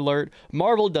 spoiler alert.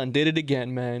 Marvel done did it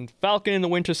again, man. Falcon and the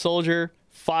Winter Soldier,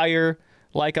 fire.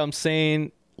 Like I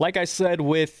said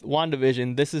with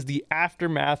WandaVision, this is the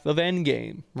aftermath of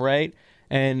Endgame, right?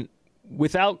 And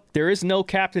there is no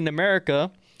Captain America.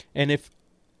 And if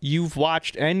you've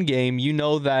watched Endgame, you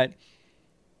know that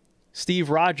Steve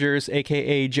Rogers,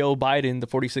 a.k.a. Joe Biden, the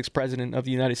 46th president of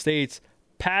the United States,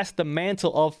 passed the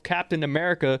mantle of Captain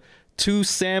America to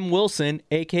Sam Wilson,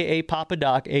 a.k.a. Papa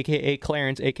Doc, a.k.a.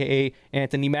 Clarence, a.k.a.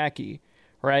 Anthony Mackie,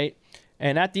 right?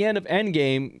 And at the end of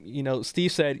Endgame,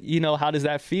 Steve said, how does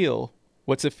that feel?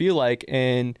 What's it feel like?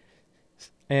 And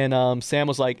Sam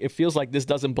was like, it feels like this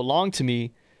doesn't belong to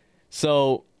me.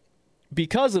 So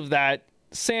because of that,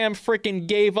 Sam freaking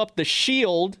gave up the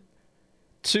shield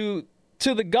to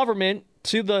the government,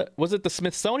 was it the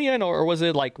Smithsonian or was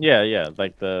it like Yeah,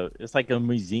 it's like a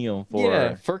museum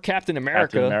for Captain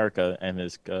America. Captain America and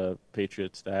his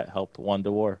patriots that helped won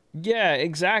the war. Yeah,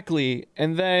 exactly.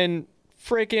 And then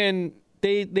freaking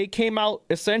they came out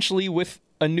essentially with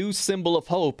a new symbol of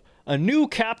hope. A new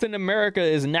Captain America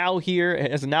is now here,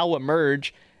 has now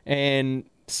emerged, and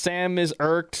Sam is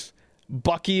irked.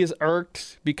 Bucky is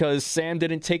irked because Sam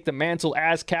didn't take the mantle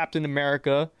as Captain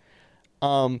America.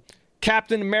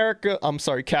 Captain America. I'm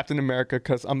sorry, Captain America,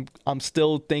 because I'm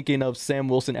still thinking of Sam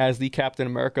Wilson as the Captain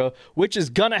America, which is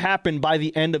gonna happen by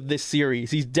the end of this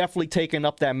series. He's definitely taken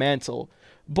up that mantle.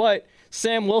 But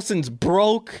Sam Wilson's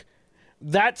broke.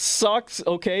 That sucks,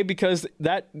 okay, because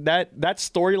that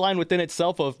storyline within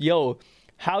itself of, yo,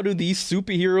 how do these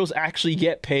superheroes actually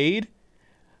get paid?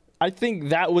 I think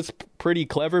that was pretty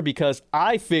clever, because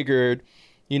I figured,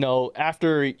 you know,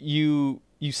 after you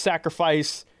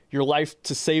sacrifice your life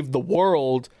to save the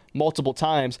world multiple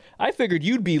times, I figured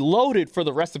you'd be loaded for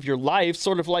the rest of your life,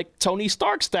 sort of like Tony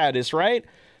Stark status, right?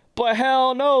 But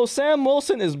hell no, Sam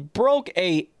Wilson is broke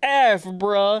AF,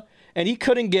 bruh, and he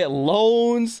couldn't get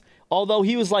loans. Although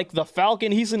he was like the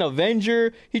Falcon, he's an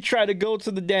Avenger. He tried to go to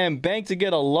the damn bank to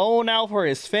get a loan out for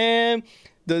his fam.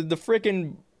 The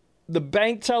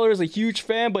bank teller is a huge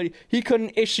fan, but he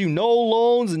couldn't issue no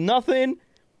loans, nothing.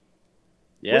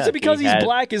 Yeah, Was it because he's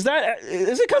black? Is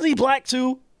it because he's black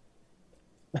too?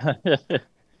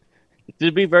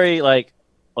 To be very like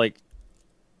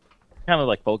kind of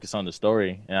like focus on the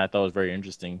story, and I thought it was very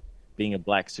interesting being a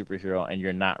black superhero and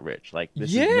you're not rich. Like, this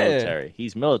is military.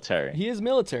 He's military. He is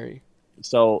military.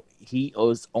 So he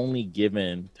was only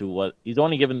given he's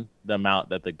only given the amount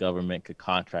that the government could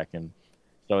contract him.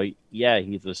 So yeah,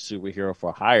 he's a superhero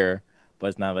for hire, but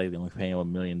it's not like they only pay him $1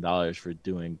 million for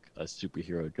doing a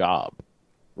superhero job,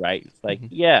 right? It's like,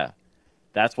 yeah,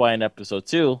 that's why in episode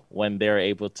 2, when they're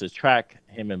able to track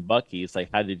him and Bucky, it's like,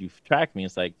 how did you track me?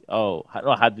 It's like, oh,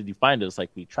 how did you find us? Like,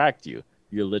 we tracked you.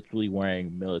 You're literally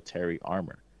wearing military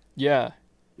armor. Yeah.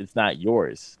 It's not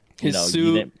yours. His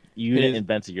suit. You didn't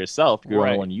invent it yourself. You're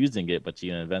Right. the one using it, but you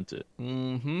didn't invent it.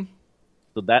 Mm-hmm.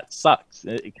 So that sucks.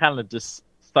 It kind of just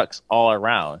sucks all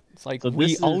around. It's like, So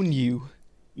we own you.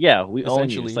 Yeah, we own you.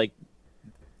 Essentially. It's like,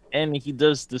 and he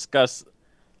does discuss,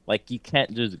 like, you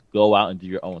can't just go out and do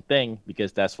your own thing,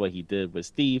 because that's what he did with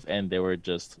Steve, and they were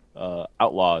just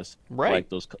outlaws Right. for like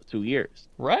those 2 years.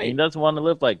 Right. And he doesn't want to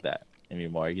live like that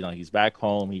anymore. You know, he's back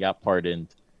home. He got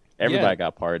pardoned. Everybody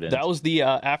got pardoned. That was the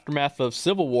aftermath of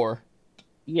Civil War.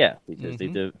 Yeah, because they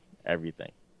did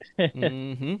everything.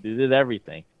 Mm-hmm. They did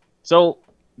everything. So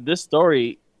this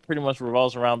story pretty much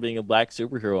revolves around being a black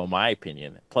superhero, in my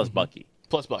opinion, plus Bucky,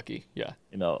 Plus Bucky, yeah.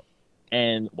 you know,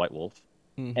 and White Wolf.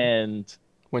 Mhm. And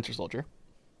Winter Soldier.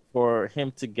 for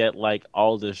him to get like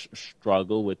all this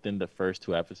struggle within the first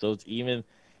 2 episodes, even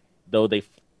though they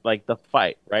like the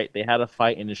fight, right? They had a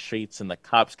fight in the streets and the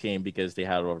cops came because they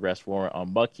had an arrest warrant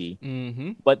on Bucky.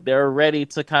 Mm-hmm. But they're ready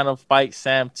to kind of fight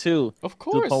Sam too. Of To the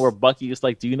course. point where Bucky is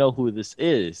like, "Do you know who this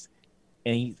is?"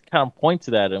 And he kind of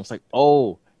pointed at him. It's like,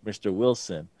 "Oh, Mr.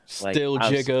 Wilson." Like, Still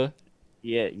Jigga.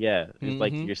 Yeah. It's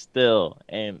like, Mhm. you're still,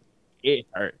 and it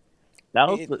hurt.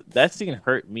 That scene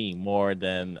hurt me more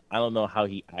than, I don't know how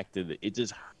he acted. It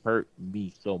just hurt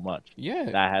me so much Yeah.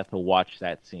 that I had to watch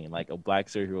that scene. Like, a black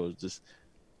superhero is just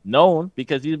known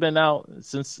because he's been out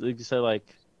since, like you said,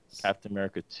 like Captain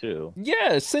America 2.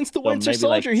 Yeah, since the So Winter maybe,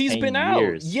 like, Soldier, he's 10 been out.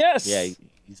 years. Yes. Yeah,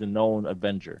 he's a known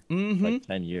Avenger. Mm-hmm. Like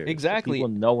 10 years. So Exactly. people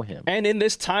know him. And in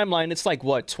this timeline, it's like,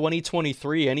 what,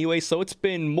 2023 anyway? So it's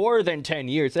been more than 10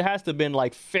 years. It has to have been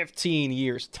like 15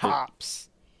 years tops.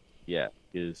 Yeah,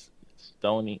 because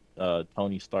Tony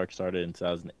Stark started in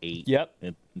 2008. Yep.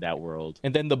 In that world.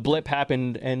 And then the blip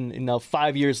happened, and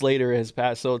 5 years later has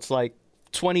passed. So it's like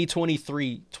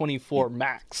 2023, 24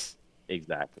 max.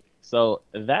 Exactly. So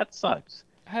that sucks.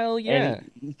 Hell yeah.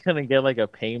 And he couldn't get like a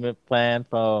payment plan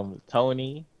from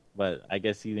Tony, but I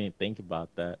guess he didn't think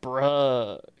about that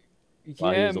Bruh.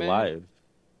 while he Yeah, was man. alive.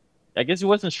 I guess he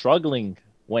wasn't struggling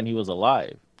when he was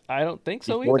alive. I don't think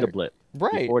so Before either. the blip.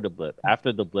 Right. Before the blip.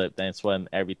 After the blip, that's when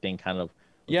everything kind of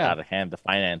was Yeah. out of hand. The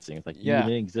financing. It's like, Yeah. you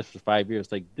didn't exist for 5 years.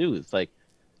 Like, dude, it's like,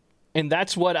 And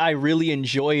that's what I really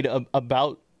enjoyed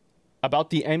about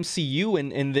the MCU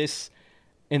in this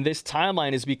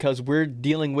timeline, is because we're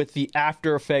dealing with the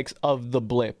after effects of the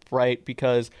blip, right?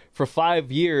 Because for 5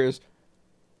 years,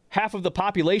 half of the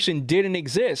population didn't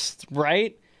exist,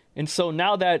 right? And so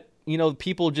now that,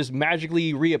 people just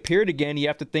magically reappeared again, you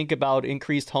have to think about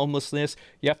increased homelessness.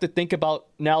 You have to think about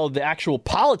now the actual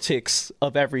politics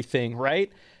of everything,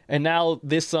 right? And now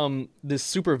this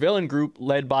supervillain group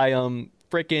led by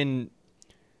freaking,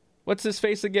 what's his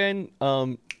face again?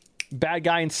 Bad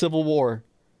guy in Civil War,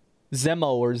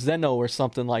 Zemo or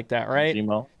something like that, right?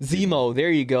 Zemo,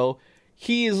 there you go.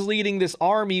 He is leading this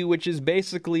army, which is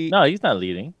basically no, he's not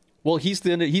leading. well, he's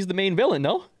the main villain,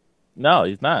 no? No,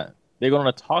 he's not. They're going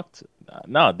to talk to...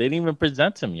 No, they didn't even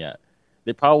present him yet.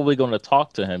 They're probably going to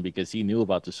talk to him because he knew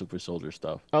about the super soldier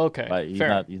stuff. Okay, But he's fair.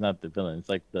 not the villain. It's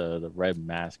like the red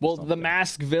mask. or Well, the something.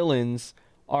 masked villains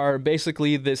are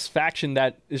basically this faction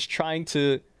that is trying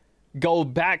to go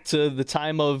back to the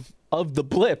time of the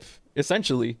blip,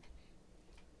 essentially.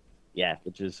 Yeah,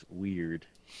 which is weird.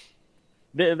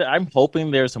 I'm hoping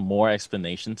there's more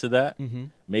explanation to that.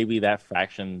 Maybe that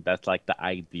fraction, that's like the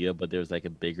idea, but there's like a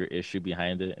bigger issue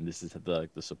behind it, and this is the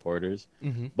supporters.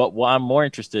 But what I'm more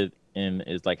interested in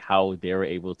is like how they were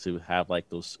able to have like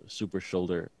those super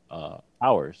shoulder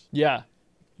powers, Yeah.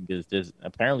 because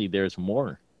there's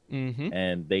more.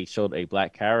 And they showed a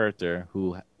black character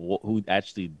who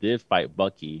actually did fight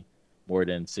Bucky more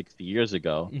than 60 years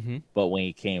ago. But when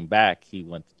he came back, he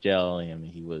went to jail and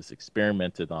he was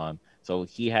experimented on. So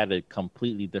he had a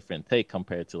completely different take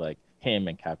compared to like him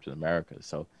and Captain America.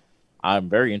 So I'm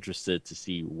very interested to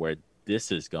see where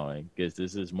this is going, because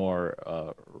this is more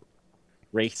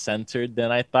race centered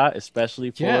than I thought,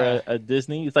 especially for a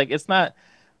Disney. It's not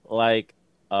like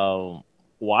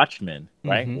Watchmen,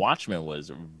 right? Watchmen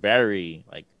was very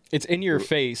like, It's in your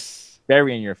face.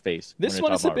 very in your face. This when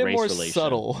one they're is a talking bit about more race relation.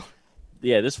 subtle.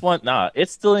 Yeah, this one,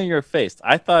 it's still in your face.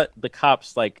 I thought the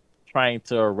cops like trying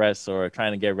to arrest or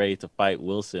trying to get ready to fight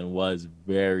Wilson was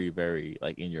very, very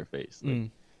like in your face. Like,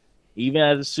 even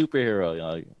as a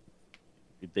superhero,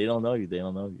 if they don't know you, they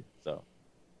don't know you. So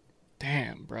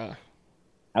Damn, bruh.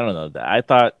 I don't know that. I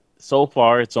thought so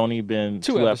far it's only been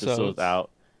Two two episodes. episodes out,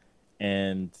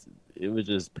 and it was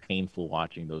just painful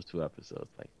watching those 2 episodes.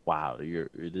 Like, wow,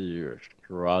 you're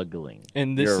struggling,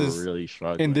 And this you're is really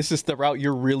struggling. And this is the route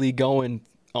you're really going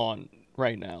on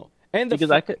right now. And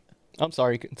because I could. I'm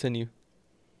sorry, continue.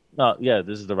 No, yeah,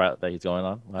 this is the route that he's going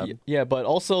on. What happened? Yeah, but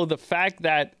also the fact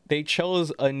that they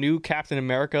chose a new Captain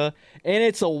America, and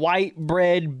it's a white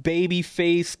bread baby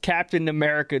face Captain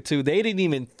America too. They didn't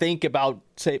even think about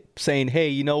saying, "Hey,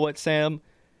 you know what, Sam?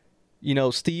 You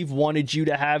know, Steve wanted you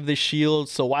to have the shield,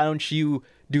 so why don't you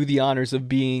do the honors of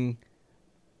being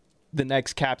the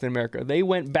next Captain America?" They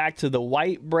went back to the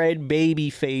white bread baby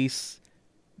face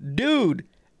dude,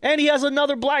 and he has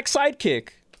another black sidekick.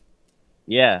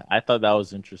 Yeah, I thought that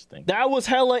was interesting. That was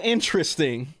hella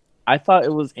interesting. I thought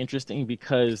it was interesting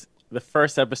because the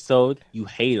first episode, you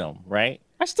hate him, right?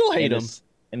 I still hate him.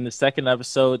 In the second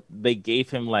episode, they gave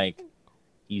him like,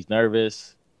 he's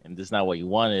nervous and this is not what you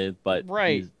wanted, but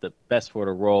Right. he's the best for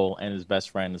the role, and his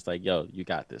best friend is like, yo, you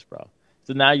got this, bro.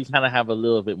 So now you kind of have a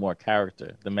little bit more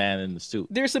character, the man in the suit.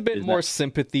 There's a bit Isn't more that-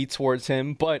 sympathy towards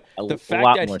him, but A the fact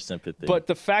lot that more sympathy. But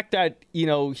the fact that, you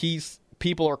know,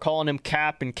 people are calling him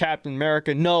Cap and Captain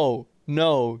America. No,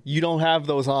 you don't have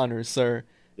those honors, sir.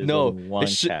 There's no, only one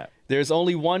Cap. There's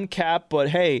only one Cap, but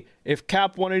hey, if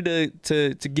Cap wanted to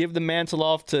give the mantle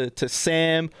off to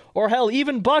Sam, or hell,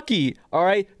 even Bucky, all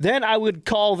right, then I would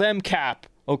call them Cap,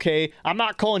 okay? I'm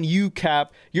not calling you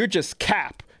Cap. You're just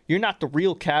Cap. You're not the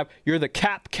real Cap. You're the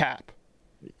Cap. Cap.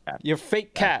 You're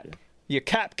fake Cap. You're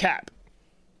Cap.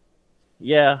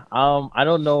 Yeah, I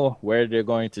don't know where they're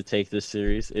going to take this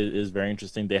series. It is very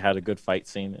interesting. They had a good fight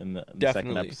scene in the second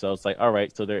Definitely. episode. It's like, all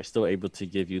right, so they're still able to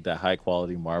give you that high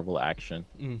quality Marvel action.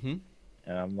 Mm-hmm.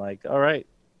 And I'm like, all right,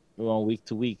 we're on week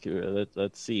to week.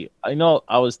 Let's see. I know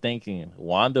I was thinking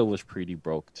Wanda was pretty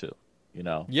broke too,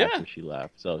 Yeah. after she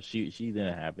left. So she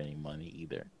didn't have any money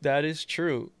either. That is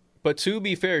true. But to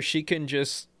be fair, she can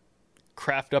just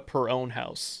craft up her own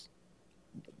house.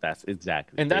 That's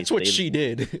exactly. And that's what she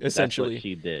did, essentially. That's what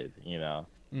she did, No,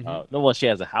 well, she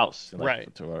has a house,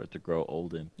 Right. to grow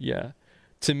old in. Yeah.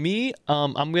 To me,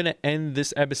 I'm going to end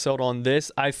this episode on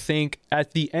this. I think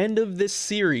at the end of this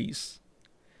series,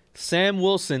 Sam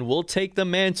Wilson will take the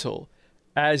mantle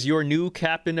as your new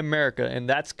Captain America, and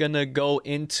that's going to go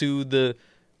into the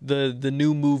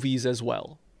new movies as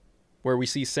well, where we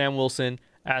see Sam Wilson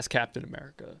as Captain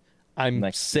America. I'm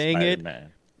Next to saying it.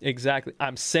 Spider-Man. Exactly.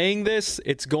 I'm saying this.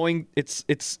 It's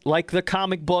like the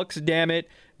comic books, damn it.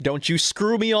 Don't you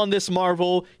screw me on this,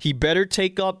 Marvel. He better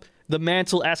take up the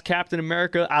mantle as Captain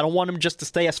America. I don't want him just to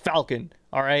stay as Falcon,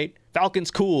 all right?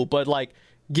 Falcon's cool, but like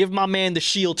give my man the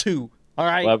shield too, all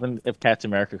right? What happens if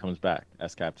Captain America comes back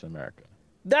as Captain America?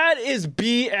 That is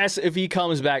BS if he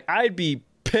comes back. I'd be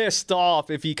pissed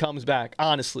off if he comes back,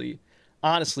 honestly,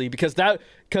 because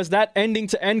that ending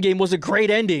to Endgame was a great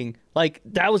ending. Like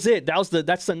that was it. That's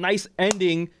the nice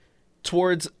ending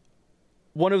towards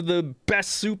one of the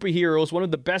best superheroes, one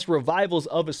of the best revivals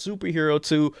of a superhero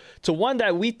to one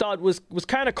that we thought was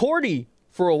kind of corny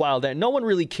for a while. That no one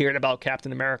really cared about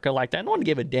Captain America like that. No one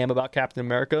gave a damn about Captain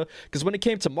America because when it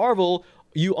came to Marvel,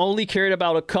 you only cared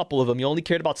about a couple of them. You only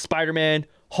cared about Spider-Man,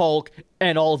 Hulk,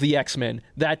 and all the X-Men.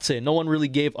 That's it. No one really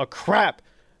gave a crap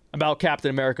about Captain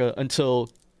America until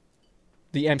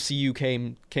the MCU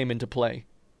came into play.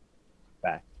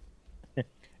 Back.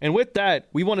 And with that,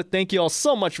 we want to thank you all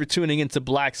so much for tuning into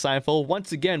Black Seinfeld.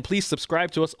 Once again, please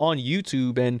subscribe to us on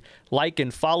YouTube and like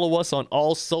and follow us on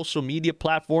all social media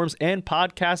platforms and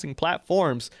podcasting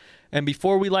platforms. And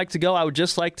before we like to go, I would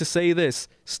just like to say this.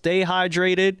 Stay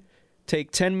hydrated. Take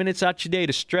 10 minutes out your day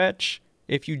to stretch.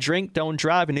 If you drink, don't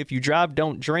drive. And if you drive,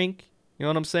 don't drink. You know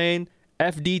what I'm saying?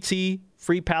 FDT,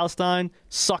 Free Palestine,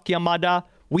 Suck Yamada.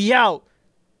 We out.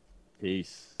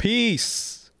 Peace.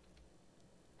 Peace.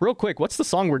 Real quick, what's the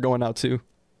song we're going out to?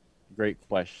 Great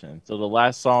question. So the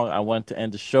last song I want to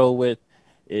end the show with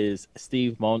is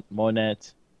Steve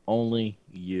Monette, Only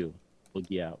You.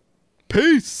 Boogie out.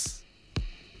 Peace.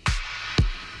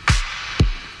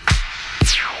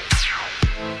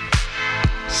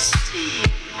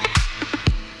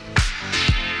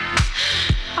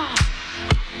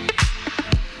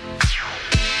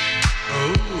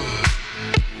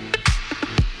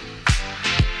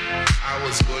 I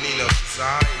was born in a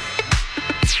desire,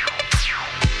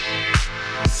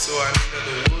 so I needed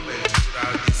a woman to put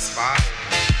out this fire.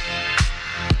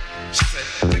 She said,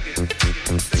 take it, take it,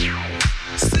 take it.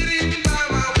 Sitting by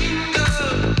my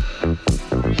window,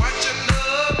 watching the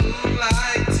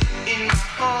moonlight in my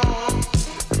home.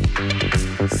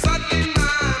 Suddenly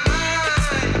my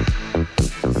mind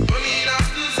is burning up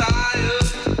desire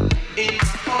in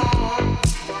my home.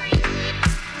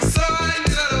 So I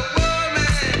needed a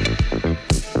woman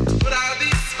to put out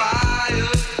this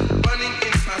fire burning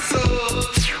in my soul.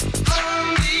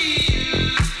 Only you,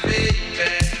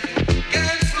 baby,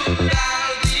 can put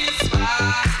out this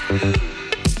fire.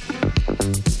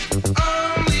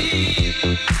 Only you,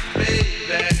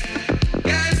 baby,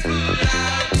 can put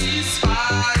out this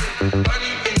fire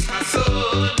burning in my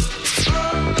soul.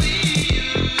 Only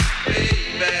you,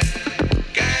 baby,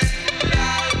 can put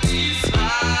out this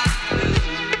fire.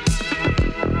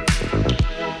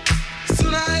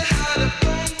 Soon I had a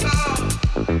phone call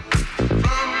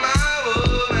from my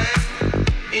woman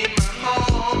in my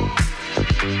home.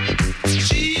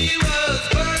 She was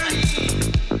burning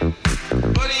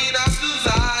up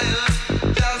desire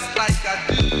just like I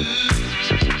do.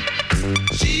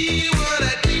 She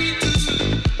wanted me to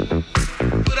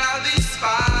put out this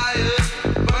fire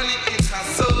burning in her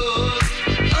soul.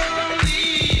 Only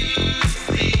you,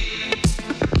 Steve,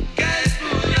 can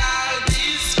put out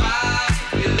this fire.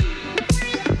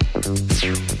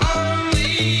 Only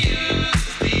you,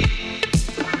 Steve,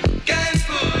 can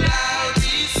put out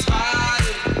this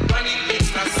fire burning in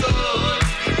my soul.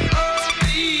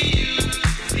 Only you,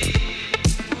 Steve,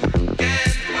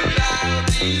 can put out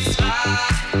this fire.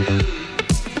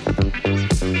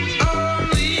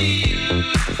 Only you,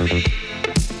 Steve,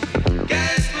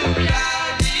 can put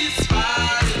out this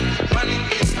fire burning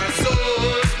in my soul.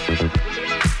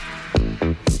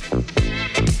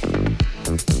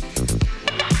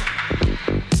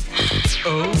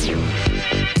 Oh,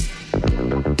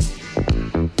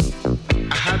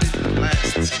 I had it at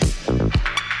last.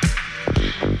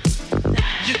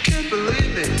 You can't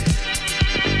believe it.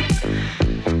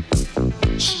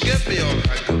 She gave me all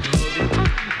her good loving.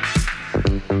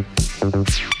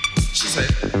 She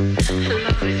said,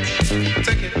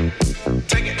 take it, take it,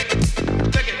 take it,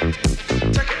 take it,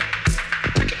 take it,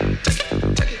 take it,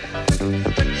 take it, take it.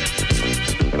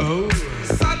 Oh,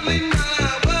 suddenly my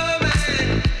woman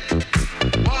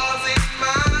was in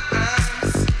my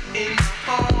arms in my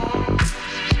home.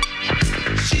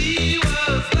 She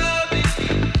was loving me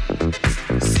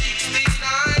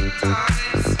 69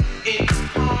 times in my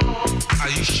home. Are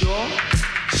you sure?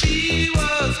 She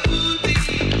was putting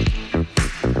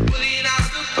out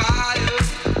the fire,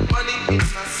 burning in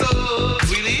my soul.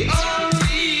 Really,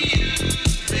 only you,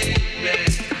 baby,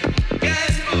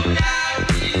 can put out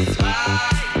this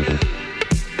fire.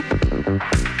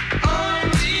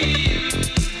 Only you,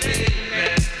 baby,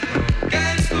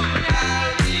 can put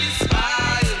out this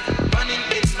fire burning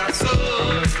in my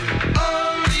soul.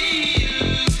 Only you,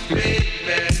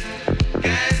 baby,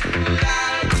 can put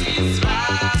out this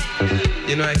fire.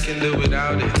 You know I can do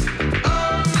without it.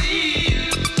 Only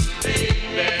you,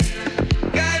 baby,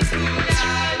 can put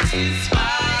out this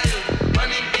fire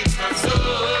burning in my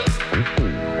soul.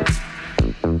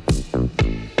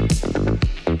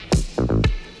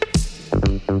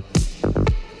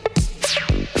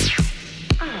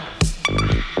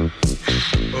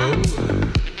 Oh,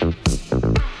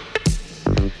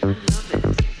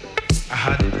 I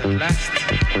had it at last.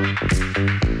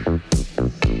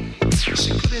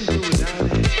 She couldn't do without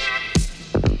it.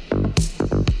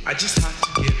 I just had to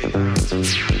give it out to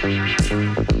her.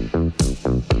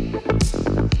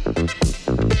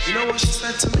 You know what she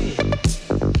said to me?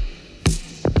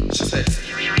 She said,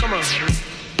 come on, honey,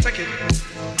 take it,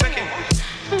 take it,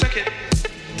 take it,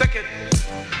 take it.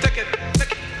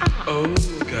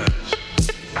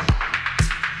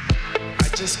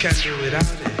 just can't do without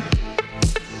it.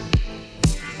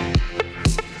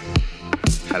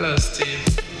 Hello,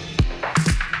 Steve.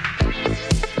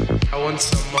 I want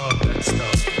some more of that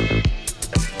stuff.